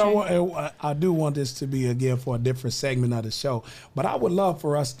you know what I want? I do want this to be, again, for a different segment of the show. But I would love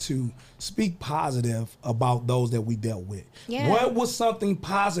for us to speak positive about those that we dealt with. Yeah. What was something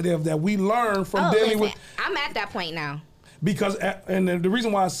positive that we learned from dealing with? I'm at that point now. Because, and the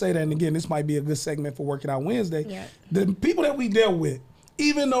reason why I say that, and again, this might be a good segment for Working Out Wednesday, the people that we dealt with,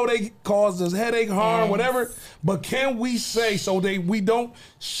 even though they caused us headache, harm, whatever, but can we say, so we don't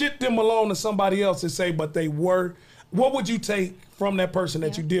shit them alone to somebody else and say, but they were, what would you take from that person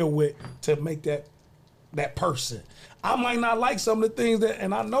that you deal with to make that person? I might not like some of the things that,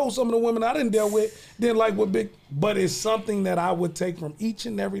 and I know some of the women I didn't deal with didn't like what big, but it's something that I would take from each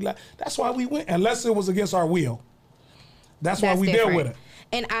and every life. That's why we went, unless it was against our will. That's why we dealt with it.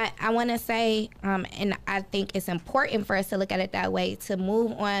 And I want to say, and I think it's important for us to look at it that way, to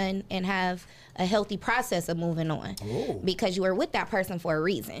move on and have a healthy process of moving on. Because you were with that person for a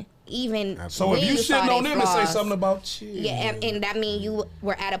reason. Even so if you shitting on them to say something about you. Yeah, and that means you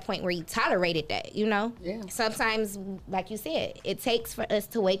were at a point where you tolerated that, you know? Yeah. Sometimes, like you said, it takes for us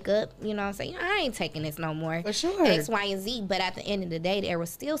to wake up, you know, and say, I ain't taking this no more. For sure. X, Y, and Z. But at the end of the day, there was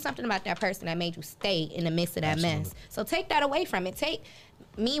still something about that person that made you stay in the midst of that mess. So take that away from it. Take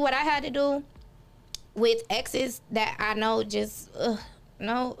me, what I had to do with exes that I know just...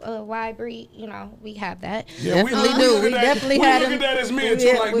 why breed? You know, we have that. Yeah, we do. We definitely had them. We look at that as men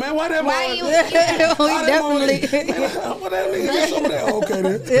too. Like, man, why that you? We definitely. What that nigga some of that? Okay,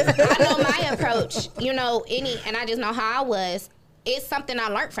 then. I know my approach. You know, and I just know how I was. It's something I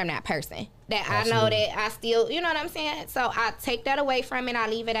learned from that person that I know that I still. You know what I'm saying? So I take that away from it. I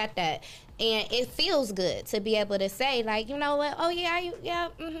leave it at that. And it feels good to be able to say, like, you know what? Oh yeah,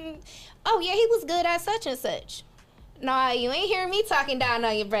 Oh yeah, he was good at such and such. No, you ain't hearing me talking down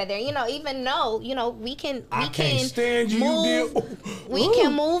on your brother. You know, even though, you know, we can stand you. We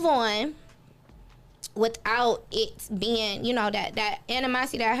can move on without it being, you know, that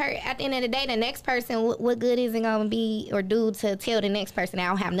animosity, that hurt. At the end of the day, the next person, what good is it gonna be or do to tell the next person I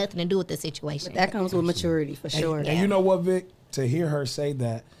don't have nothing to do with the situation? But that comes with maturity, for sure. And you know what, Vic? To hear her say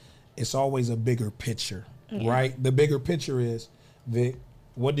that, it's always a bigger picture, right? The bigger picture is, Vic,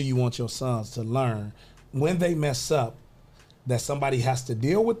 what do you want your sons to learn when they mess up, that somebody has to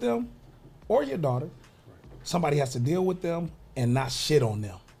deal with them, or your daughter, somebody has to deal with them and not shit on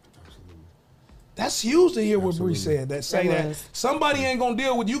them. That's huge to hear what Bree said. That somebody ain't gonna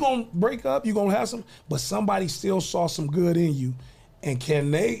deal with you. Gonna break up. You gonna have some, but somebody still saw some good in you, and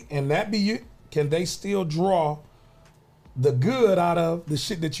can that be you? Can they still draw the good out of the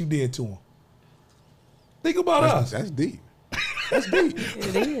shit that you did to them? Think about us. That's deep. That's deep.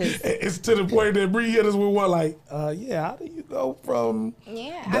 It is. It's to the point that Bree hit us with one like, how do you go from I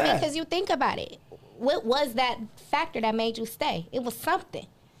mean, that? because you think about it. What was that factor that made you stay? It was something,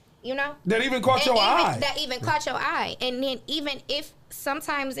 you know? That even caught your eye. That even caught your eye. And then even if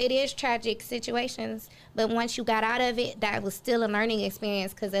sometimes it is tragic situations, but once you got out of it, that was still a learning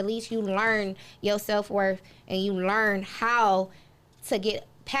experience, because at least you learn your self-worth and you learn how to get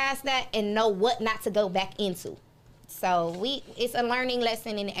past that and know what not to go back into. So it's a learning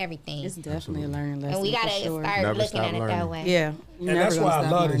lesson in everything. It's definitely a learning lesson. And we gotta start looking at it that way. Yeah. And that's why I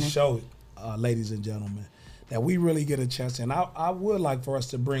love this show, ladies and gentlemen, that we really get a chance. And I would like for us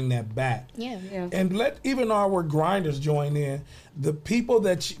to bring that back. Yeah. And let even our grinders join in. The people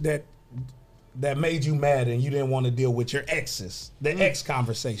that made you mad and you didn't want to deal with your exes, the ex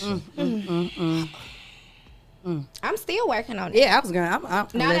conversation. I'm still working on it. Yeah, I was gonna.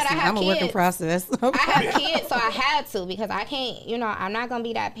 I'm a work in process. I have kids, so I had to, because I can't. You know, I'm not gonna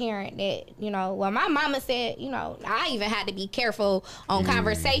be that parent that, you know. Well, my mama said, you know, I even had to be careful on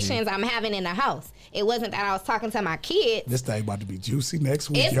conversations I'm having in the house. It wasn't that I was talking to my kids. This thing about to be juicy next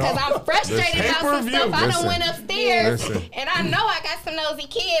week. It's because I'm frustrated about some stuff. I done went upstairs, and I know I got some nosy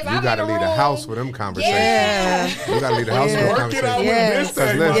kids. You gotta leave the house with them conversations. Yeah. You gotta leave the house with them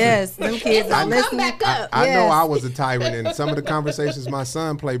conversations. Yes, them kids. It's gonna come back up. I know I was a tyrant, and some of the conversations my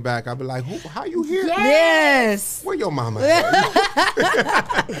son played back, I'd be like, how you here? Yes. Where your mama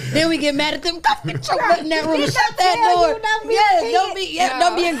at? Then we get mad at them. Go in that room. Shut that door. Yes,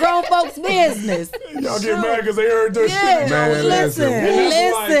 don't be in grown folks' business. Y'all get mad because they heard their shit. Man,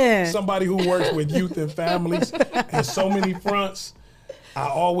 listen. Like somebody who works with youth and families and so many fronts, I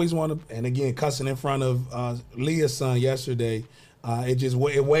always want to, and again, cussing in front of Leah's son yesterday,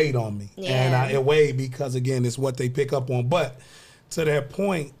 it weighed on me. Yeah. And it weighed because, again, it's what they pick up on. But to that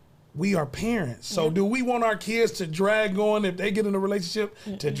point, we are parents. So do we want our kids to drag on, if they get in a relationship,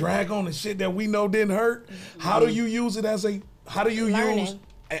 to drag on the shit that we know didn't hurt? How do you use it as a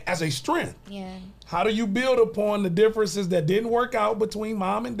strength? Yeah. How do you build upon the differences that didn't work out between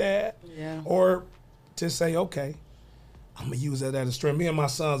mom and dad? Yeah. Or to say, okay, I'm gonna use that as a strength. Me and my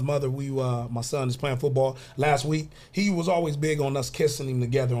son's mother, my son is playing football last week. He was always big on us kissing him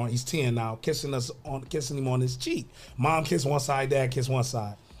together. He's 10 now, kissing him on his cheek. Mom kissed one side, dad kissed one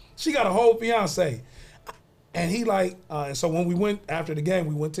side. She got a whole fiance, and he and so when we went after the game,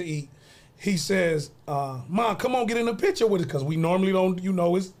 we went to eat. He says, "Mom, come on, get in a picture with us," because we normally don't.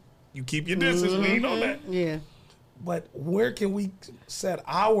 You keep your distance. We ain't on that. Yeah. But where can we set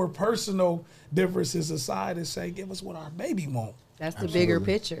our personal differences aside and say, give us what our baby want? That's the bigger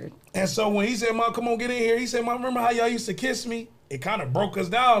picture. And so when he said, Mom, come on, get in here. He said, Mom, remember how y'all used to kiss me? It kind of broke us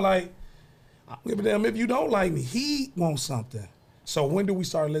down. Like, I don't give a damn if you don't like me. He wants something. So when do we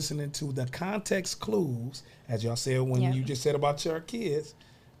start listening to the context clues, as y'all said when you just said about your kids?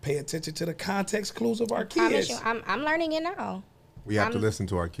 Pay attention to the context clues of our kids. I'm learning it now. We have to listen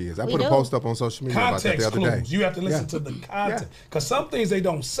to our kids. I put a post up on social media about that the other day. You have to listen to the context. Because some things they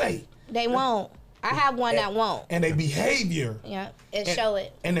don't say. They won't. I have one that won't. And their behavior. Yeah, show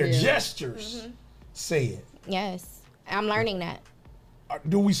it. And their gestures say it. Yes, I'm learning that.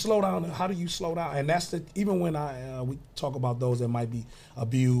 Do we slow down? How do you slow down? And that's even when we talk about those that might be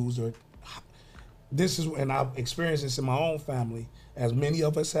abused or and I've experienced this in my own family, as many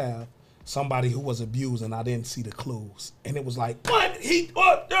of us have. Somebody who was abused and I didn't see the clues, and it was like, what?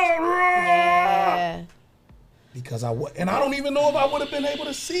 Yeah. Because I don't even know if I would have been able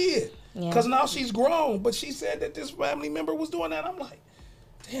to see it. Because now she's grown, but she said that this family member was doing that. I'm like,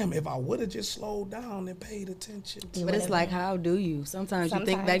 damn, if I would have just slowed down and paid attention to But it's like, how do you? Sometimes you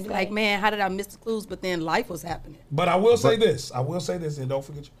think back, like, man, how did I miss the clues? But then life was happening. But I will say this, and don't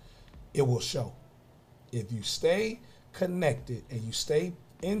forget, it will show. If you stay connected and you stay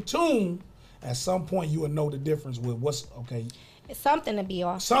in tune, at some point you will know the difference with what's okay. It's something to be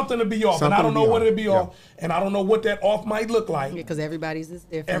off. And I don't know what it'll be off. And I don't know what that off might look like. Because everybody's is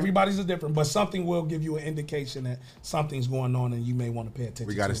different. Everybody's is different. But something will give you an indication that something's going on and you may want to pay attention.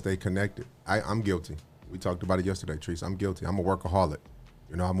 We got to stay connected. I'm guilty. We talked about it yesterday, Treese. I'm guilty. I'm a workaholic.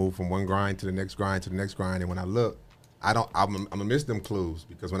 I move from one grind to the next grind to the next grind. And when I look, I'm gonna miss them clues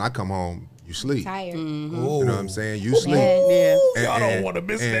because when I come home, you sleep. Tired. You know what I'm saying? You sleep. Yeah. Y'all don't want to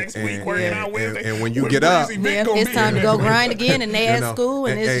miss next week working out Wednesday. And when you get up, it's time to go grind again, and they at school,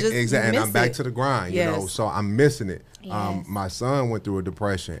 and it's just exactly. And I'm back to the grind. Yes. So I'm missing it. Yes. My son went through a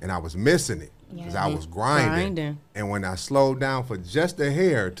depression, and I was missing it because I was grinding. And when I slowed down for just a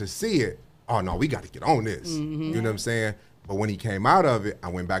hair to see it, oh no, we got to get on this. You know what I'm saying? But when he came out of it, I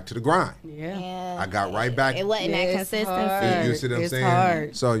went back to the grind. Yeah. I got right back. It wasn't that consistency. You see what I'm saying?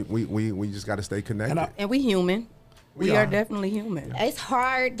 Hard. So we just got to stay connected. And we human. We are definitely human. It's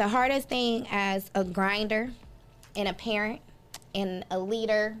hard. The hardest thing as a grinder and a parent and a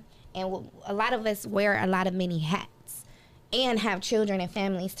leader, and a lot of us wear a lot of many hats and have children and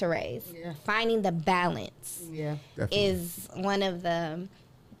families to raise. Yeah. Finding the balance is one of the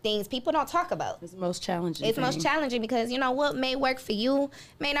things people don't talk about. It's the most challenging. It's most challenging because what may work for you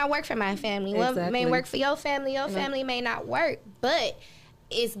may not work for my family. Exactly. What may work for your family may not work. But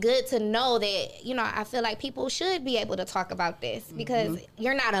it's good to know that, I feel like people should be able to talk about this because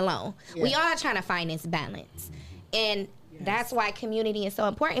you're not alone. Yeah. We are trying to find this balance. And that's why community is so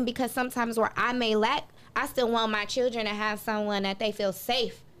important, because sometimes where I may lack, I still want my children to have someone that they feel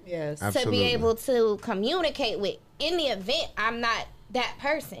safe to be able to communicate with. In the event I'm not that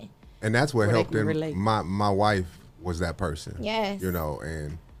person. And that's what helped him. My wife was that person. Yes.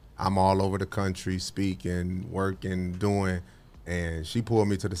 And I'm all over the country speaking, working, doing, and she pulled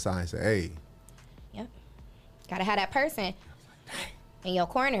me to the side and said, hey. Yep. Gotta have that person in your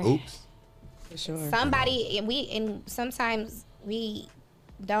corner. Oops. For sure. Somebody, and sometimes we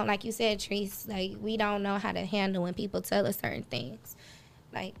don't, like you said, Treese, like we don't know how to handle when people tell us certain things.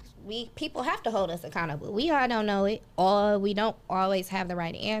 Like people have to hold us accountable. We all don't know it, or we don't always have the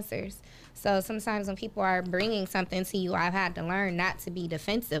right answers. So sometimes when people are bringing something to you, I've had to learn not to be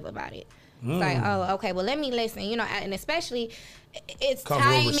defensive about it. It's like, oh, okay, well, let me listen, and especially it's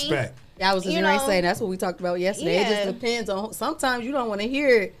timing. With respect. I was just going to say, that's what we talked about yesterday. Yeah. It just depends on, sometimes you don't want to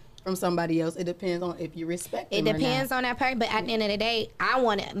hear it from somebody else. It depends on if you respect them. It depends on that person, but at the end of the day, I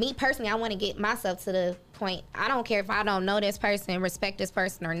want to get myself to the point. I don't care if I don't know this person, respect this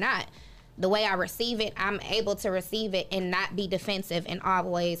person or not. the way I receive it, I'm able to receive it and not be defensive and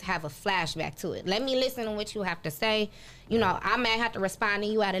always have a flashback to it. Let me listen to what you have to say. You know, I may have to respond to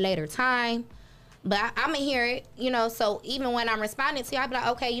you at a later time, but I'm going to hear it, you know. So even when I'm responding to you, I'll be like,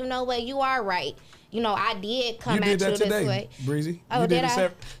 okay, you know what, you are right. You know, I did come at you this way. You did that today, Breezy. Oh, you did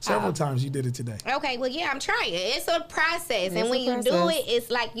it several times. You did it today. Okay, well, yeah, I'm trying. It's a process. And when you do it, it's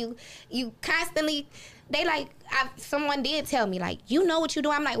like you constantly, they like, someone did tell me, like, you know what you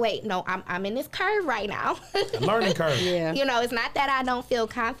do. I'm like, wait, no, I'm in this curve right now. A learning curve. Yeah. You know, it's not that I don't feel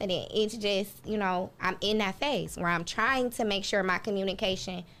confident. It's just, you know, I'm in that phase where I'm trying to make sure my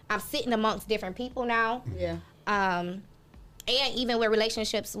communication, I'm sitting amongst different people now. Yeah. And even with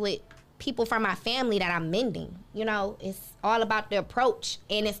relationships with people from my family that I'm mending. You know, it's all about the approach,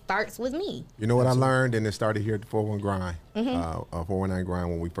 and it starts with me. You know what I learned, and it started here at the 419 Grind, 419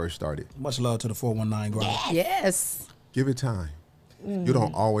 Grind when we first started. Much love to the 419 Grind. Yes. Give it time. You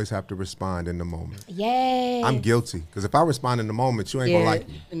don't always have to respond in the moment. Yes. I'm guilty, because if I respond in the moment, you ain't gonna like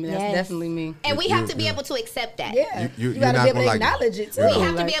me. I mean, that's definitely me. And we have to be able to accept that. Yeah. You gotta be able to acknowledge it too. We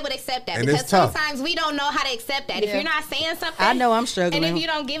have to be able to accept that, And because it's tough. sometimes we don't know how to accept that. If you're not saying something, I know I'm struggling. And if you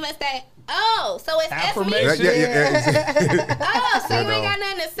don't give us that, oh, so it's affirmation. Oh, so you ain't got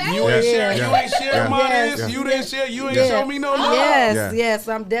nothing to say. You ain't share. You ain't share my this. You didn't share. You ain't show me no love. Yes,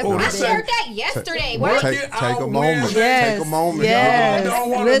 I'm definitely. I shared that yesterday. Take a moment. Yes. Take a moment. Yes. Y'all don't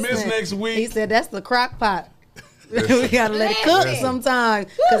want to miss next week. He said that's the crock pot. We gotta let it cook sometimes,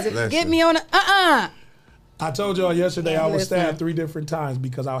 because if you get me on the I told y'all yesterday I was stabbed 3 different times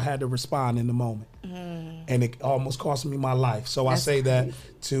because I had to respond in the moment. And it almost cost me my life. So I say that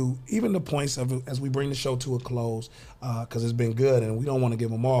to even the points of as we bring the show to a close, because it's been good and we don't want to give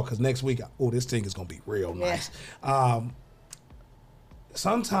them all, because next week, this thing is going to be real nice.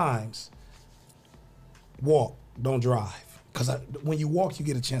 Sometimes walk, don't drive. Because when you walk, you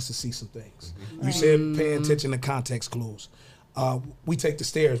get a chance to see some things. You said pay attention to context clues. We take the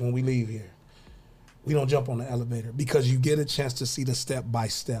stairs when we leave here. We don't jump on the elevator, because you get a chance to see the step by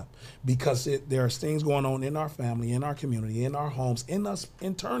step, because there are things going on in our family, in our community, in our homes, in us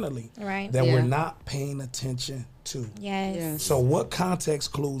internally that we're not paying attention to. Yes. So what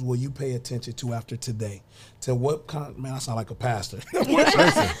context clues will you pay attention to after today? To what man, I sound like a pastor.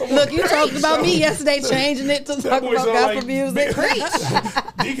 Look, you talked about me yesterday, changing it to talk about gospel music.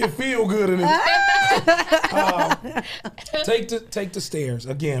 Deacon feel good in it. Take the stairs.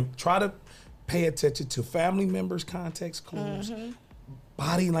 Again, try to pay attention to family members' context clues,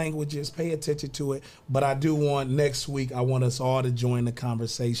 body languages, pay attention to it. But I do want next week, I want us all to join the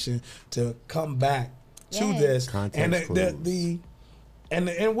conversation, to come back to this. Context clues.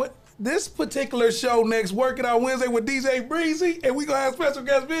 And what this particular show next, Working Out Wednesday with DJ Breezy, and we gonna have special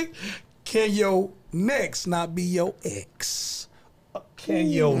guest Vic. Can your next not be your ex? Can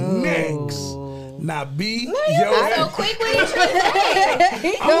your next not be your ex? So quick with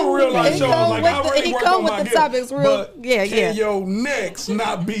it. I'm a real life show. Like, I already work on my topics real. But can your next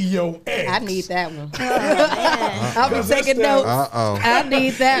not be your ex? I need that one. I'll be taking notes. I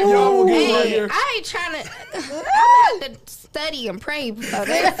need that Y'all will one. get right here. I ain't trying to. I'm gonna have to study and pray. She's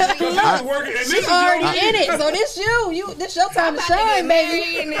working, and this is already in it, so this your time to shine,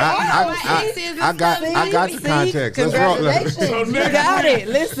 baby. I got the context. Let's roll. So You got it.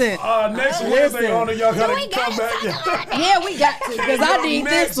 Listen. Next Wednesday on it, y'all gotta come back. Yeah, we got to, because I need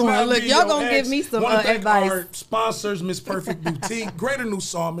this one. Look, y'all gonna give me some advice. Our sponsors, Miss Perfect Boutique, Greater New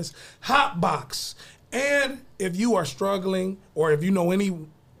Psalmist, Hot Box. And if you are struggling, or if you know any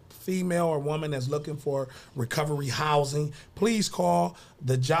female or woman that's looking for recovery housing, please call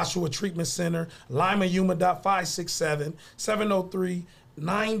the Joshua Treatment Center, Lima Yuma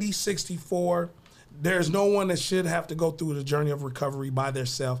 567-703-9064. There's no one that should have to go through the journey of recovery by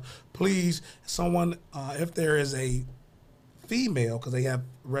themselves. Please, someone, if there is a female, because they have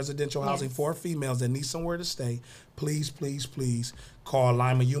residential housing for females that need somewhere to stay, please, please, please call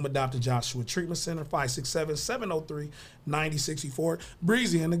Lima Yuma Dr. Joshua Treatment Center, 567-703-9064.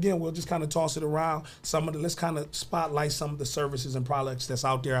 Breezy, and again, we'll just kind of toss it around. Let's kind of spotlight some of the services and products that's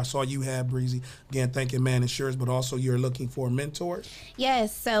out there. I saw you had, Breezy. Again, thanking Man Insurance, but also you're looking for mentors.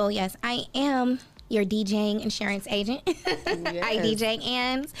 Yes, so yes, I am your DJing insurance agent. I DJ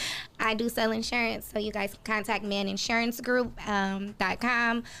and I do sell insurance, so you guys can contact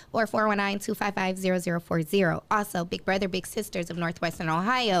maninsurancegroup.com or 419-255-0040. Also, Big Brother, Big Sisters of Northwestern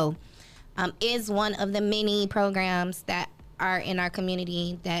Ohio is one of the many programs that are in our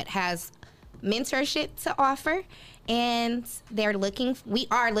community that has mentorship to offer, and we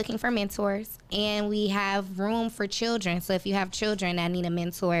are looking for mentors, and we have room for children. So if you have children that need a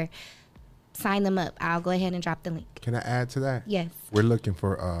mentor, sign them up. I'll go ahead and drop the link. Can I add to that? Yes. We're looking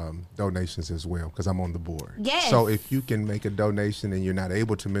for donations as well because I'm on the board. Yes. So if you can make a donation and you're not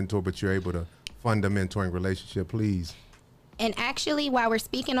able to mentor, but you're able to fund a mentoring relationship, please. And actually, while we're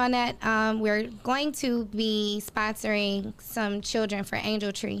speaking on that, we're going to be sponsoring some children for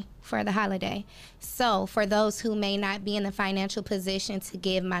Angel Tree for the holiday. So for those who may not be in the financial position to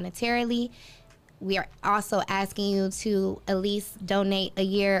give monetarily, we are also asking you to at least donate a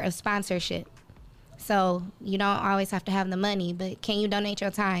year of sponsorship. So you don't always have to have the money, but can you donate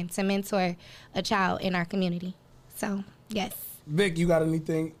your time to mentor a child in our community? So, yes. Vic, you got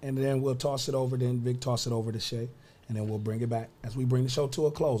anything? And then we'll toss it over. Then Vic toss it over to Shay. And then we'll bring it back as we bring the show to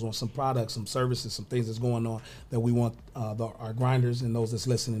a close on some products, some services, some things that's going on that we want our grinders and those that's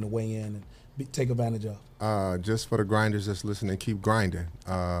listening to weigh in and take advantage of. Just for the grinders that's listening, keep grinding.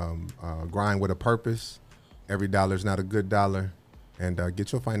 Grind with a purpose. Every dollar is not a good dollar. And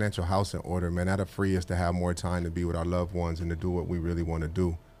get your financial house in order, man. That'll free us to have more time to be with our loved ones and to do what we really want to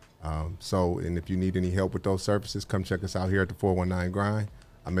do. And if you need any help with those services, come check us out here at the 419 Grind.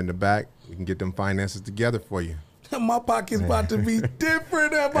 I'm in the back. We can get them finances together for you. My pocket's about to be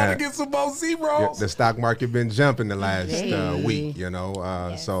different. I'm about to get some more zeros. The stock market been jumping the last week, you know.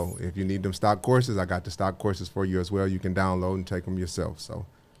 Yes. So if you need them stock courses, I got the stock courses for you as well. You can download and take them yourself. So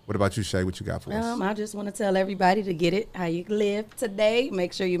what about you, Shay? What you got for us? I just want to tell everybody to get it how you live today.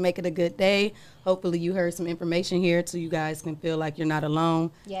 Make sure you make it a good day. Hopefully you heard some information here so you guys can feel like you're not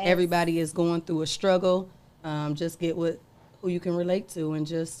alone. Yes. Everybody is going through a struggle. Just get with who you can relate to, and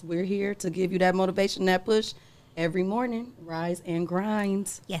just we're here to give you that motivation, that push. Every morning, rise and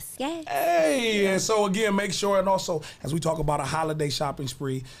grind. Yes, yes. Hey, and so again, make sure, and also as we talk about a holiday shopping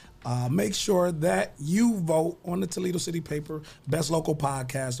spree, make sure that you vote on the Toledo City Paper Best Local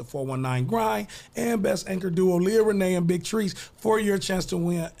Podcast, the 419 Grind, and Best Anchor Duo, Leah Renee and Big Trees, for your chance to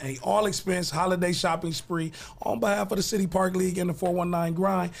win a all-expense holiday shopping spree on behalf of the City Park League and the 419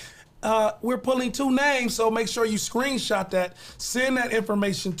 Grind. We're pulling 2 names, so make sure you screenshot that. Send that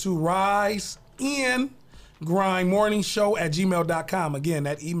information to Rise In Grind Morning Show at gmail.com. Again,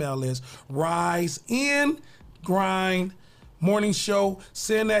 that email is Rise In Grind Morning Show.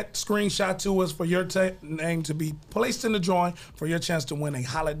 Send that screenshot to us for your name to be placed in the drawing for your chance to win a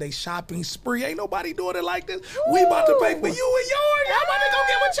holiday shopping spree. Ain't nobody doing it like this. Woo! We about to pay for you and yours. Y'all about to go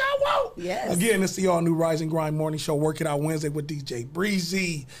get what y'all want. Yes. Again, it's the all-new Rise and Grind Morning Show. Work It Out Wednesday with DJ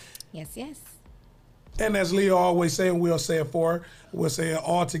Breezy. Yes, yes. And as Leah always saying, we'll say it for her. We'll say it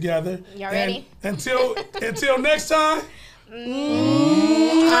all together. Y'all ready? Until next time. We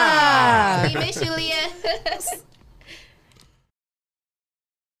miss you, Leah.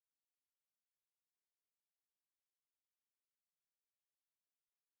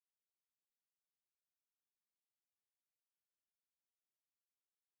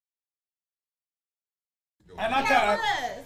 And I kind of